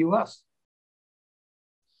manufacturing in the US?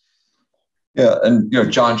 Yeah, and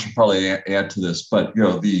John should probably add to this, but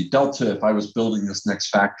the delta, if I was building this next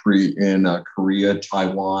factory in Korea,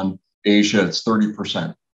 Taiwan, Asia, it's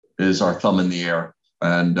 30% is our thumb in the air.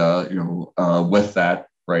 And with that,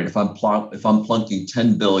 right, if I'm plunking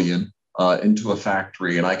 10 billion into a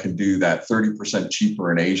factory and I can do that 30%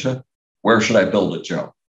 cheaper in Asia, where should I build it,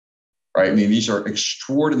 Joe? Right? I mean, these are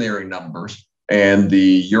extraordinary numbers, and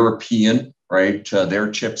the European, right,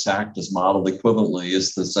 their CHIPS Act is modeled equivalently,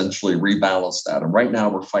 is to essentially rebalance that. And right now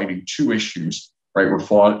we're fighting two issues, right? We're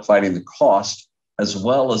fighting the cost as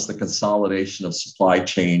well as the consolidation of supply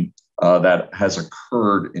chain that has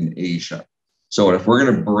occurred in Asia. So if we're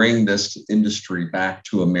going to bring this industry back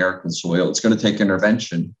to American soil, it's going to take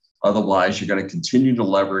intervention. Otherwise, you're going to continue to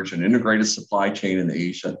leverage an integrated supply chain in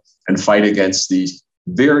Asia and fight against these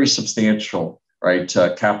very substantial, right,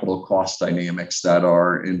 capital cost dynamics that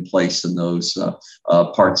are in place in those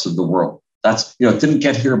parts of the world. That's, it didn't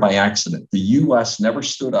get here by accident. The US never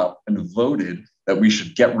stood up and voted that we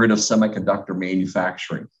should get rid of semiconductor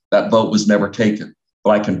manufacturing. That vote was never taken.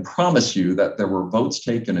 But I can promise you that there were votes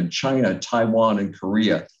taken in China, Taiwan, and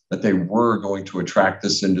Korea that they were going to attract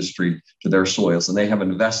this industry to their soils. And they have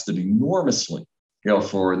invested enormously,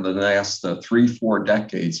 for the last 3-4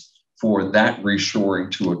 decades for that reshoring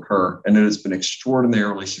to occur. And it has been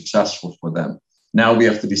extraordinarily successful for them. Now we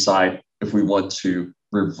have to decide if we want to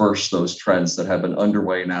reverse those trends that have been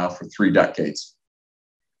underway now for 3 decades.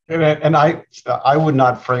 And I would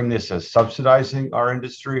not frame this as subsidizing our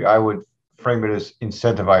industry. I would frame it as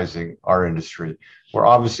incentivizing our industry. We're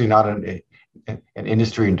obviously not an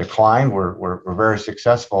industry in decline. We're very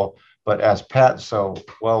successful, but as Pat so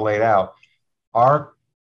well laid out, our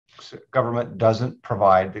government doesn't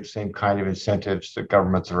provide the same kind of incentives that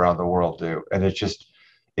governments around the world do, and that's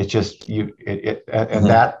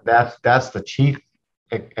the chief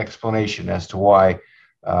explanation as to why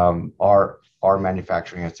our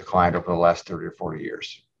manufacturing has declined over the last 30 or 40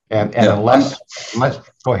 years. And unless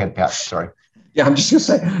go ahead, Pat, sorry. Yeah, I'm just going to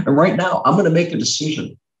say, and right now I'm going to make a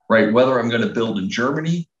decision, right, whether I'm going to build in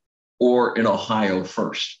Germany or in Ohio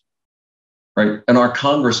first, right? And our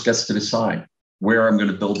Congress gets to decide where I'm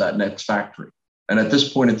going to build that next factory. And at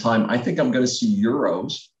this point in time, I think I'm going to see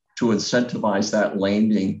euros to incentivize that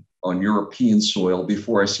landing on European soil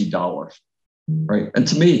before I see dollars, right? And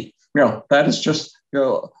to me, that is just,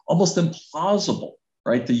 almost implausible,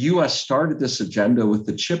 right? The US started this agenda with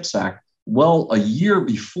the CHIPS Act well a year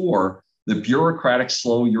before the bureaucratic,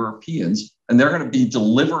 slow Europeans, and they're going to be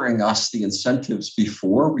delivering us the incentives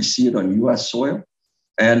before we see it on US soil.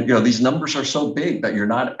 And these numbers are so big that you're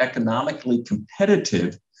not economically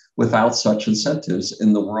competitive without such incentives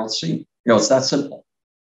in the world scene. It's that simple.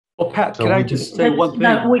 Well, Pat, can I just say one thing?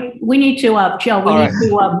 No, we need to, Joe, we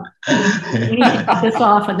need to cut this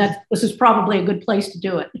off, and this is probably a good place to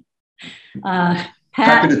do it. Pat,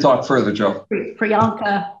 happy to talk further, Joe.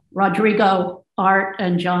 Priyanka, Rodrigo, Art,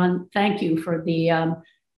 and John, thank you for the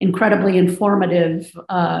incredibly informative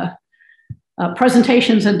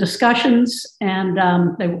presentations and discussions,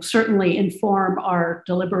 and they will certainly inform our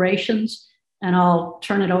deliberations. And I'll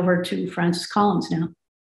turn it over to Francis Collins now.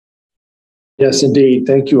 Yes, indeed.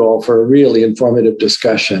 Thank you all for a really informative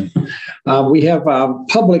discussion. We have a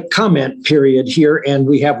public comment period here, and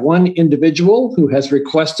we have one individual who has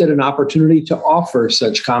requested an opportunity to offer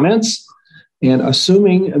such comments. And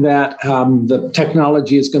assuming that the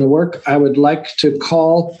technology is going to work, I would like to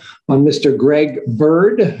call on Mr. Greg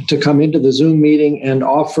Bird to come into the Zoom meeting and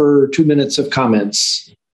offer 2 minutes of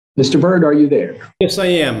comments. Mr. Bird, are you there? Yes, I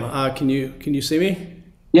am. Can you see me?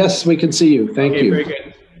 Yes, we can see you. Thank you. Very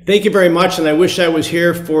good. Thank you very much, and I wish I was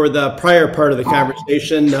here for the prior part of the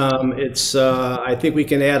conversation. I think we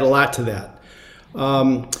can add a lot to that.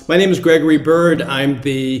 My name is Gregory Bird. I'm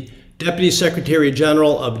the Deputy Secretary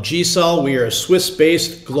General of GSOL. We are a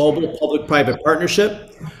Swiss-based global public-private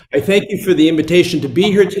partnership. I thank you for the invitation to be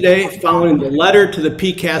here today, following the letter to the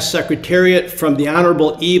PCAST Secretariat from the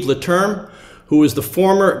Honorable Yves Leterme, who is the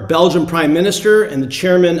former Belgian Prime Minister and the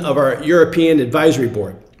chairman of our European Advisory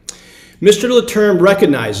Board. Mr. Leterme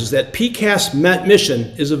recognizes that PCAST's mission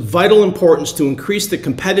is of vital importance to increase the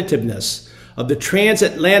competitiveness of the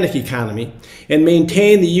transatlantic economy and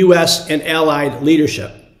maintain the U.S. and allied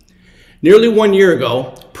leadership. Nearly 1 year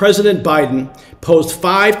ago, President Biden posed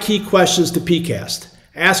 5 key questions to PCAST,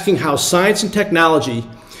 asking how science and technology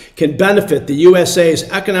can benefit the USA's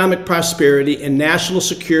economic prosperity and national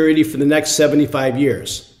security for the next 75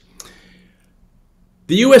 years.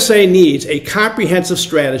 The USA needs a comprehensive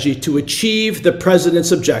strategy to achieve the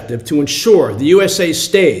president's objective to ensure the USA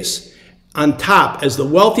stays on top as the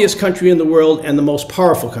wealthiest country in the world and the most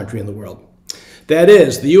powerful country in the world. That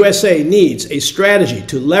is, the USA needs a strategy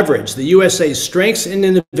to leverage the USA's strengths in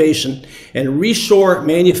innovation and reshore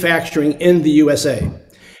manufacturing in the USA.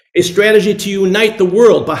 A strategy to unite the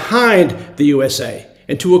world behind the USA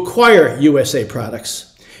and to acquire USA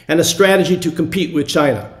products, and a strategy to compete with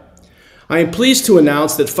China. I am pleased to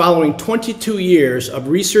announce that following 22 years of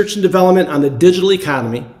research and development on the digital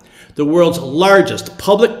economy, the world's largest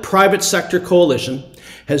public-private sector coalition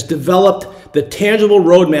has developed the tangible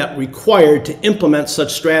roadmap required to implement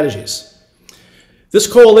such strategies. This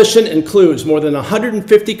coalition includes more than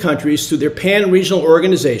 150 countries through their pan-regional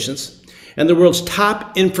organizations and the world's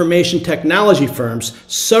top information technology firms,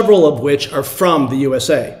 several of which are from the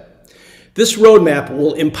USA. This roadmap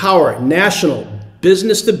will empower national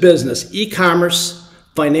business-to-business e-commerce,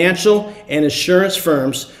 financial, and insurance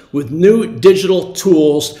firms with new digital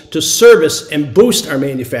tools to service and boost our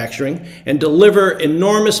manufacturing and deliver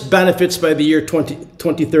enormous benefits by the year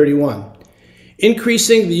 2031.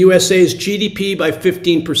 Increasing the USA's GDP by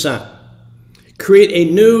 15%. Create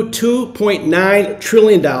a new $2.9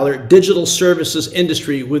 trillion digital services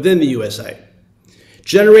industry within the USA.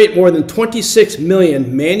 Generate more than 26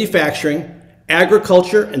 million manufacturing,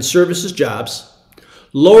 agriculture, and services jobs.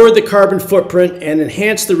 Lower the carbon footprint and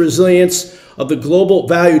enhance the resilience of the global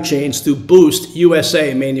value chains to boost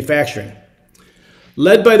USA manufacturing.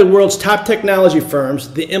 Led by the world's top technology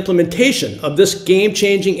firms, the implementation of this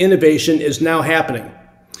game-changing innovation is now happening.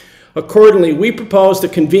 Accordingly, we propose to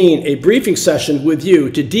convene a briefing session with you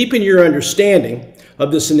to deepen your understanding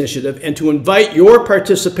of this initiative and to invite your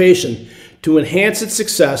participation to enhance its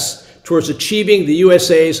success towards achieving the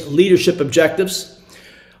USA's leadership objectives.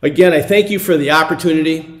 Again, I thank you for the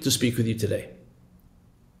opportunity to speak with you today.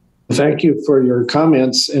 Thank you for your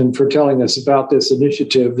comments and for telling us about this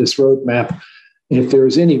initiative, this roadmap. If there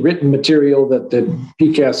is any written material that the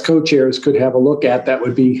PCAST co-chairs could have a look at, that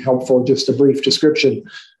would be helpful, just a brief description.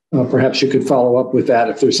 Perhaps you could follow up with that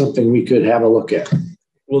if there's something we could have a look at.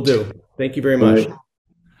 Will do. Thank you very much.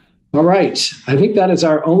 All right. I think that is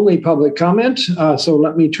our only public comment. So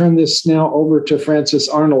let me turn this now over to Frances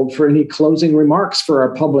Arnold for any closing remarks for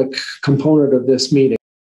our public component of this meeting.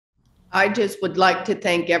 I just would like to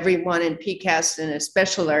thank everyone in PCAST and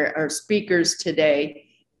especially our speakers today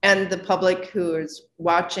and the public who is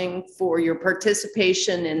watching for your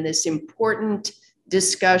participation in this important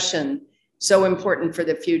discussion, so important for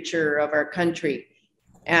the future of our country.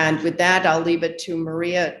 And with that, I'll leave it to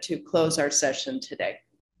Maria to close our session today.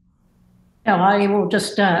 Yeah, I will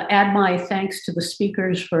just add my thanks to the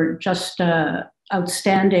speakers for just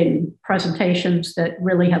outstanding presentations that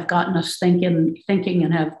really have gotten us thinking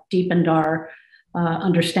and have deepened our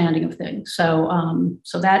understanding of things. So,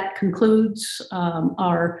 so that concludes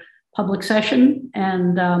our public session,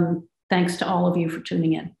 and thanks to all of you for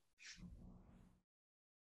tuning in.